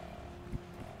that?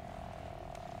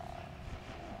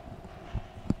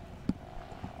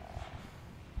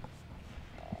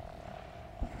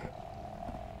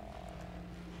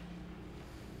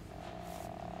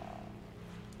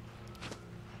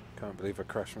 Can't believe I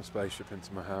crashed my spaceship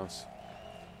into my house.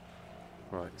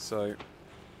 Right, so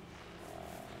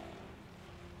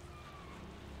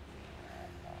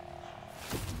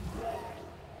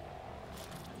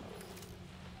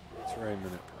terrain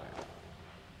manipulator.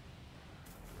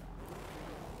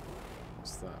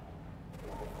 What's that?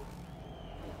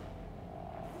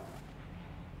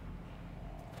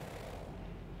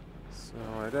 So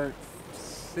I don't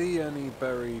see any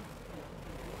buried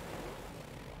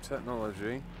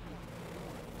technology.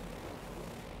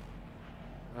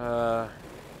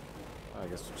 I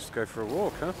guess we'll just go for a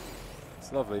walk, huh?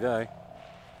 It's a lovely day.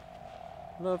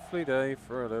 Lovely day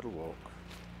for a little walk.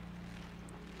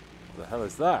 What the hell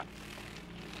is that?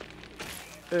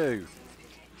 Ew.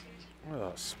 Oh,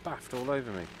 it spaffed all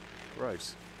over me.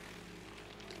 Gross.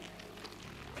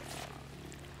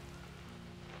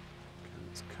 Okay,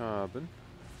 it's carbon.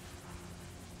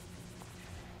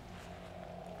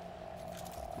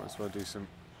 Might as well do some...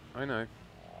 I know.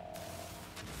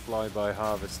 Fly-by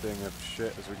harvesting of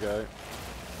shit as we go.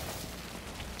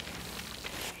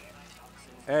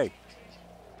 Hey!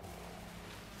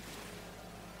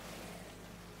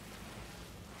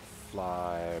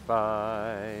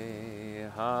 Fly-by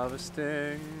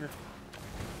harvesting.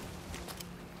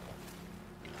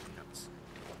 Nuts.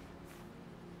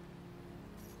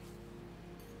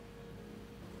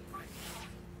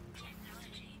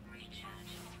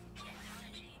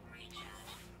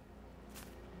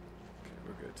 Okay,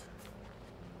 we're good.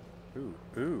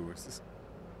 Ooh, is this...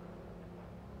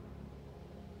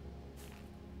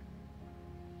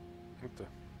 What the...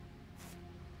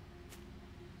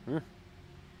 Huh?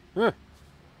 Huh?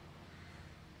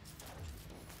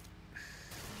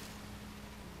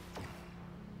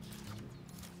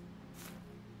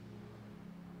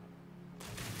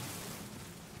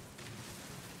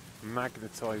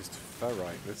 Magnetized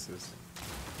ferrite, this is.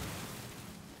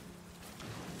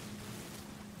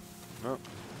 No.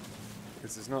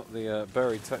 This is not the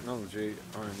buried technology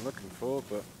I'm looking for,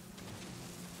 but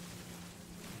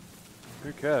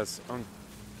who cares? I'm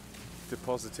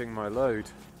depositing my load.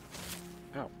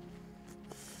 Ow.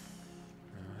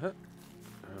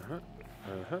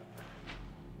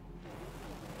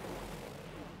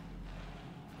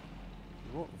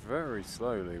 Walk very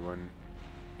slowly when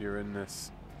you're in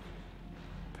this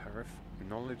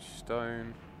knowledge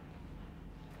stone.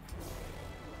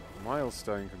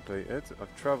 Milestone completed.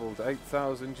 I've travelled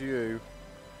 8,000 U.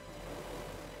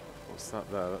 What's that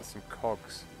there? That's some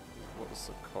cogs. What's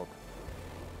a cog?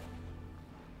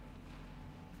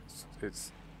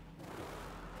 It's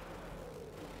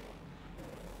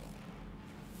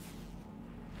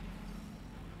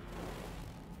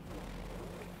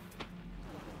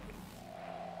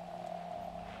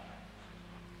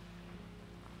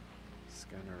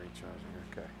scanner recharging.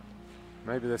 Okay,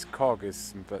 maybe this cog is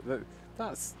some, but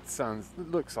that sounds.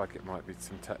 It looks like it might be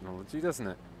some technology, doesn't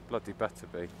it? Bloody better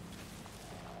be.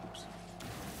 Oops.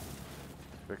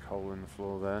 Big hole in the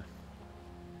floor there.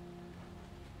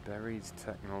 Buried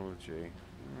technology.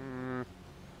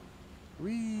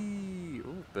 Whee!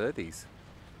 Oh, birdies.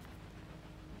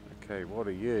 Okay, what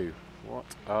are you? What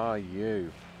are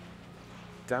you?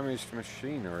 Damaged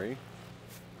machinery.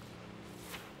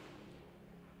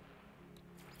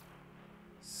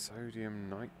 Sodium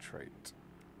nitrate.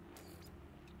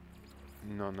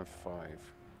 None of 5.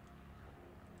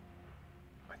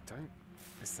 I don't...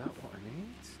 Is that what I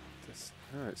need?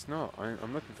 No, it's not.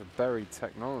 I'm looking for buried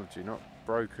technology, not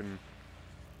broken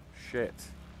shit.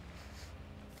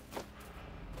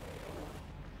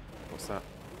 Or What's that?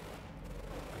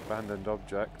 Abandoned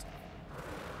object.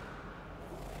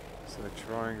 So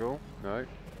triangle. No.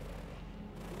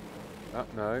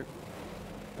 No.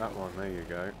 That one. There you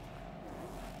go.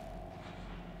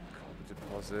 Copper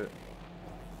deposit.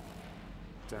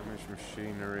 Damaged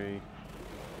machinery.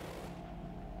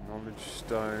 Knowledge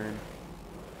stone.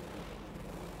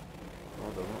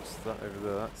 Hold on, what's that over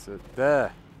there? That's it.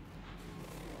 There!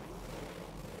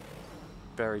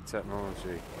 Buried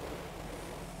technology.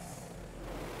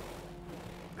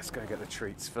 Let's go and get the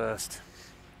treats first.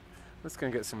 Let's go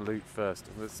and get some loot first.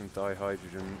 Let's some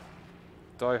dihydrogen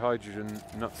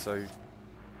nutso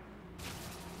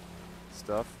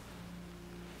stuff.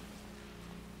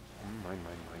 Mine.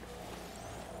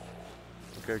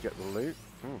 We'll go get the loot.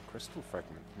 Oh, crystal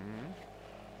fragment.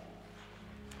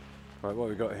 Right, what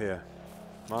have we got here?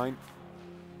 Mine.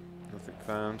 Nothing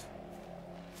found.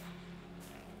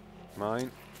 Mine.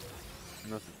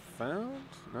 Nothing found.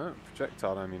 No,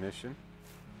 projectile ammunition.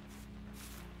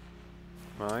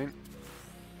 Mine.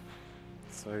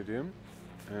 Sodium.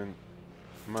 And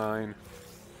mine.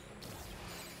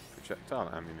 Projectile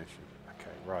ammunition.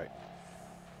 Okay, right.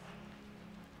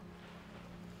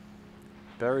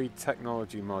 Buried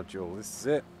technology module. This is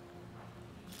it.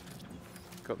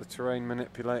 Got the terrain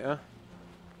manipulator.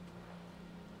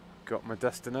 Got my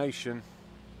destination.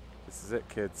 This is it,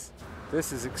 kids.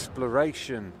 This is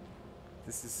exploration.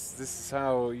 This is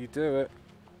how you do it.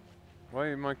 Why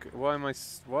am I?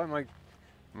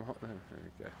 There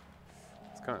we go.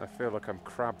 It's kind of, I feel like I'm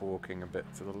crab walking a bit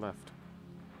to the left.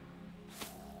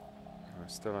 I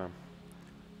still am.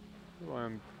 Why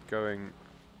I'm going,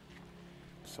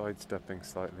 sidestepping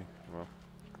slightly. Well,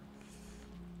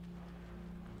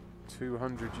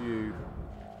 200U.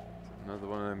 Another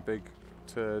one of them big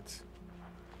turds.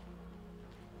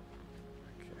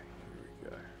 Okay, here we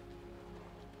go.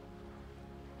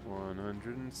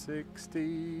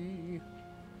 160.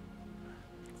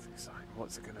 It's exciting.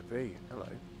 What's it going to be? Hello.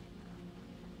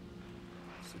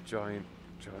 It's a giant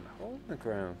hole in the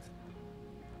ground.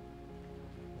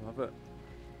 Love it.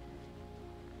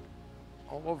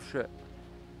 I love shit.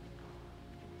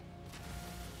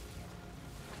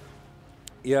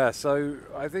 Yeah, so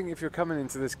I think if you're coming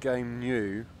into this game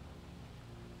new,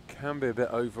 it can be a bit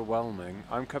overwhelming.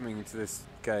 I'm coming into this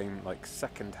game like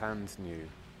second-hand new,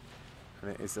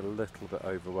 and it is a little bit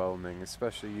overwhelming,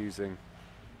 especially using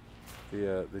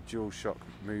the DualShock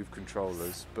Move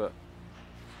controllers. But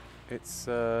it's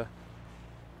the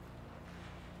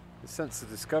sense of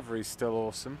discovery is still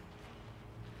awesome.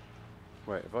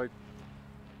 Wait, have I?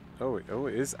 Oh,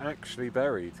 it is actually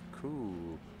buried.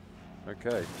 Cool.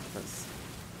 Okay, let's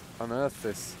unearth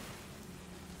this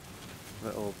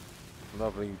little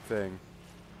lovely thing.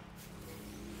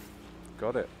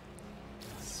 Got it.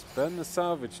 Spend the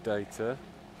salvage data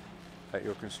at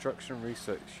your construction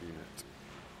research unit.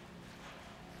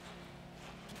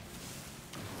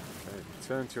 Okay,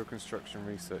 return to your construction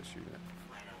research unit.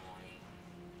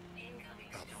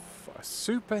 Oh, a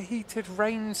superheated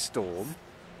rainstorm?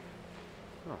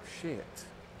 Oh shit.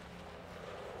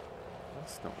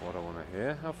 That's not what I want to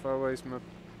hear. How far away is my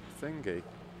thingy?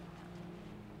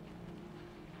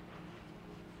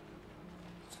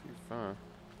 Too far.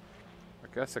 I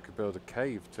guess I could build a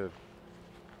cave to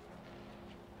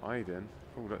hide in.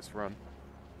 Oh, let's run.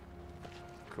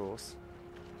 Of course.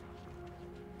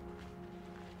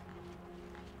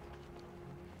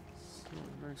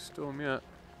 No storm yet.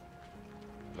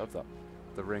 Love that.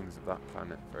 The rings of that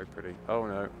planet. Very pretty. Oh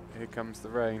no, here comes the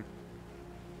rain.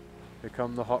 Here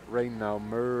come the hot rain now.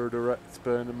 Murderer. It's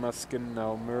burning my skin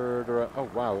now. Murderer. Oh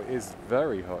wow, it is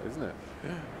very hot, isn't it?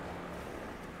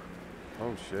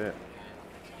 Oh shit.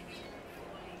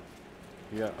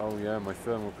 Yeah, oh yeah, my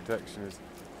thermal protection is...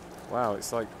 Wow,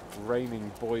 it's like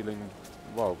raining, boiling...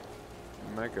 Well,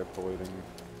 mega boiling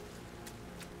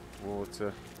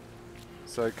water.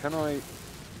 So can I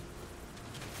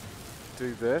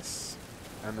do this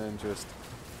and then just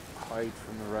hide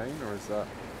from the rain, or is that...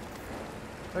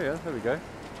 Oh yeah, there we go.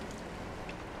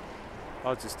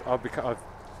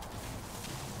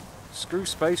 Screw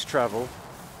space travel.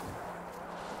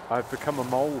 I've become a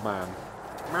mole man.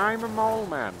 I'm a mole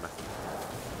man.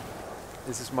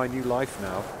 This is my new life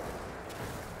now.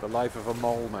 The life of a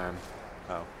mole man.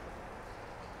 Oh.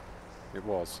 It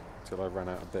was, until I ran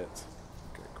out of bits.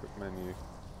 Okay, quick menu.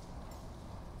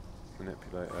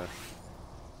 Manipulator.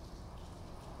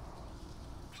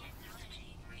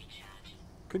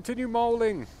 Continue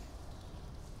moling!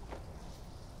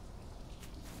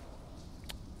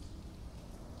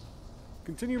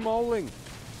 Continue moling!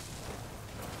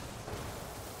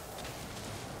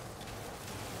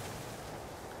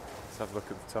 Let's have a look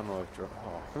at the tunnel I've drawn.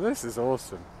 Oh, this is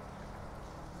awesome.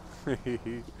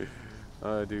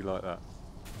 I do like that.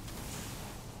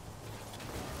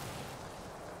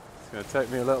 It's going to take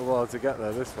me a little while to get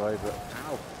there this way, but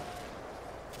ow!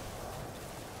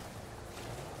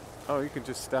 Oh, you can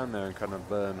just stand there and kind of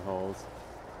burn holes.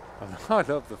 I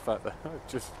love the fact that I've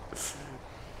just,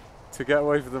 to get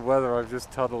away from the weather, I've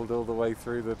just tunneled all the way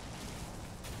through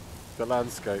the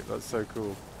landscape. That's so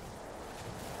cool.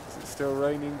 Is it still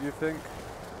raining, do you think?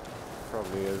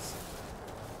 Probably is.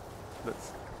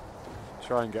 Let's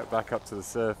try and get back up to the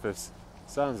surface.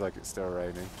 Sounds like it's still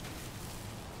raining.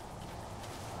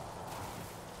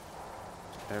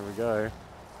 There we go.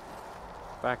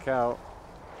 Back out.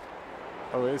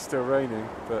 Oh, it is still raining,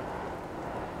 but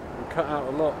we cut out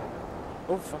a lot.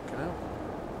 Oh, fucking hell.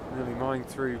 Nearly mined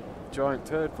through giant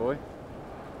turd boy.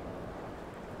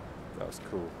 That was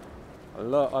cool. I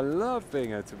love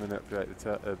being able to manipulate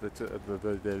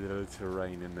the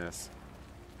terrain in this.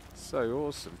 So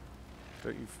awesome.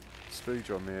 Don't you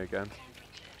splooge on me again.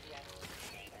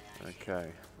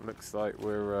 Okay, looks like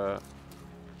we're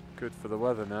good for the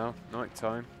weather now. Night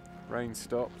time. Rain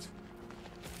stopped.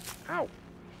 Ow!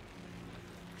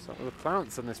 What's up with the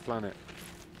plants on this planet?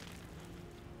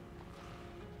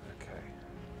 Okay.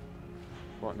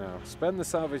 What now? Spend the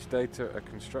salvage data at a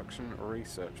construction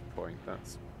research point.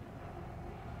 That's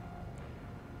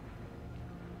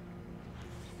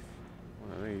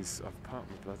one of these. I've parked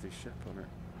my bloody ship on it.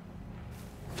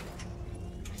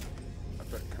 I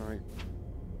bet can I...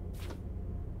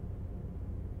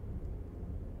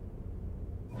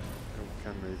 Oh,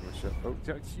 can move my ship. Oh,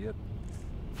 shit.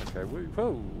 Okay,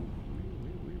 whoa.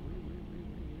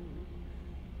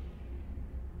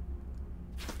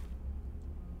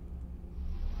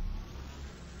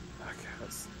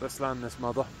 Let's land this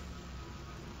mother.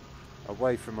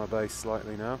 Away from my base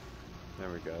slightly now. There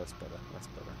we go, that's better, that's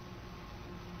better.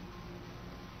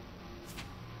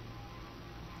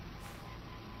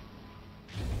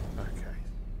 Okay.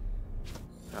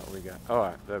 Out we go.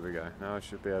 Alright, there we go. Now I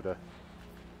should be able to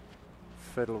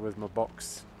fiddle with my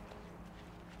box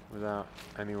without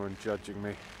anyone judging me.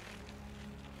 Okay,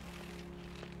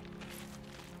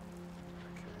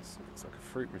 so it's like a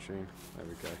fruit machine. There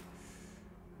we go.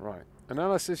 Right.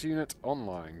 Analysis unit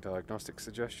online. Diagnostic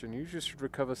suggestion. Users should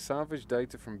recover salvage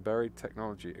data from buried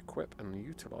technology. Equip and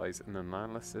utilize an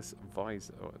analysis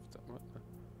visor. Oh, what the?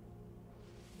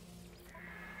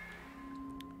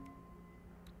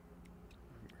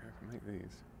 I can make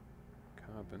these.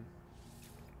 Carbon.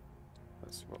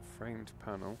 That's what? Framed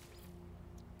panel.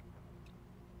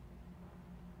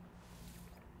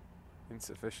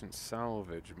 Insufficient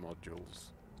salvage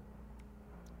modules.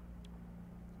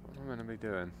 What am I going to be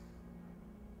doing?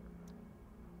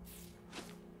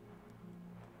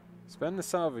 Spend the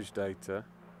salvage data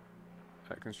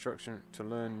at construction to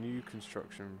learn new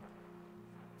construction.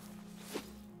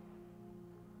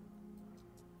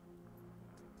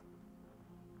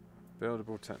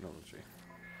 Buildable technology.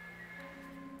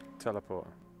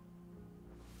 Teleporter.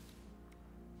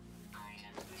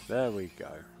 There we go.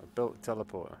 I built a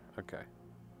teleporter. Okay.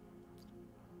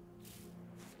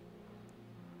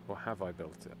 Or have I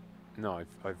built it? No,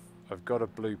 I've got a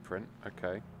blueprint.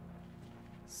 Okay.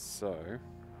 So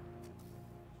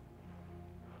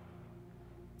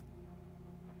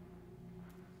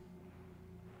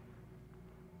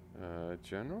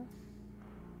general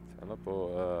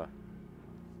teleporter.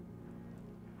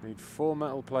 Need 4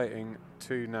 metal plating,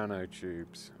 2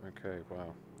 nanotubes. Okay,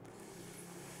 wow.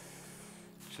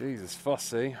 Jesus,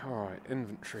 fussy. Alright,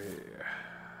 inventory.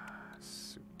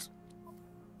 Suit.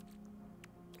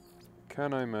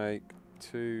 Can I make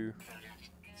 2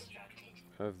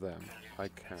 of them? I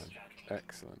can.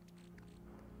 Excellent.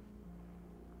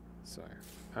 So,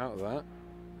 out of that,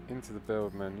 into the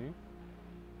build menu.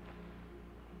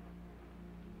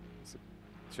 So,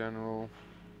 general,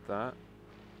 that.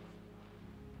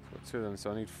 So, 2 of them,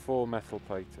 so I need 4 metal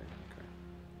plating. Okay.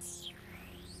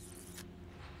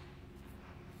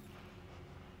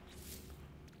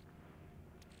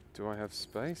 Do I have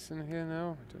space in here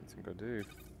now? I don't think I do.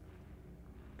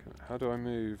 How do I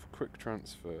move? Quick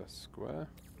transfer. Square?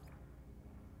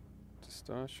 To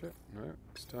starship? No.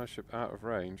 Starship out of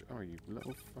range. Oh, you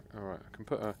little fuck. Alright, I can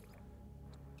put a...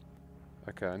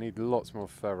 Okay, I need lots more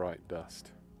ferrite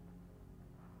dust.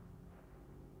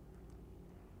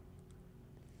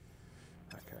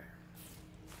 Okay.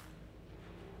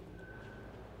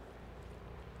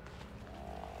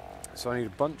 So I need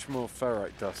a bunch more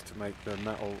ferrite dust to make the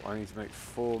metal. I need to make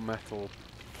 4 metal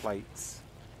plates.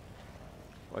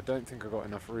 I don't think I've got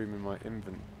enough room in my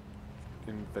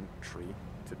inventory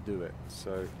to do it,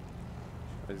 so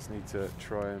I just need to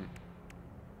try and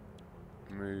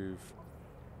move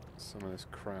some of this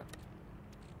crap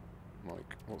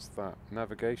Like, what's that?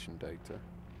 Navigation data.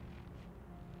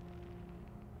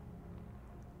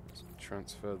 Let's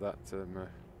transfer that to my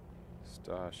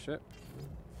starship.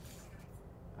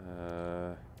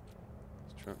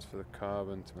 Let's transfer the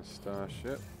carbon to my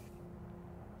starship.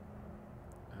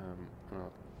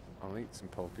 I'll eat some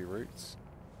pulpy roots.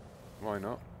 Why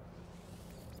not?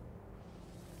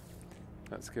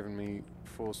 That's given me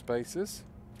 4 spaces.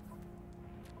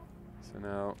 So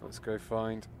now let's go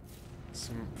find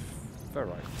some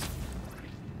ferrite.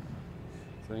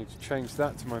 So I need to change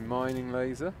that to my mining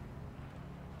laser.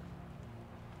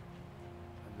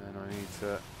 And then I need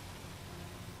to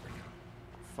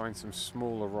find some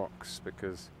smaller rocks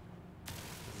because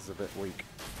this is a bit weak.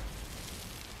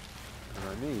 And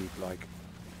I need like,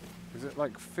 is it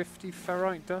like 50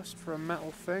 ferrite dust for a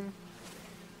metal thing?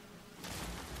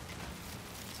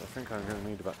 So I think I'm going to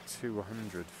need about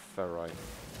 200 ferrite.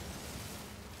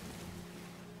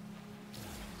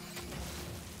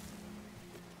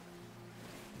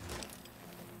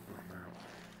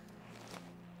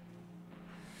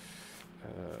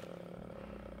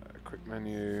 Quick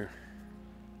menu,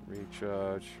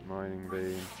 recharge, mining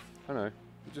beam. Oh no, it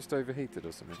just overheated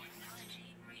or something.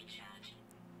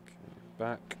 Okay,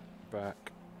 back,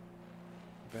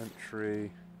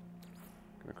 inventory.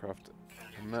 Gonna craft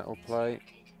a metal plate.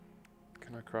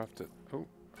 Can I craft it? Oh,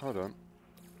 hold on.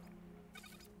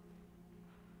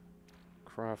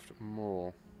 Craft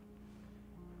more.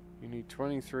 You need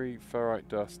 23 ferrite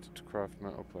dust to craft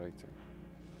metal plating.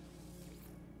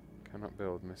 Cannot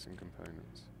build missing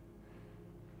components.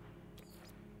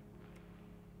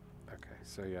 Okay,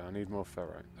 so yeah, I need more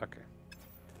ferrite. Okay.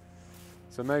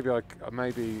 So maybe I can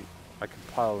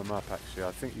pile them up actually.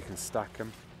 I think you can stack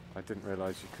them. I didn't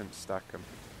realise you couldn't stack them.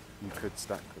 You could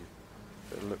stack them.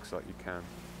 But it looks like you can.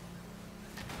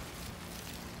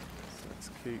 So let's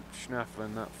keep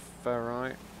schnaffling that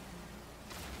ferrite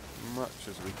as much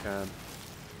as we can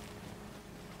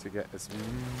to get as many.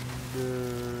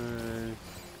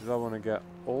 Because I want to get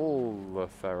all the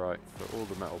ferrite for all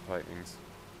the metal platings.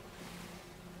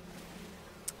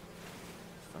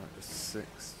 5 to 6 to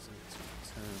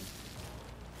 10.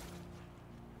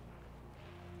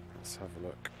 Let's have a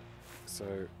look.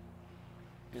 So,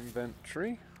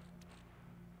 inventory.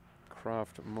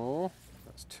 Craft more.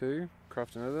 That's 2.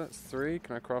 Craft another. That's 3.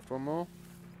 Can I craft one more?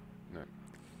 No.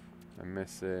 I'm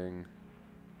missing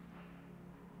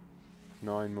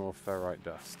 9 more ferrite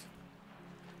dust.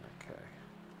 Okay.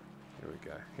 Here we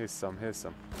go. Here's some.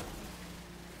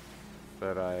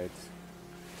 Ferrite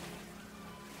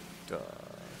dust.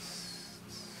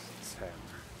 10.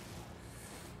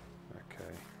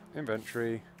 Okay.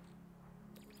 Inventory.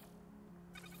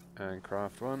 And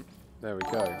craft one. There we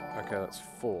go. Okay, that's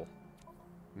 4.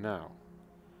 Now.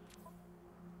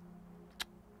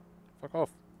 Fuck off.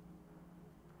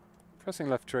 Pressing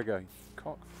left trigger, you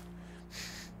cock.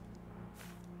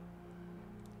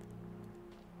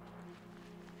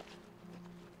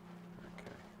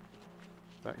 Okay.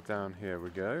 Back down here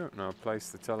we go. Now place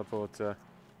the teleporter.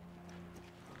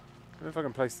 I wonder if I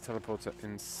can place the teleporter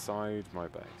inside my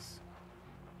base.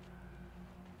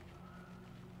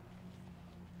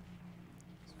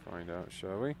 Let's find out,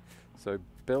 shall we? So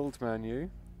build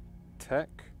menu, tech,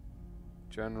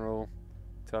 general,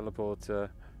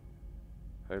 teleporter.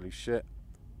 Holy shit.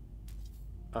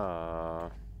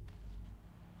 There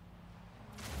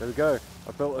we go.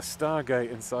 I built a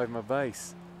Stargate inside my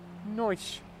base.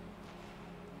 Nice.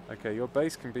 Okay, your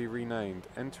base can be renamed.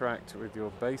 Interact with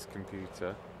your base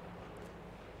computer.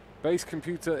 Base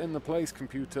computer in the place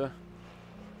computer.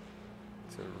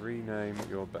 To rename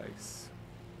your base.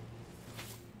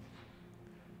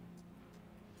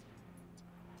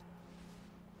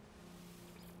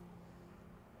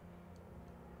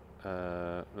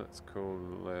 Let's call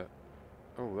it...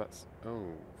 Oh, that's...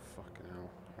 Oh, fucking hell.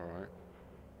 Alright.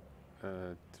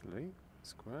 Delete.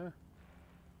 Square.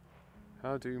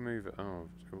 How do you move it? Oh,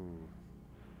 ooh.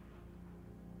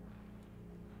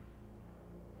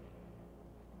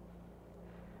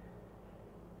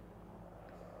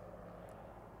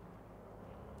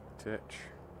 Titch.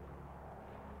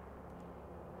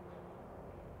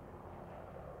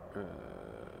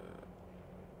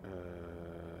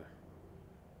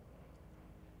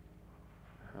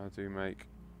 How do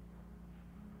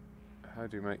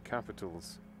you make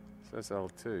capitals? It says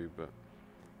L2, but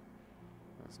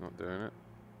that's not doing it.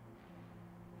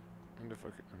 I wonder if I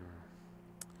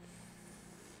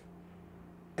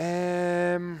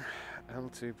could...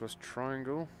 L2 plus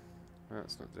triangle.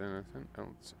 That's not doing anything.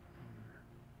 L2.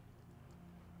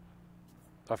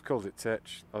 I've called it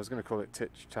Titch. I was going to call it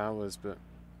Titch Towers, but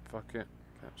fuck it.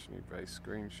 Catch new base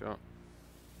screenshot.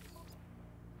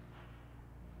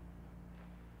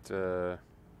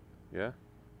 yeah.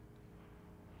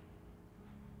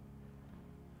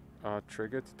 R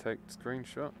trigger to take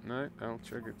screenshot. No, L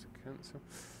trigger to cancel.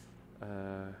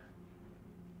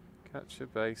 Capture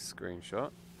base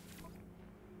screenshot.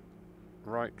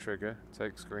 Right trigger,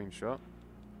 take screenshot.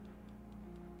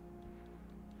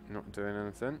 Not doing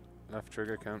anything. Left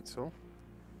trigger, cancel.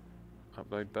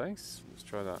 Upload base. Let's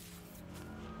try that.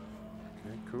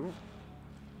 Okay, cool.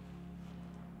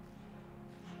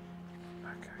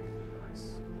 Okay,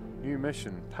 nice. New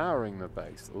mission, powering the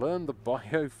base. Learn the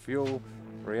biofuel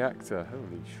reactor.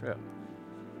 Holy shit.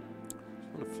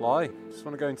 Just want to fly. Just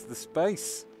want to go into the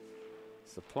space.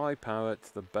 Supply power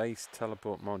to the base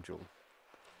teleport module.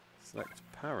 Select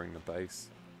powering the base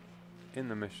in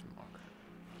the mission log.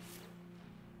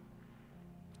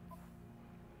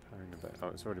 Powering the base. Oh,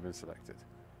 it's already been selected.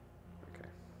 Okay.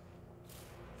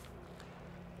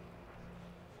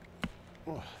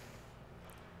 Oh.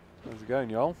 How's it going,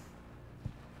 y'all?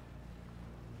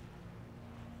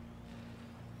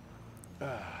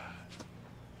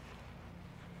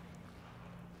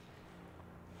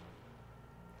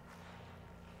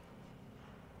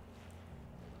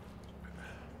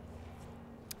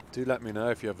 Do let me know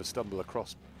if you ever stumble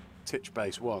across Titch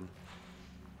Base 1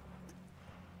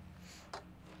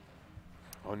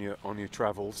 on your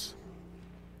travels.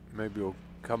 Maybe you'll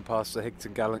come past the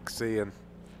Higton Galaxy and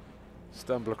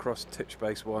stumble across Titch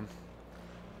Base 1.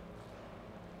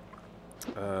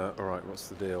 Alright, what's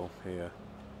the deal here?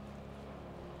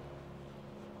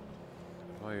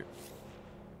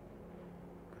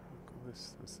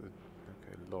 This is the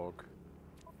okay log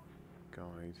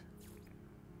guide.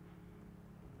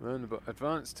 Learn about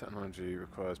advanced technology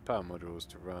requires power modules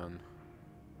to run.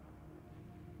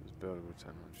 It's buildable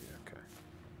technology. Okay.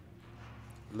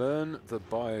 Learn the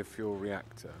biofuel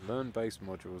reactor. Learn base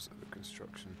modules of the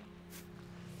construction.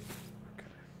 Okay.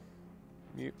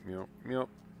 Yep, yep, yep.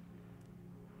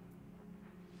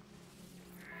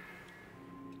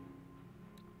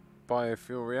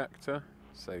 Biofuel reactor.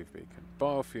 Save beacon.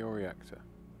 Biofuel reactor.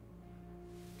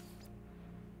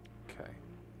 Okay.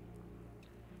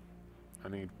 I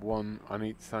need one. I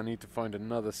need to find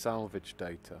another salvage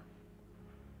data.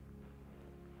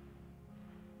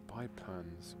 Buy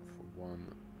plans for one.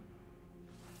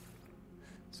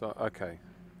 So okay.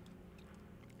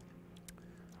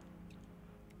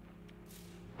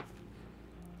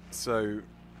 So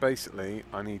basically,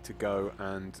 I need to go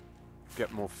and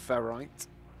get more ferrite,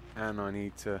 and I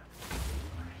need to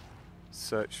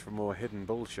search for more hidden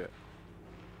bullshit.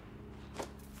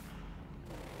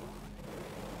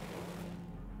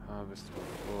 Harvestable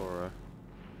flora.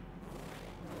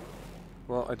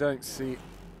 Well, I don't see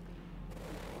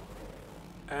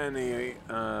any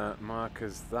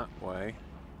markers that way.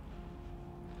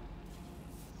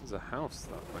 There's a house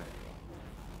that way.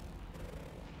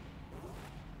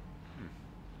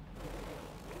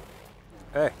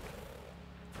 Hey!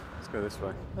 Let's go this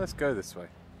way. Let's go this way.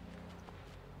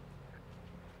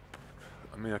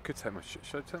 I mean, I could take my ship.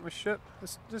 Should I take my ship?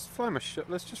 Let's just fly my ship.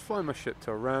 Let's just fly my ship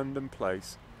to a random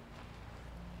place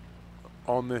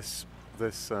on this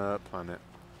planet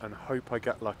and hope I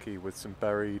get lucky with some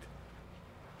buried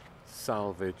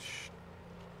salvage.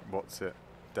 What's it?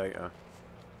 Data.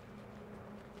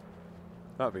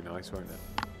 That'd be nice, won't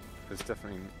it? There's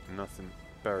definitely nothing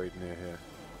buried near here.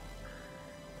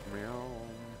 Meow.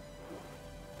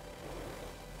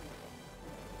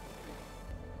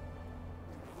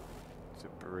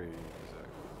 Debris.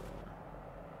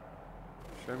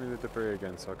 Show me the debris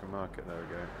again so I can mark it. There we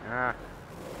go. Ah!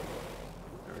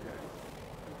 There we go.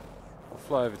 I'll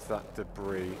fly over to that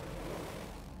debris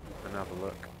and have a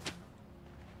look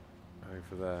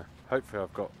over there. Hopefully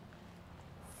I've got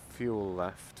fuel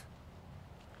left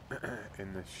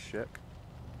in this ship.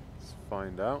 Let's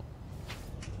find out.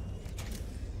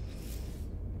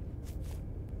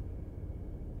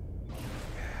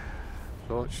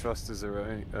 Launch thrusters are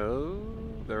only,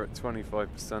 they're at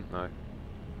 25% now.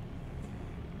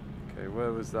 Okay,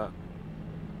 where was that?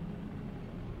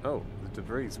 Oh, the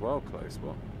debris is well close.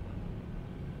 What?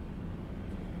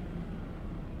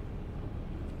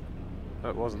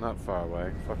 That wasn't that far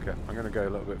away. Fuck it. I'm going to go a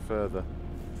little bit further.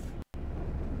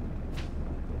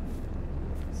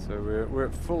 So we're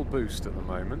at full boost at the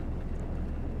moment.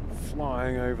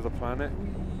 Flying over the planet.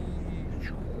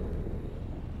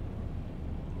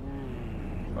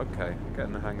 Okay,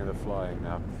 getting the hang of the flying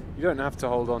now. You don't have to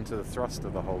hold on to the thruster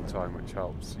the whole time, which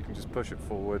helps. You can just push it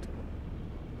forward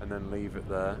and then leave it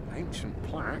there. Ancient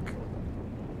plaque.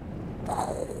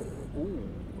 Ooh,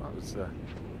 that was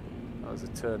a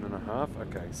turn and a half.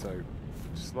 Okay, so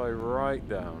slow right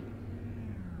down.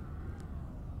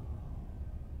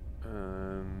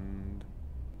 And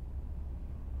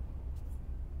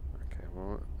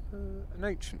An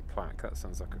ancient plaque. That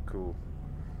sounds like a cool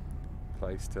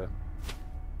place to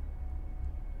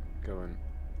go and...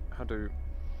 How do...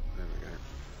 There we go.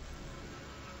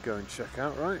 Go and check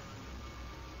out, right?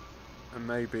 And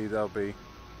maybe they'll be...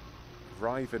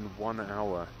 Arrive in 1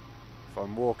 hour. If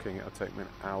I'm walking, it'll take me an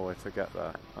hour to get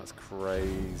there. That's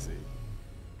crazy.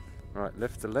 Right,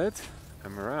 lift the lid,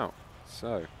 and we're out.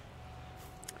 So...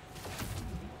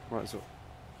 Might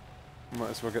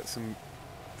as well get some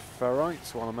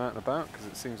ferrites while I'm out and about, because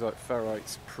it seems like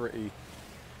ferrite's pretty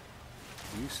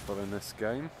useful in this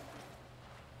game.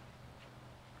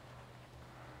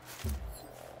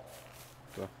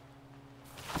 So.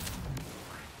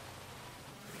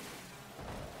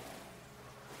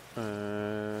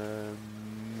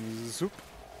 Zoop.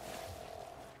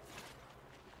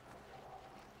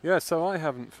 Yeah, so I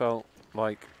haven't felt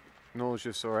like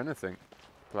nauseous or anything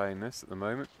playing this at the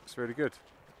moment. It's really good.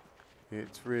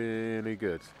 It's really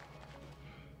good.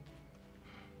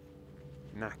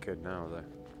 Knackered now though.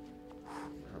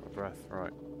 Out of breath.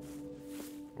 Right.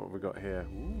 What have we got here?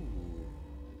 Ooh.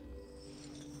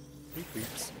 Beep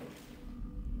beeps.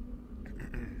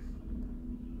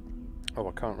 Oh,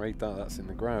 I can't read that. That's in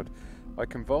the ground. I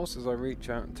convulse as I reach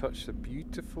out and touch the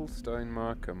beautiful stone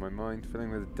marker, my mind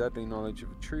filling with a deadly knowledge of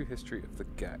the true history of the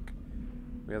Gek.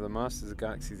 We are the masters of the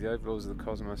galaxy, the overlords of the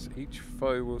cosmos. Each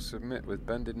foe will submit with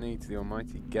bended knee to the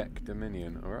almighty Gek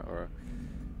dominion.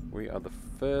 We are the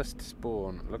first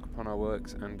spawn. Look upon our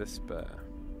works and despair.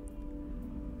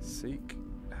 Seek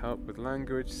help with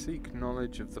language. Seek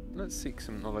knowledge of the... Let's seek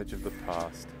some knowledge of the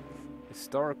past.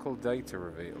 Historical data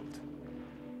revealed.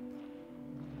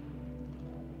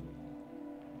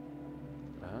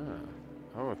 Ah.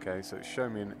 Oh, okay. So it's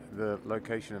showing me the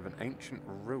location of an ancient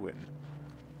ruin.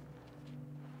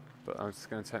 But it's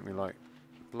going to take me like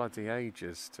bloody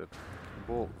ages to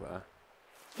walk there.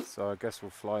 So I guess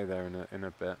we'll fly there in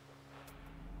a bit.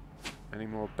 Any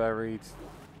more buried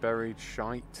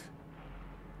shite?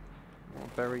 More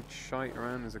buried shite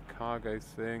around? There's a cargo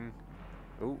thing.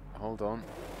 Oh, hold on.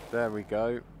 There we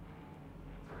go.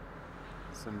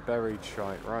 Some buried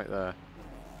shite right there.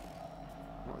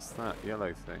 What's that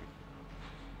yellow thing?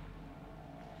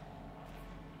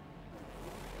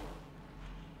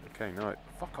 Okay, no,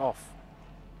 fuck off.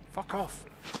 Fuck off.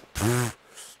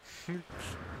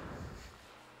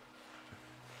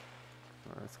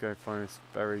 Let's go find this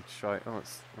buried shite. Oh,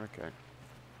 it's okay.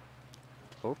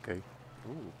 Okay.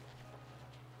 Ooh.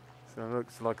 So it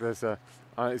looks like there's a...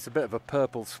 it's a bit of a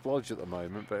purple splodge at the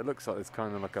moment, but it looks like there's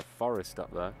kind of like a forest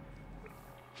up there.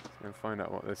 So I'm going to find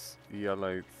out what this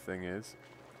yellow thing is.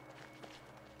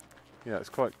 Yeah, it's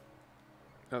quite...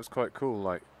 That was quite cool,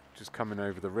 like, just coming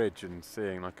over the ridge and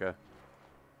seeing like a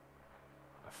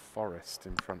forest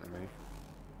in front of me.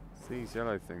 It's these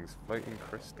yellow things, floating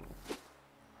crystal.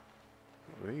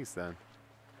 What are these then?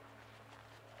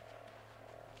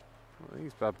 What are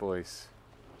these bad boys?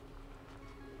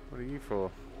 What are you for?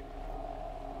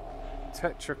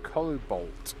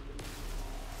 Tetracobalt.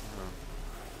 Oh.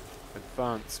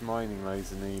 Advanced mining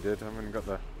laser needed. I haven't got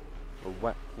the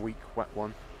weak wet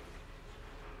one.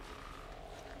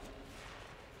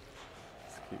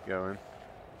 Let's keep going.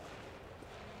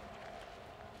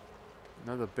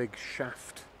 Another big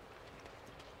shaft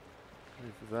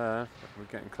over there. We're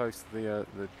getting close to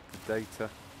the data.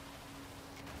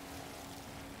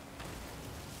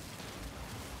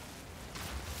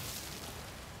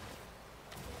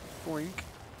 Boink.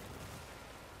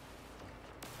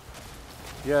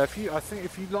 Yeah, I think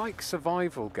if you like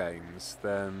survival games,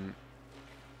 then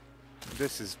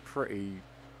this is pretty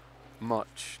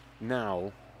much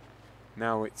now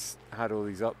it's had all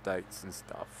these updates and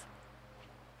stuff.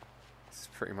 It's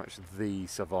pretty much the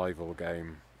survival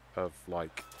game of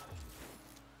like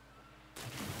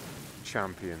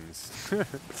champions.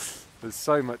 There's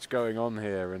so much going on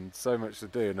here and so much to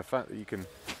do, and the fact that you can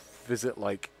visit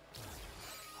like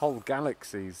whole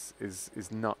galaxies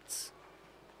is nuts.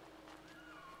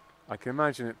 I can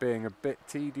imagine it being a bit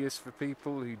tedious for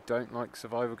people who don't like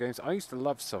survival games. I used to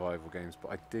love survival games,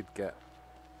 but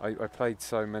I played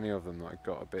so many of them that I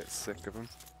got a bit sick of them.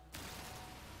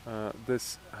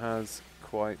 This has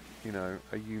quite, you know,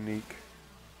 a unique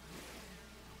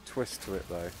twist to it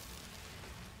though,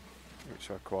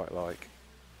 which I quite like.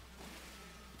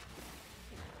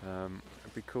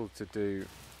 It'd be cool to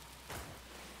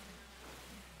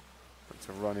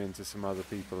run into some other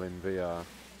people in VR.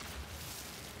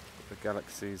 But the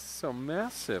galaxy's so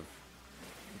massive.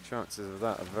 The chances of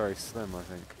that are very slim, I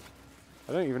think.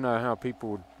 I don't even know how people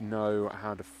would know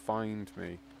how to find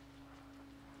me.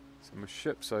 So my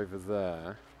ship's over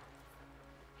there.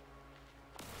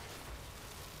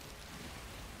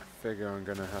 I figure I'm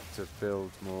going to have to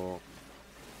build more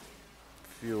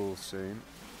fuel soon.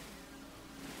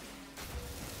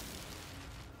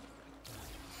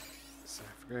 So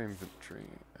if I go inventory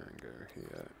and go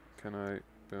here, can I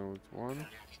build one?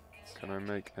 Can I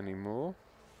make any more?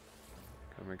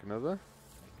 Can I make another?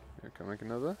 Yeah, can I make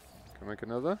another? Can I make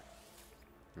another?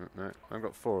 No, I've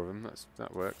got 4 of them.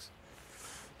 That works.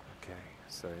 Okay,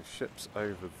 so ships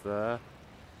over there.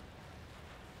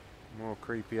 More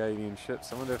creepy alien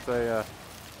ships. I wonder if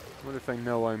they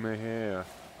know I'm here.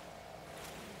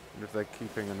 I wonder if they're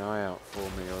keeping an eye out for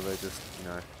me, or they're just, you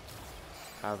know,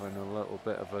 having a little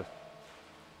bit of a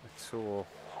tour.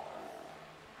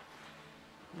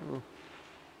 Ooh.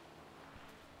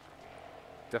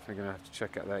 Definitely going to have to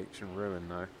check out the ancient ruin,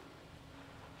 though.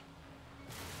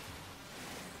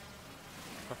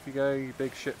 Off you go, you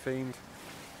big shit fiend.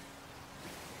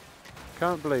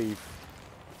 Can't believe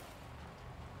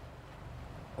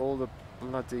all the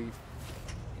bloody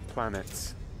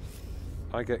planets.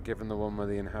 I get given the one where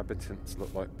the inhabitants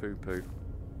look like poo-poo.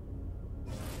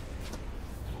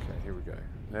 Okay, here we go.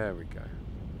 There we go.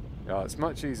 Yeah, it's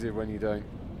much easier when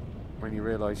you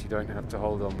realise you don't have to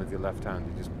hold on with your left hand.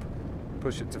 You just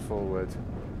push it to forward.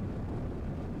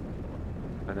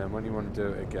 And then when you want to do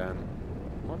it again...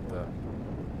 What the...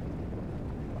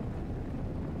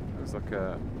 It was like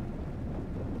a...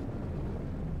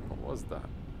 What was that?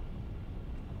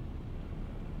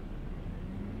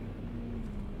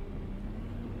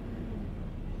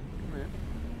 Come here.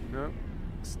 No.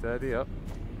 Steady up.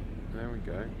 There we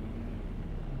go.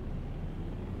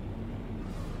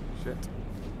 Shit.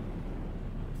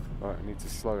 Right, I need to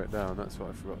slow it down. That's what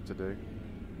I forgot to do.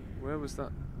 Where was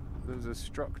that? There was a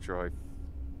structure I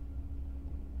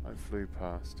flew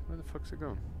past. Where the fuck's it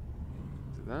gone?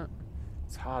 Is it that?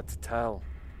 It's hard to tell.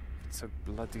 It's so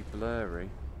bloody blurry.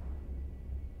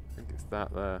 I think it's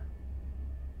that there.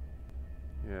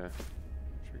 Yeah.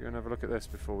 Should we go and have a look at this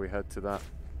before we head to that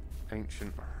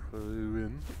ancient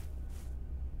ruin?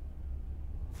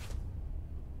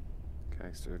 Okay,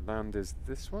 so land is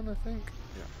this one, I think?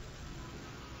 Yeah.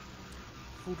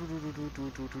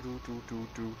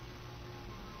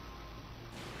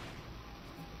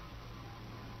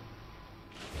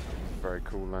 Very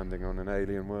cool landing on an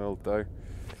alien world, though.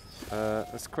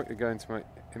 Let's quickly go into my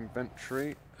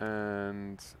inventory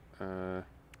and can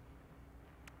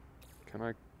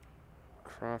I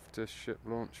craft a ship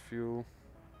launch fuel?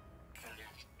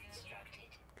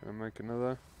 Can I make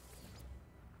another?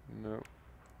 No.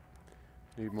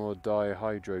 Need more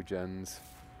dihydrogens.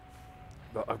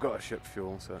 But I've got a ship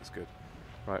fuel, so that's good.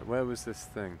 Right, where was this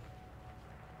thing?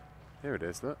 Here it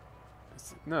is, look.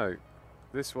 No,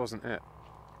 this wasn't it.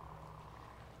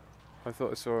 I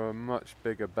thought I saw a much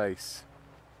bigger base.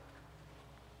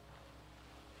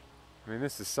 I mean,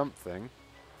 this is something,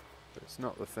 but it's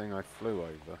not the thing I flew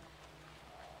over.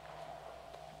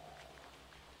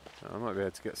 Now, I might be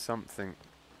able to get something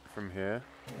from here.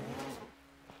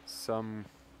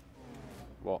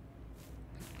 What?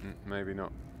 Maybe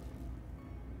not.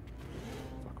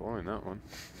 Fuck all in that one.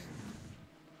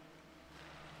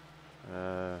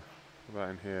 What about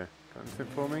in here? Got anything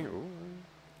for me? Ooh.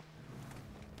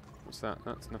 What's that?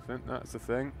 That's nothing. That's the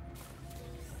thing.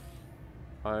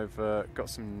 I've got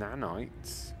some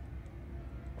nanites.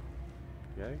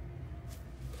 Yay.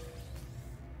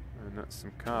 And that's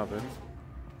some carbon.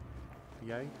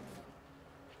 Yay.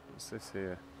 What's this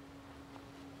here?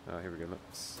 Oh, here we go.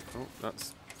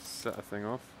 Let's set a thing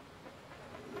off.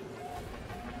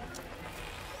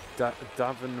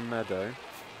 Davin Meadow.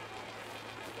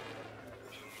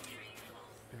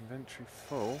 Inventory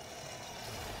full.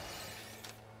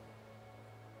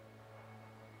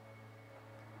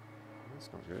 That's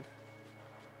not good.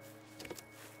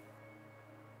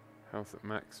 Health at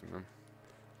maximum.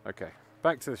 Okay,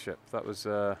 back to the ship. That was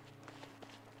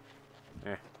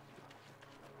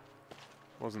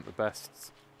wasn't the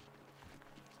best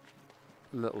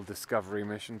little discovery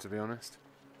mission, to be honest.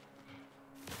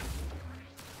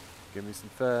 Give me some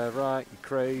ferrite, you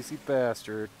crazy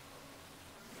bastard.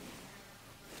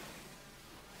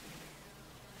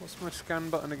 What's my scan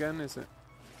button again? Is it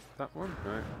that one?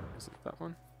 No. Is it that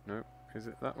one? No. Is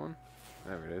it that one?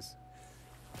 There it is.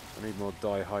 I need more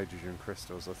dihydrogen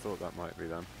crystals. I thought that might be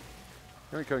them.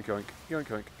 Yoink, yoink, yoink. Yoink,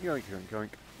 yoink. Yoink, yoink, yoink.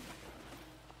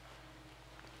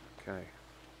 Okay.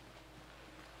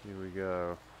 Here we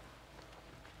go.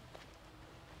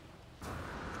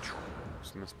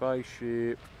 It's my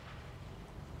spaceship.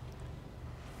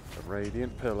 A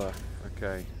radiant pillar.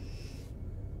 Okay.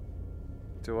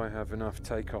 Do I have enough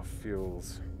takeoff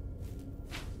fuels?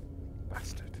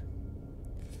 Bastard.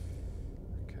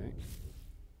 Okay.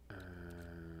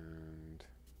 And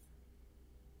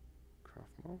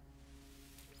Oh.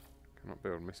 Cannot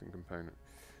build missing component.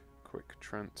 Quick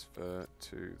transfer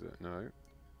to the... No.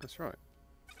 That's right.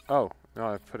 Oh, no,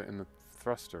 I've put it in the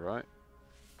thruster, right?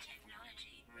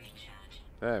 Technology recharge.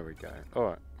 There we go.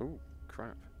 Alright. Ooh,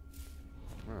 crap.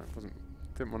 No, it wasn't...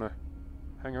 Didn't want to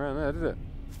hang around there, did it?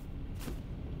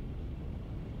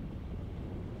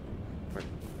 Wait,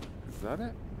 is that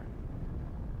it?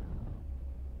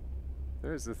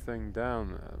 There's the thing down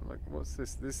there. Like, what's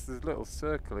this? This is a little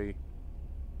circly...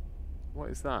 What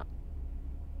is that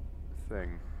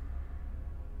thing?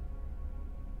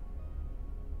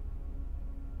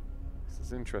 This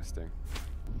is interesting.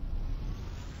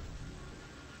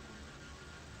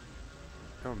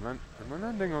 Oh, am I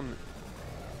landing on...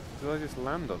 Did I just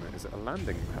land on it? Is it a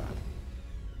landing pad?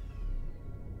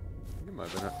 I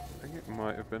think it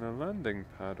might have been a landing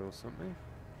pad or something.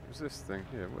 What's this thing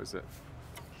here? What is it?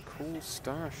 Cool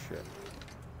starship.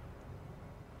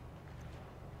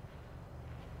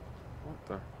 What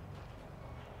the?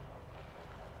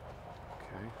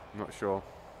 Okay, I'm not sure.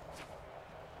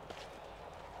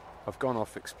 I've gone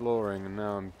off exploring and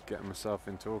now I'm getting myself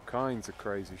into all kinds of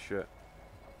crazy shit.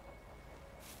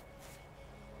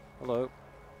 Hello.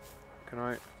 Can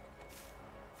I...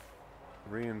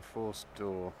 Reinforced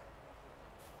door.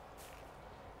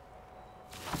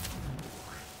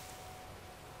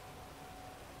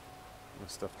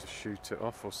 Must have to shoot it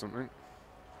off or something.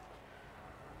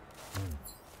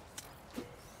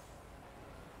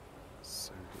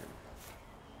 Sodium.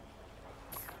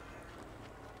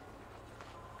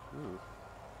 Ooh.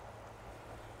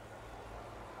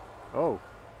 Oh!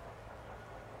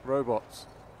 Robots.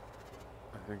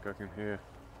 I think I can hear.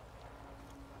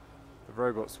 The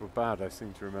robots were bad, I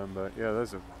seem to remember. Yeah,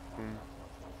 there's a...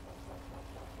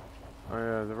 Oh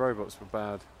yeah, the robots were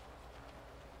bad.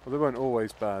 Well, they weren't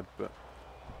always bad, but...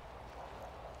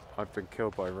 I've been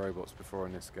killed by robots before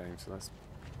in this game, so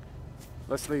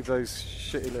let's leave those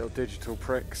shitty little digital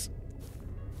pricks.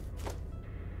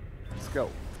 Let's go.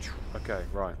 Okay,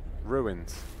 right.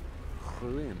 Ruins.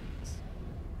 Ruins.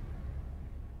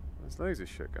 There's loads of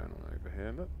shit going on over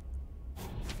here, look.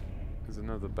 There's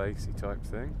another basey type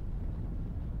thing.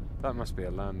 That must be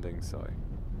a landing site.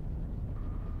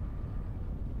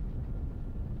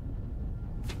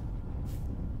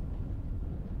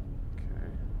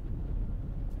 Okay.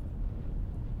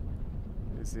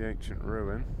 Here's the ancient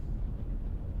ruin.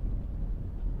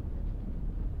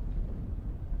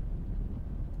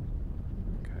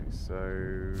 Okay,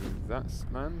 so that's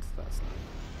land, that's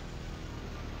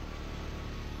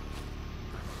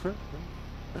land.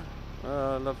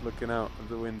 Oh, I love looking out of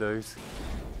the windows.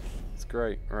 It's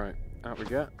great. Right, out we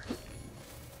get.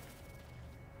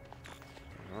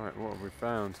 Right, what have we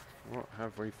found? What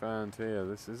have we found here?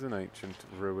 This is an ancient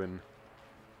ruin.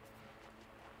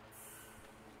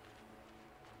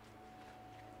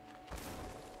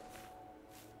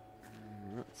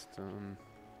 That's done.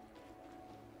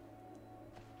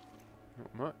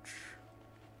 Not much.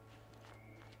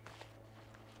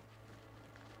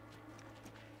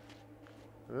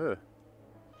 Ugh.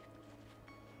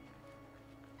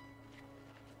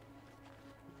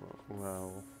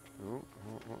 Well, oh,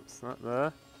 what's that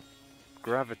there?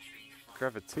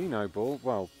 Gravitino ball.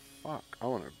 Well, fuck. I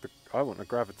want a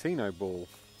Gravitino ball.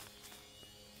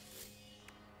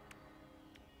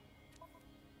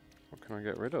 What can I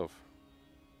get rid of?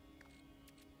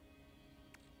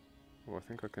 Oh, I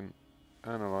think I can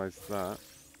analyze that.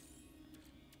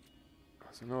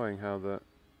 It's annoying how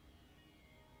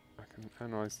I can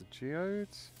analyze the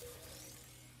geodes.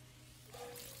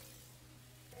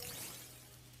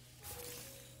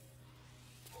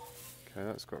 Okay,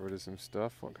 that's got rid of some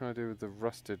stuff. What can I do with the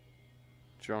rusted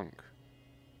junk?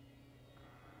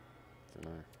 Don't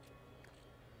know.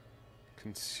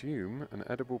 Consume an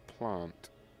edible plant.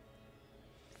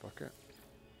 Fuck it.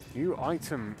 New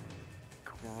item.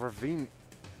 Gravine.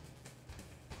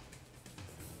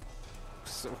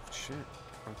 So shit.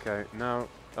 Okay, now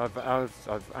I've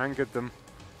angered them.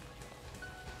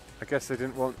 I guess they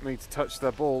didn't want me to touch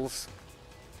their balls.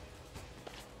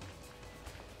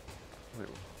 Wait,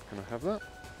 can I have that?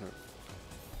 No.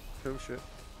 Pill shit.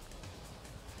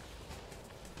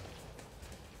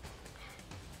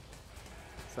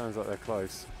 Sounds like they're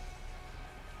close.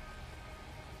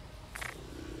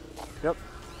 Yep.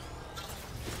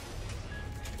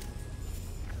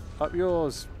 Up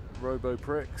yours, robo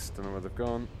pricks. Don't know where they've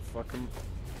gone. Fuck them.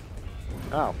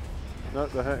 Ow. No,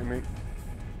 they're hurting me.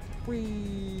 Whee!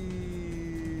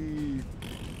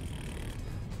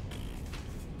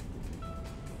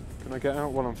 Can I get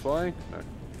out while I'm flying? No.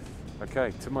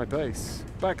 Okay, to my base.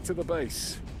 Back to the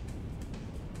base.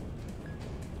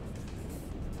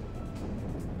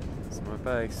 It's my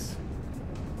base.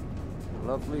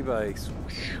 Lovely base.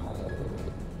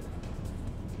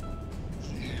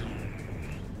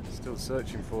 Still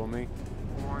searching for me.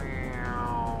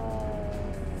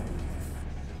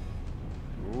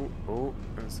 Oh, oh,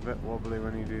 it's a bit wobbly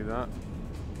when you do that.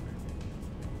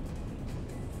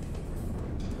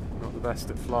 Not the best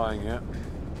at flying yet.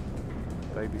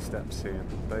 Baby steps here.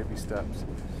 Baby steps.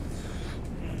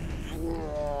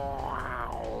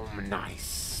 Wow,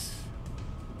 nice.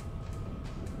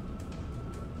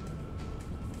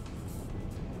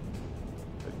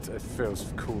 It feels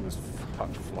cool as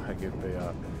fuck flying in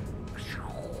VR.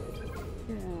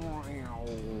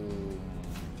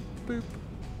 Boop.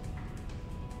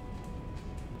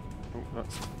 Oh,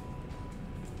 that's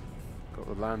got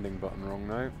the landing button wrong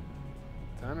now.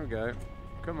 Down we go.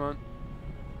 Come on.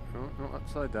 Oh, not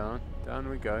upside down. Down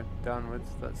we go. Downwards.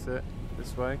 That's it.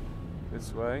 This way.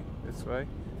 This way. This way.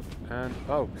 And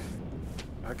oh,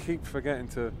 I keep forgetting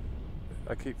to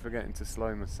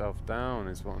slow myself down.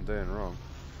 Is what I'm doing wrong.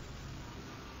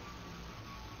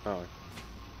 Oh,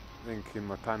 I think in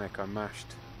my panic I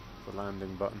mashed the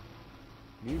landing button.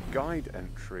 New guide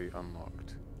entry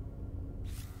unlocked.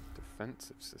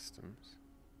 Defensive systems.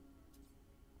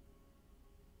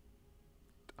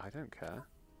 I don't care.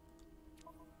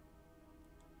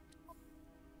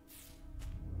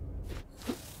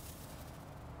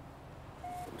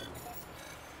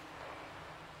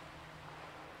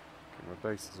 Okay, my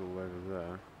base is all over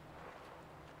there.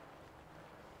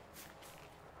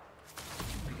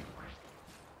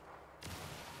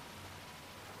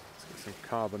 Let's get some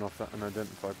carbon off that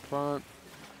unidentified plant.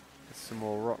 Get some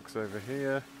more rocks over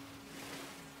here.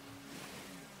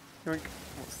 Yoink.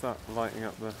 What's that lighting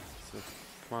up the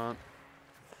plant?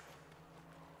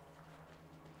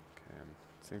 Okay,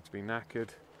 seem to be knackered.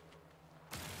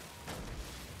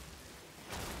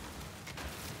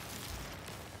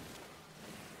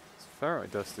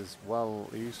 Ferrite dust is well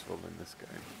useful in this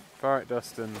game. Ferrite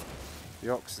dust and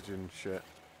the oxygen shit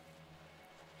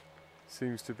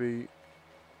seems to be.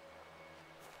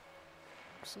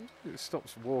 Sometimes it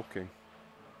stops walking.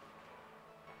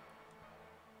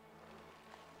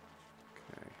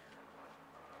 Okay.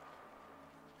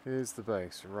 Here's the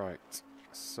base, right.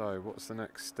 So, what's the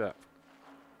next step?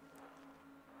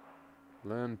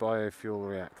 Learn biofuel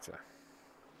reactor.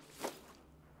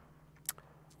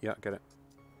 Yeah, get it.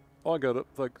 I got it,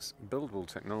 thanks. Buildable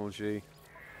technology.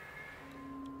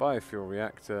 Biofuel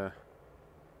reactor.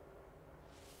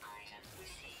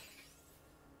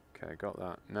 Okay, got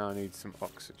that. Now I need some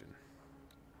oxygen.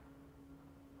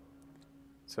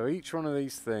 So each one of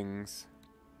these things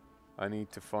I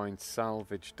need to find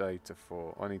salvage data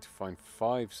for. I need to find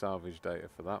 5 salvage data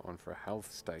for that one for a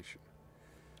health station.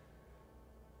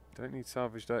 Don't need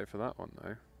salvage data for that one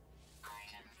though.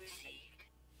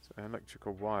 So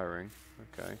electrical wiring,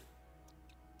 okay.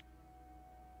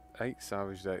 8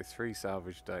 salvage data, 3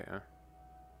 salvage data.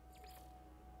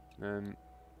 Then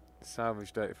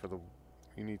salvage data for the...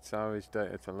 You need salvage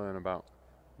data to learn about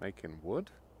making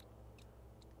wood.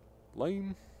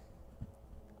 Lame.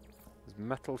 There's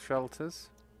metal shelters.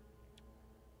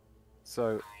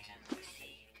 So...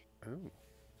 Oh.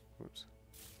 Whoops.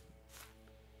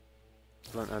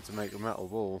 Learned how to make a metal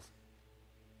wall.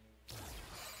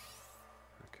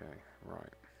 Okay,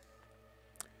 right.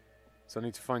 So I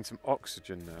need to find some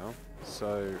oxygen now.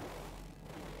 So...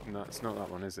 No, it's not that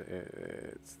one, is it?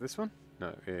 It's this one?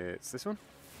 No, it's this one.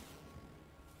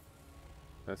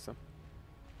 There's some.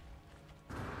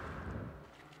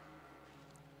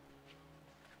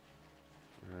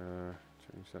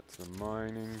 Change that to the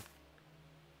mining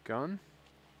gun.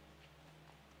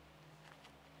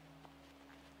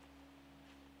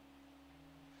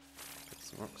 Get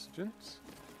some oxygens.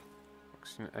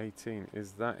 Oxygen 18.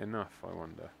 Is that enough, I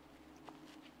wonder?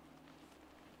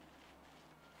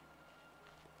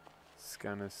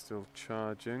 Scanner's still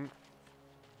charging.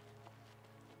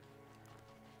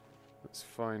 Let's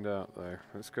find out though.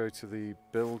 Let's go to the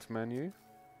build menu.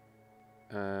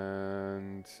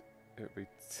 And it'll be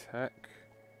tech,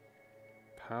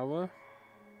 power,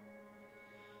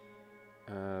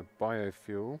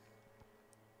 biofuel.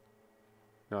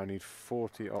 No, I need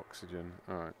 40 oxygen.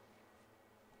 Alright.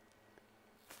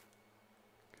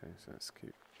 Okay, so let's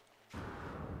keep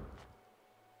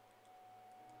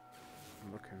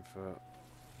looking for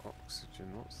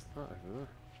oxygen. What's that over there?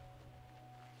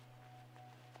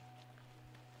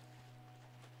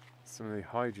 Some of the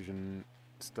hydrogen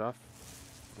stuff.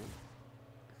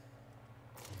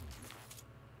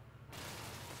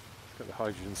 Got the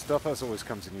hydrogen stuff. That's always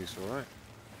comes in useful, right?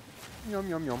 Yum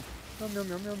yum yum. Yum yum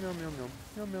yum yum yum yum yum.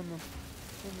 Yum yum yum.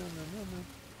 Yum yum yum yum yum.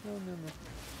 Yum yum yum.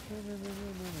 Yum yum yum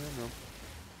yum yum yum.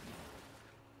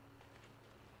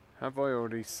 Have I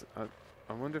already...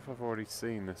 I wonder if I've already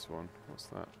seen this one. What's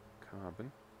that?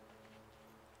 Carbon.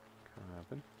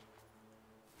 Carbon.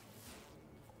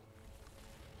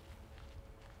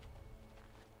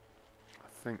 I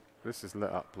think this is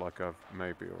lit up like I've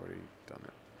maybe already done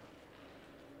it.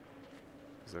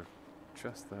 Is there a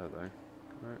chest there though?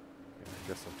 Right. Yeah, I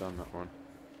guess I've done that one.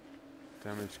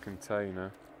 Damaged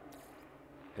container.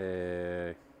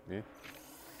 Yeah.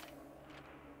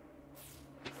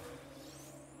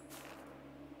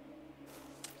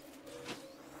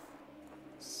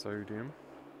 Sodium.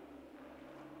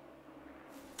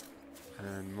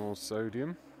 And more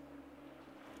sodium.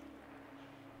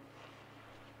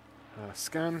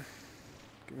 Scan.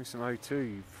 Give me some O2,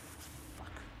 you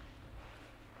fuck.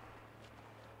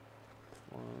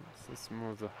 Well, that's more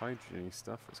of the hydrogen-y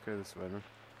stuff. Let's go this way then.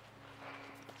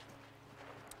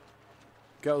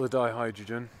 Get all the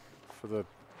dihydrogen for the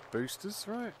boosters,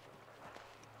 right?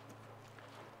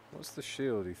 What's the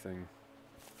shieldy thing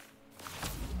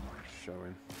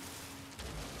showing?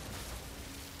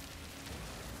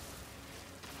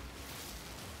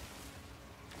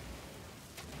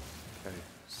 Okay,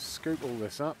 scoop all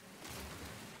this up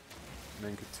and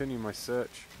then continue my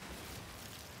search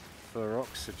for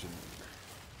oxygen.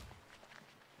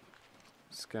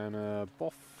 Scanner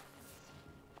boff.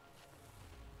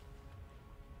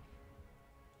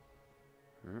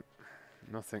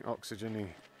 Nothing oxygen-y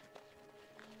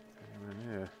anywhere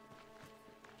near.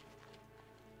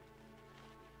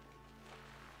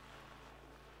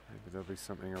 Maybe there'll be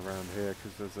something around here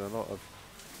because there's a lot of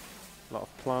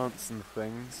plants and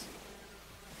things.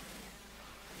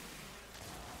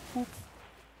 Oop.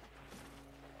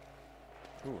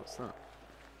 Oh, what's that?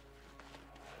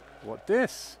 What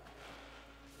this?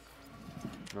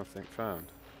 Nothing found.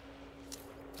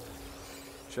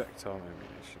 Projectile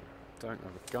ammunition. Don't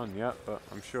have a gun yet, but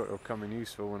I'm sure it'll come in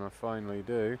useful when I finally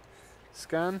do.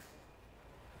 Scan.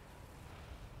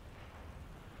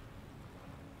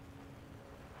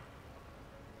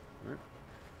 Nope.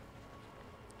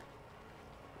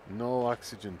 No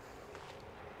oxygen.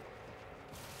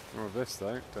 More of this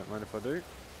though, don't mind if I do.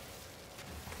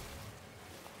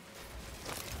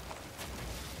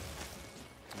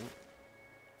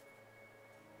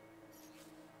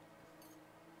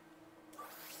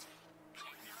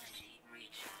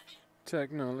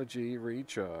 Technology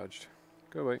recharged.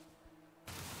 Go away.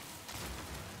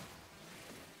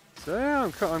 So yeah,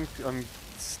 I'm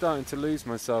starting to lose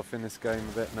myself in this game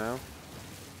a bit now.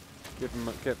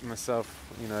 Getting myself,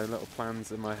 you know, little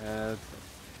plans in my head,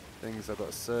 things I've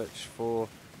got to search for.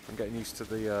 I'm getting used to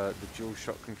the dual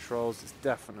shock controls. It's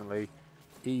definitely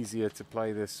easier to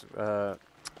play this. I'm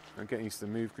getting used to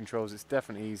the move controls. It's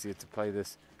definitely easier to play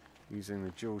this using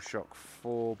the dual shock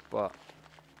 4, but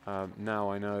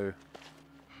now I know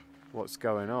what's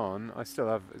going on. It's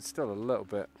still a little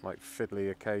bit like fiddly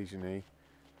occasionally.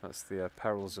 That's the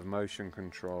perils of motion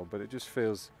control, but it just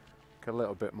feels like a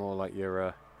little bit more like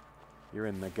you're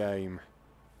in the game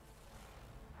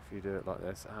if you do it like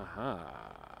this. Aha!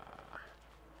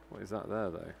 What is that there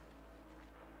though?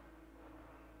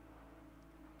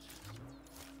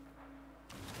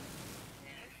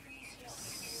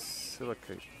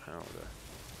 Silicate powder.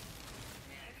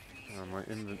 Oh, my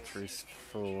inventory's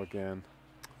full again.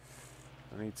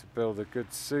 I need to build a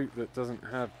good suit that doesn't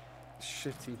have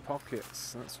shitty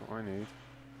pockets. That's what I need.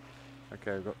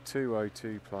 Okay, we've got 2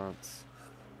 O2 plants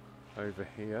over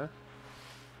here.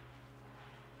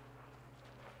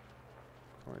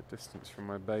 Quite a distance from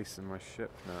my base and my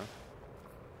ship now.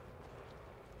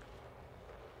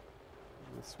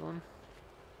 This one.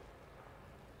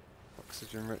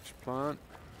 Oxygen-rich plant.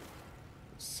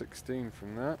 16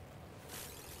 from that.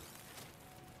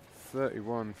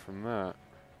 31 from that.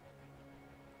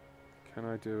 Can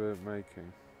I do a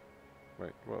making?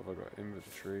 Wait, what have I got?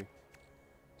 Inventory.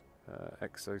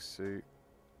 Exosuit.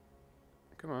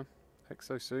 Come on.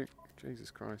 Exosuit.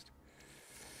 Jesus Christ.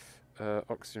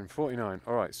 Oxygen 49.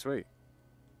 Alright, sweet.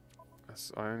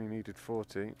 I only needed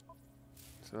 40.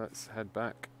 So let's head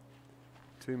back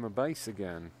to my base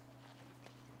again.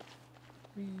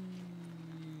 Whee.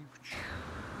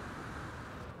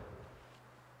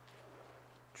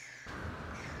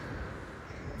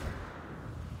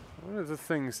 What are the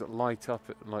things that light up,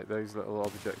 like those little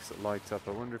objects that light up?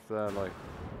 I wonder if they're like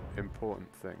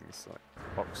important things, like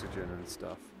oxygen and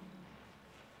stuff.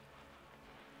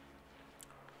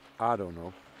 I don't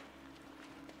know.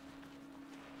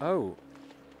 Oh,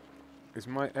 is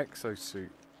my exosuit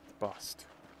bust?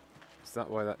 Is that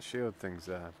why that shield thing's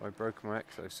there? Have I broken my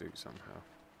exosuit somehow?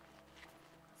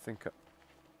 I think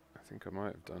I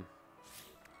might have done.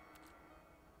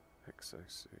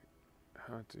 Exosuit.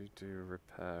 How do you do a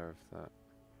repair of that?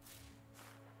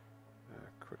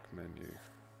 Quick menu.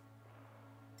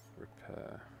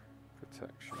 Repair.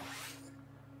 Protection.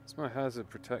 It's my hazard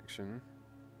protection.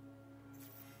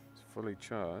 It's fully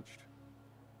charged.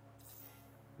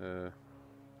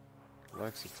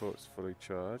 Life support's fully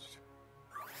charged.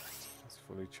 It's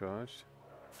fully charged.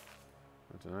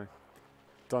 I don't know.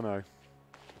 Don't know.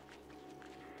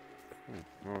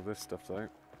 More of this stuff though.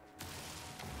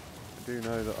 I do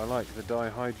know that I like the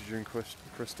dihydrogen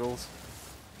crystals.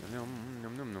 Yum,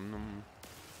 yum, yum, yum, yum.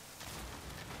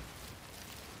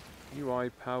 UI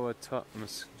power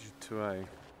Tutmus 2A. Don't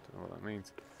know what that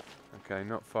means. Okay,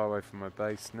 not far away from my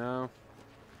base now.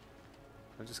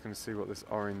 I'm just going to see what this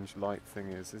orange light thing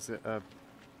is. Is it an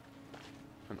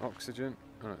oxygen?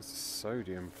 Oh, it's a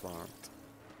sodium plant.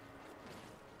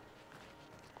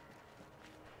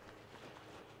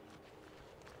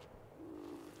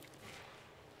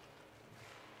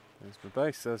 There's my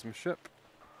base, there's my ship.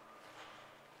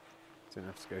 Didn't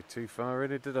have to go too far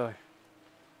really, did I?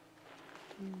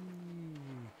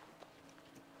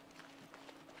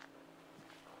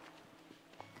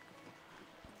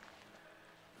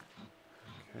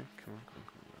 Okay, come on.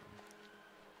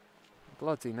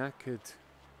 Bloody knackered.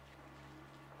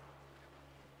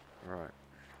 Right,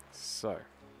 so.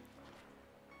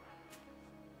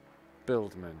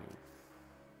 Build menu.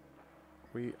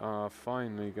 We are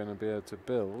finally going to be able to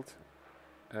build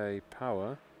a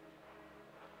power.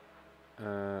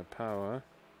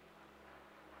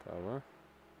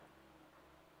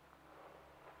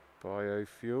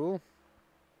 Biofuel.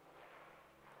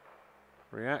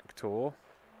 Reactor.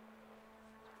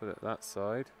 Put it that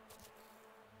side.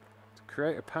 To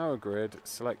create a power grid,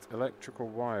 select electrical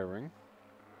wiring.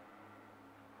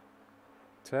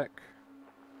 Tech.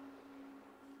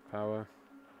 Power.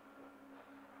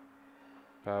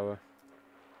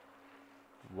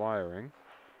 Wiring.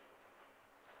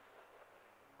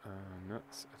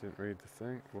 Nuts. I didn't read the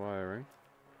thing. Wiring.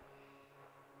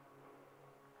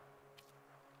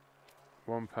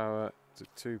 1 power to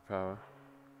 2 power.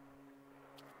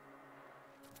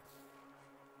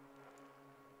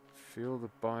 Fuel the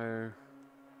bio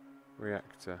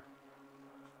reactor.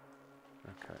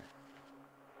 Okay.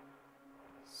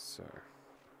 So.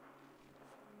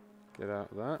 Get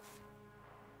out of that.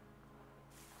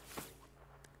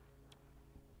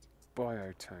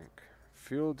 Biotank.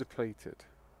 Fuel depleted.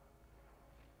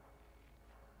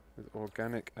 With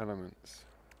organic elements.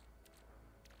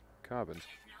 Carbon.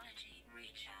 Technology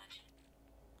recharge.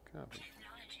 Carbon.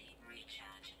 Technology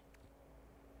recharge.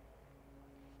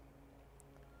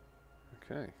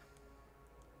 Okay.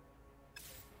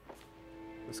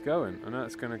 Let's go in. And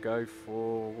that's going to go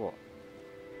for what?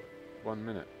 1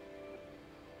 minute.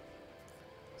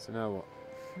 So now what?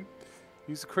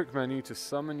 Use the quick menu to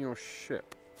summon your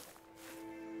ship.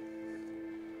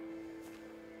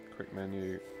 Quick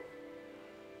menu.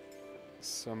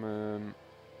 Summon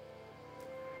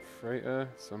freighter,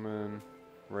 summon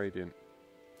radiant.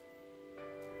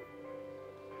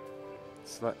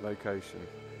 Select location.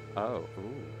 Oh,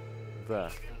 ooh, there.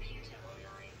 Computer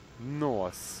online.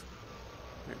 Nice.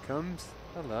 Here it comes.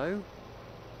 Hello.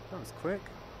 That was quick.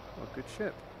 What a good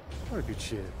ship. What a good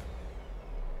ship.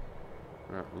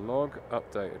 Right, log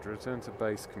updated. Return to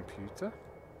base computer.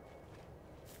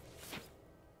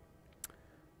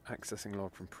 Accessing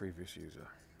log from previous user.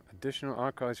 Additional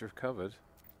archives recovered.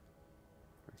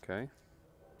 Okay.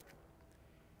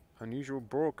 Unusual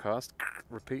broadcast.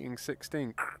 Repeating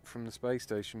 16 from the space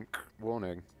station.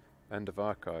 Warning. End of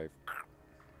archive.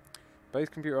 Base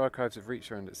computer archives have reached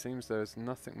their end. It seems there is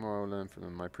nothing more I will learn from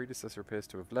them. My predecessor appears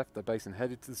to have left their base and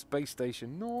headed to the space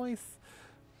station. Nice!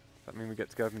 Does that mean we get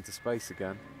to go up into space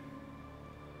again?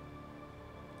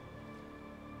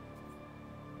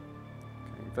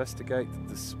 Okay, investigate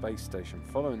the space station,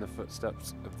 following the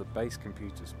footsteps of the base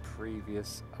computer's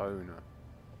previous owner.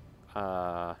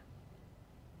 So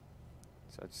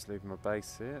I just leave my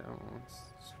base here. Oh, let's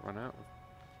just run out.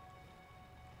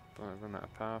 Run out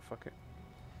of power. Fuck it.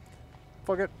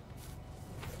 Fuck it.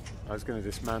 I was going to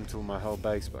dismantle my whole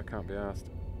base, but I can't be asked.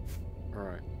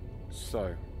 Alright.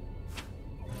 So.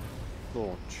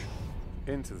 Launch.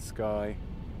 Into the sky.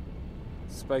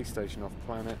 Space station off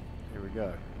planet. Here we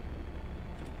go.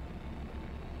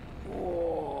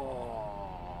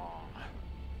 Whoa.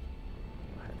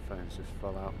 My headphones just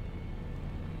fell out.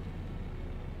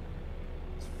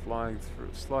 It's flying through,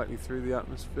 slightly through the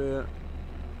atmosphere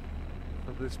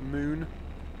of this moon.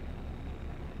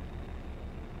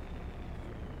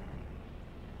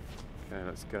 Okay,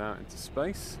 let's get out into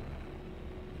space.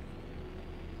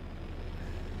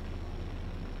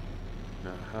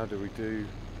 Now, how do we do...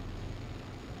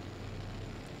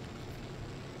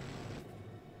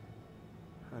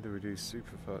 How do we do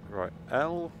super fast? Right,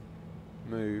 L,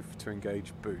 move to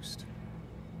engage boost.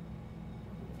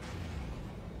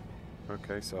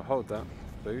 Okay, so hold that.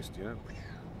 Boost, yeah.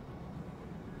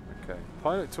 Okay,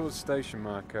 pilot towards station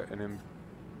marker and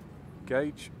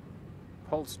engage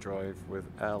pulse drive with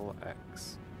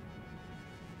LX.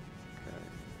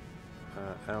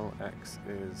 Okay. LX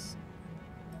is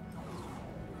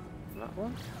that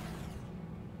one?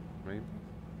 Maybe?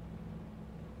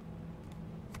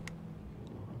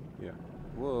 Yeah.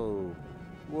 Whoa.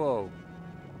 Whoa.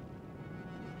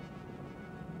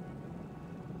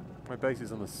 My base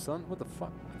is on the sun? What the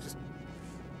fuck?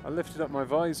 I lifted up my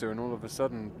visor and all of a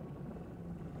sudden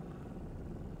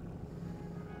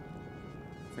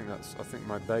I think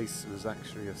my base was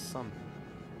actually a sun.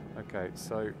 Okay,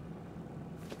 so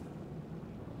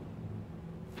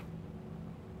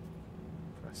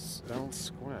press L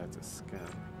square to scan.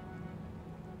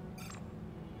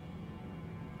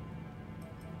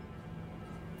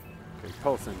 Okay,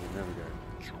 pulse engine, there we go.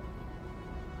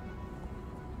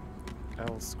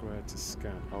 L square to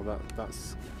scan. Oh,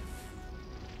 that's...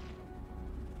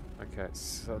 Okay, it's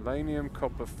selenium,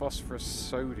 copper, phosphorus,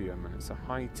 sodium, and it's a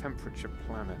high-temperature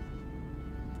planet.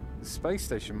 The space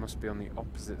station must be on the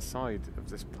opposite side of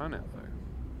this planet, though.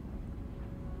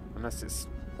 Unless it's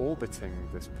orbiting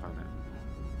this planet.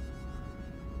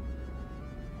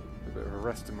 A bit of a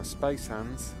rest in my space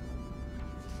hands.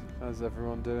 How's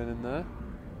everyone doing in there?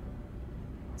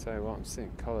 Tell you what, I'm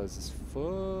seeing colours as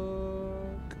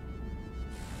fuck.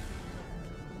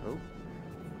 Oh.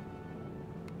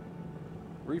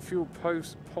 Refuel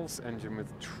pulse engine with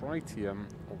tritium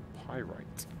or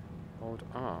pyrite. Hold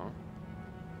R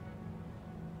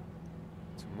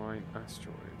to mine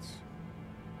asteroids.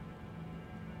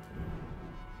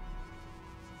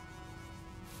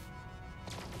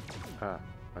 Ah,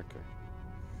 okay.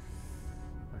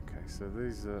 Okay, so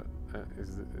these are...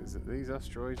 is it these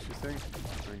asteroids, you think?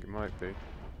 I think it might be.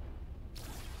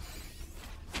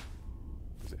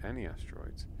 Is it any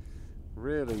asteroids?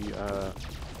 Really,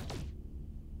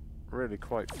 really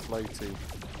quite floaty,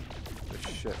 this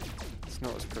ship. It's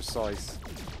not as precise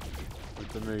with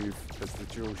the move as the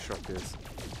dual shock is.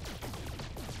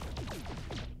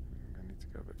 I need to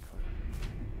go a bit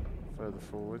further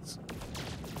forwards.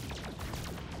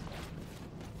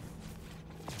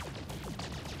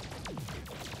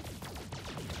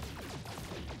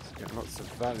 Let's get lots of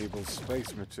valuable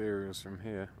space materials from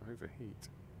here. Overheat.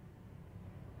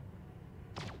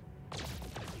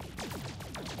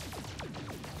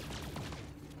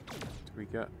 We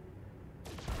get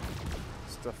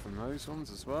stuff from those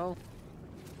ones as well.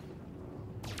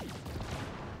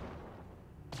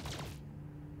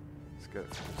 Let's get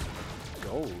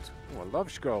gold. Oh, I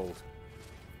love gold.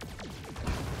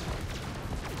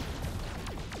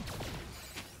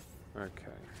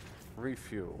 Okay,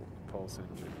 refuel pulse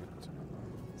engine.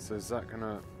 So is that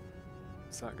gonna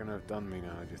have done me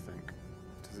now? Do you think?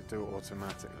 Does it do it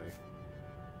automatically?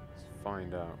 Let's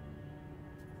find out.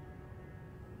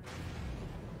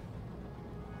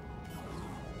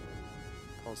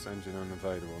 Pulse engine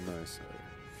unavailable, no, so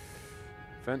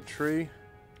Ventry,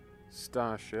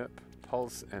 Starship,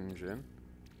 Pulse engine,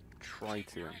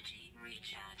 Tritium.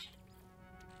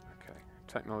 Okay,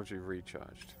 technology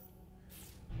recharged.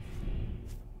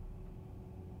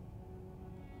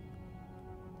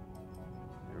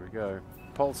 Here we go.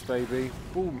 Pulse, baby.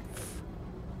 Boom!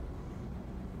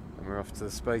 And we're off to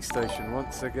the space station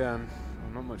once again.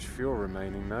 Well, not much fuel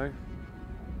remaining though.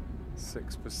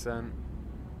 6%.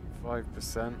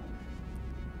 5%.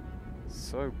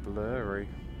 So blurry.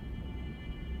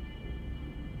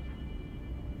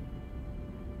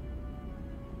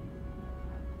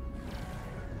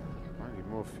 I need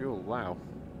more fuel. Wow.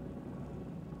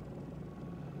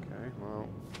 Okay, well,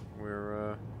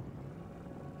 we're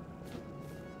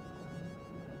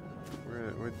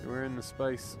in the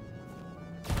space.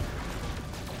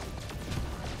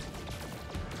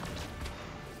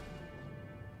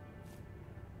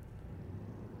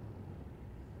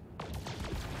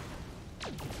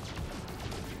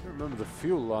 I remember the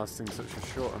fuel lasting such a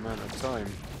short amount of time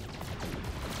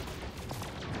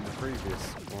in the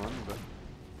previous one, but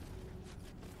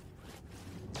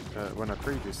when I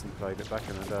previously played it back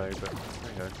in the day, but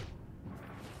there you go.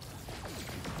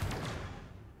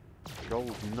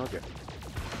 Gold nugget.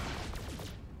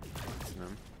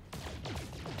 Platinum.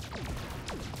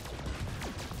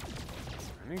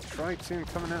 Any tritium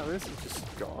coming out of this? It's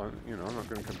just got, you know, I'm not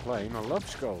going to complain. I love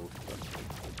gold. But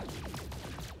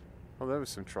oh, there was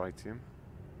some tritium.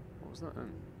 What was that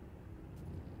then?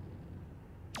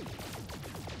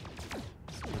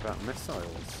 Something about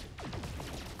missiles.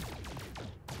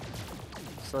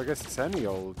 So I guess it's any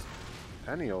old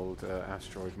any old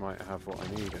asteroid might have what I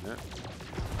need in it.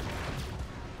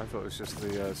 I thought it was just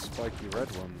the spiky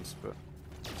red ones, but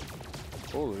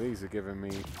all of these are giving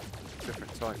me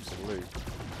different types of loot.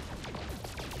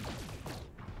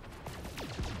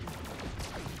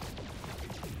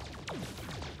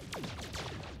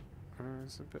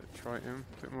 There's a bit of tritium,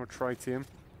 a bit more tritium.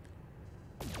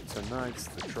 Tonight's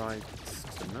the trites,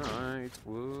 tonight,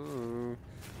 whoa.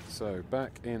 So,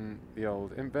 back in the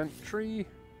old inventory.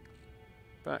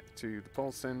 Back to the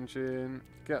pulse engine.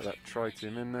 Get that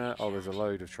tritium in there. Oh, there's a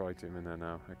load of tritium in there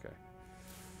now. Okay.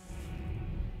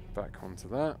 Back onto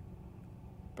that.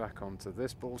 Back onto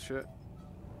this bullshit.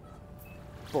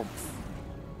 Boom.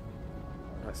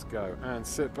 Let's go. And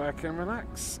sit back and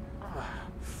relax.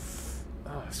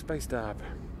 Ah, space dab.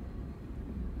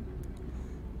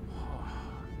 Oh,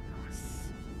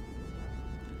 nice.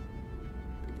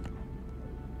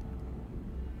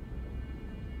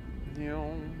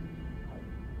 Yo.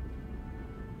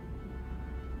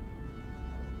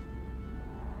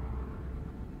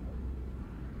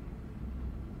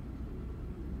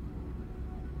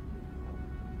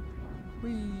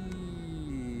 Whee!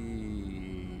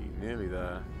 Nearly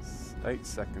there. 8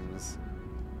 seconds.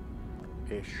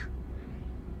 Ish.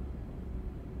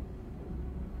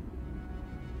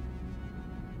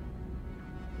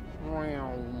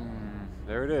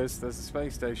 There it is. There's the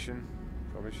space station.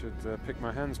 Probably should pick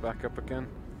my hands back up again.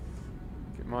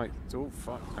 It might. Oh,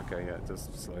 fuck. Okay, yeah, it does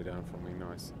slow down for me.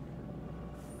 Nice.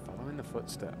 Following the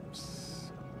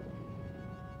footsteps.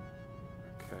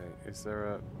 Okay, is there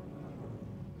a...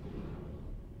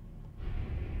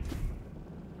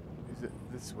 Is it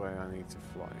this way I need to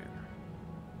fly in?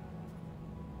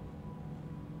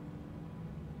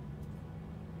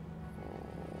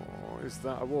 Or is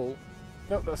that a wall?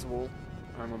 Nope, that's a wall.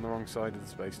 I'm on the wrong side of the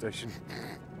space station.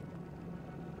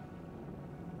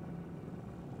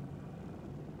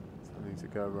 So I need to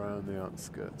go around the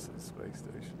outskirts of the space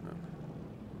station then.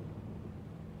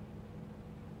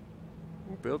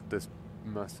 Who built this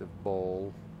massive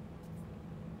ball?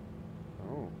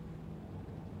 Oh.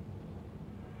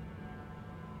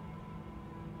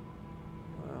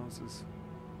 What else is...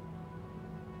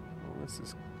 Well, this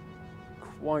is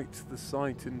quite the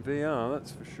sight in VR,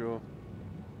 that's for sure.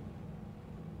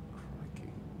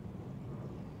 Crikey.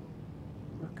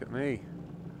 Look at me.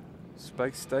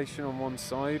 Space station on one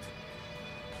side,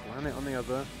 planet on the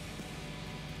other.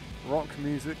 Rock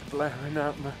music blaring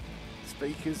out my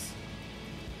speakers.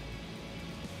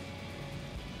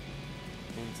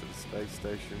 Into the space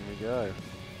station we go.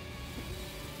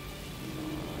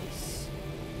 Nice.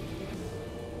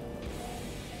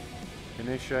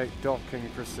 Initiate docking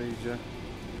procedure.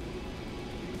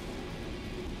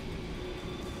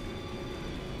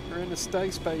 We're in the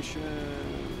space station.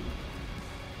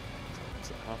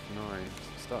 It's at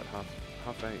 9:30. Start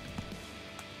half 8.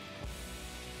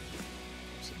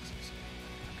 6.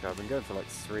 Okay, I've been going for like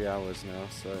 3 hours now,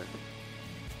 so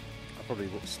I'll probably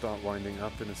start winding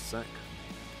up in a sec.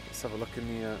 Let's have a look in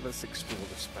the. Let's explore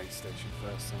the space station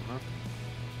first, then, huh?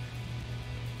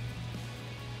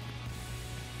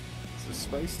 So the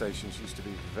space stations used to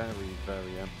be very,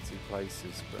 very empty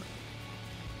places, but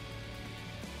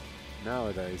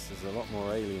nowadays there's a lot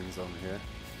more aliens on here.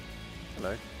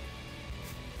 Hello.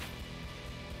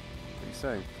 What are you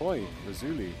saying? Poi,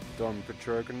 Razuli, Don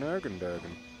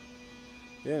Petroganergendergen.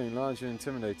 The alien, large and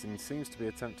intimidating, seems to be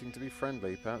attempting to be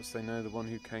friendly. Perhaps they know the one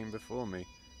who came before me.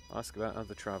 Ask about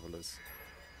other travellers.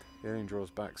 The alien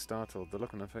draws back, startled. The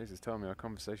look on their faces tell me our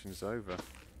conversation is over.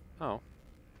 Oh.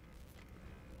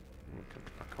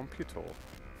 A computor.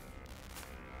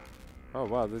 Oh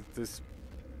wow, this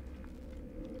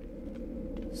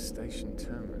station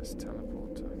terminus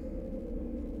teleporter.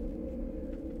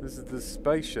 The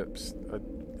spaceships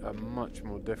are much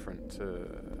more different to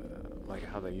like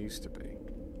how they used to be.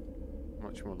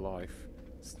 Much more life.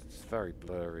 It's very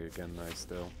blurry again though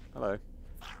still. Hello.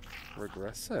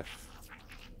 Regressive.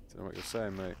 Don't know what you're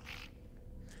saying, mate.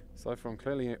 This life form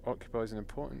clearly occupies an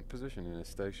important position in this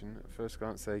station. At first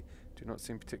glance, they do not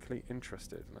seem particularly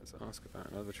interested. Let's ask about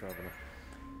another traveller.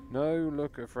 No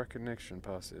look of recognition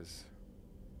passes.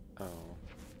 Oh.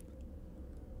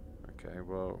 Okay,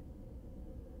 well.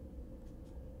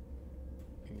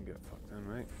 You can get fucked then,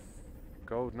 mate.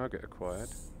 Gold nugget acquired.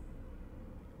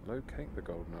 Locate the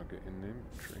gold nugget in the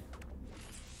inventory.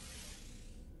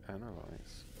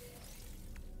 Analyze.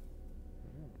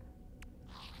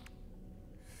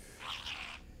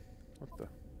 What the?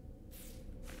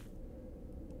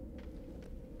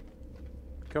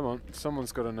 Come on,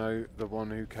 someone's got to know the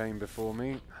one who came before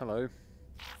me. Hello.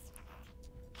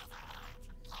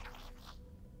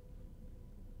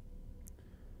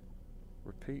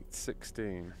 Pete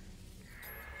 16.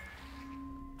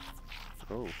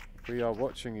 Oh, we are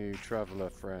watching you,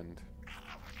 traveller friend.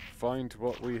 Find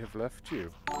what we have left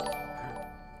you.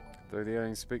 Though the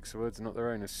alien speaks the words not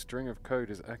their own, a string of code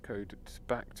is echoed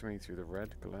back to me through the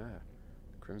red glare.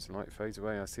 The crimson light fades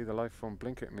away. I see the life form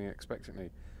blink at me expectantly.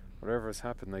 Whatever has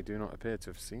happened, they do not appear to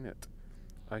have seen it.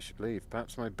 I should leave.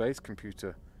 Perhaps my base computer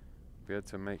will be able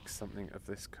to make something of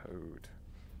this code.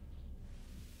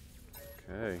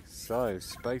 Okay, so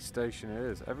space station it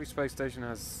is. Every space station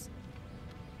has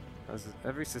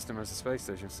every system has a space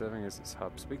station serving as its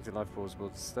hub. Speaking to life forms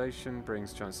aboard the station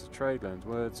brings chances to trade, learn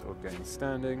words, or gain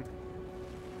standing.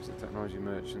 Visit technology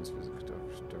merchants, visit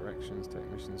directions, take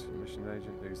missions from the mission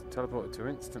agent. Use the teleporter to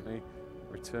instantly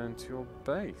return to your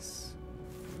base.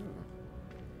 Ooh.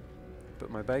 But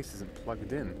my base isn't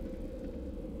plugged in.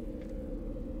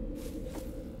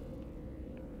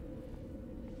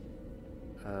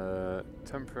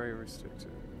 Temporary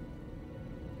restricted.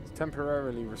 It's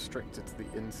temporarily restricted to the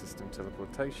in-system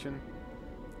teleportation.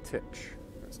 Titch.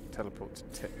 Let's teleport to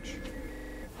Titch.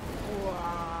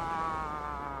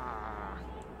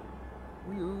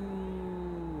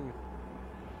 Woo!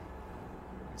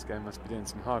 This game must be doing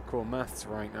some hardcore maths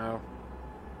right now.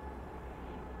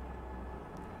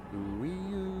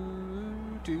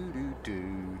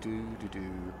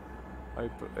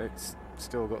 Hope it's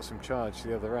still got some charge to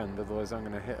the other end, otherwise I'm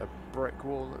going to hit a brick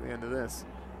wall at the end of this.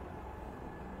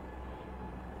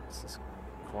 This is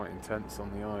quite intense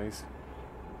on the eyes.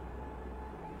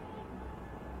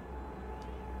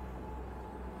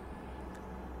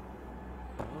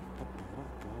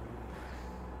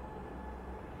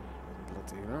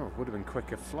 Bloody hell, would have been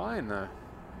quicker flying there.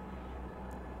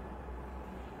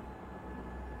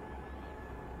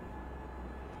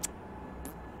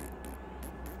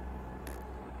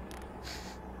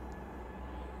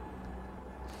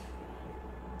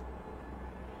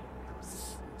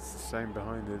 Same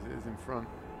behind as it is in front.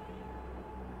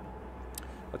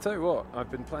 I'll tell you what,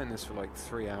 I've been playing this for like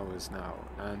 3 hours now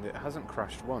and it hasn't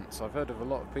crashed once. I've heard of a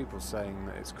lot of people saying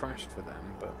that it's crashed for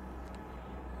them, but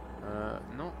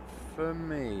not for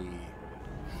me.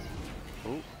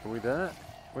 Oh, are we there?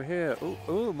 We're here.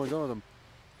 Oh my god, I'm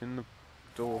in the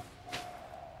door.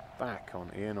 Back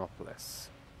on Ionopolis.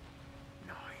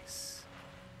 Nice.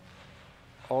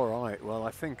 Alright, well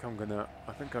I think I'm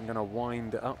gonna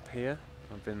wind it up here.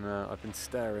 I've been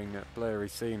staring at blurry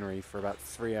scenery for about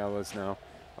 3 hours now.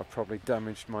 I've probably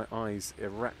damaged my eyes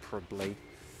irreparably.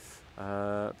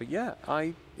 But yeah,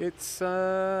 it's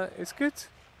good.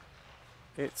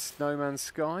 It's No Man's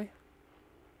Sky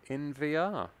in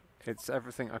VR. It's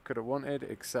everything I could have wanted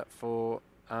except for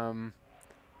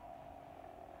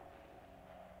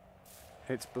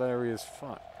it's blurry as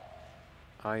fuck.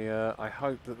 I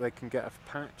hope that they can get a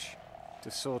patch to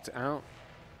sort it out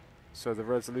so the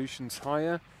resolution's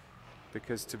higher,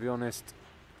 because to be honest,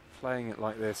 playing it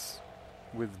like this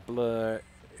with blur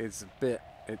is a bit,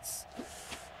 it's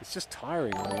just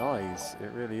tiring on the eyes.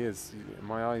 It really is.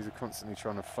 My eyes are constantly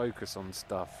trying to focus on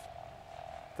stuff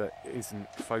that isn't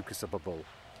focusable.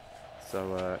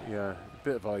 So yeah, a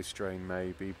bit of eye strain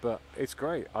maybe, but it's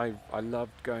great. I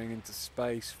loved going into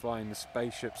space, flying the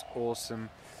spaceship's awesome.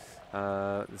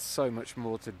 There's so much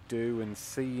more to do and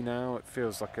see now. It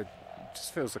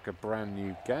just feels like a brand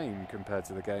new game compared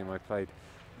to the game I played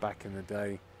back in the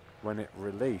day when it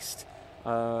released.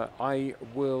 I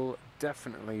will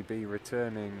definitely be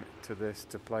returning to this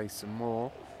to play some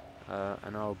more,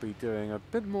 and I'll be doing a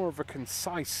bit more of a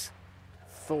concise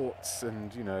thoughts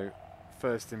and, you know,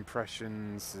 first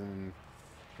impressions and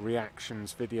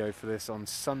reactions video for this on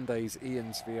Sunday's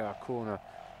Ian's VR Corner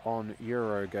on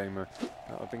Eurogamer.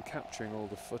 I've been capturing all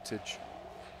the footage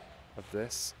of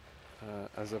this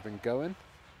as I've been going,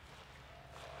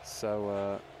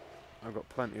 so I've got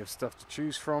plenty of stuff to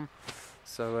choose from.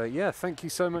 So yeah, thank you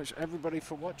so much everybody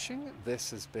for watching. This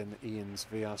has been Ian's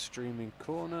VR Streaming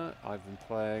Corner. I've been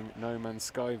playing No Man's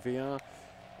Sky VR.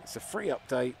 It's a free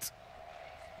update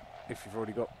if you've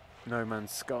already got No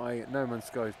Man's Sky. No Man's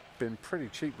Sky's been pretty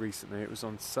cheap recently. It was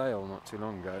on sale not too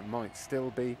long ago. It might still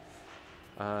be.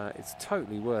 It's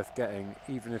totally worth getting,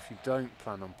 even if you don't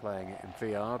plan on playing it in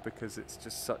VR, because it's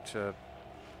just such a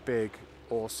big,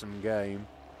 awesome game.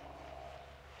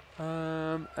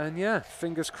 And yeah,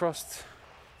 fingers crossed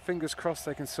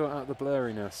they can sort out the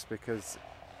blurriness, because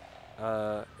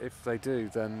if they do,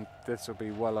 then this will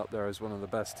be well up there as one of the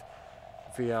best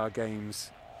VR games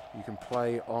you can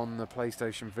play on the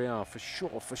PlayStation VR, for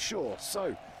sure.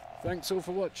 So, thanks all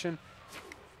for watching.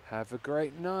 Have a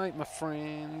great night, my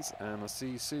friends, and I'll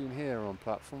see you soon here on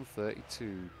Platform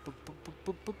 32.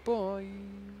 Bye.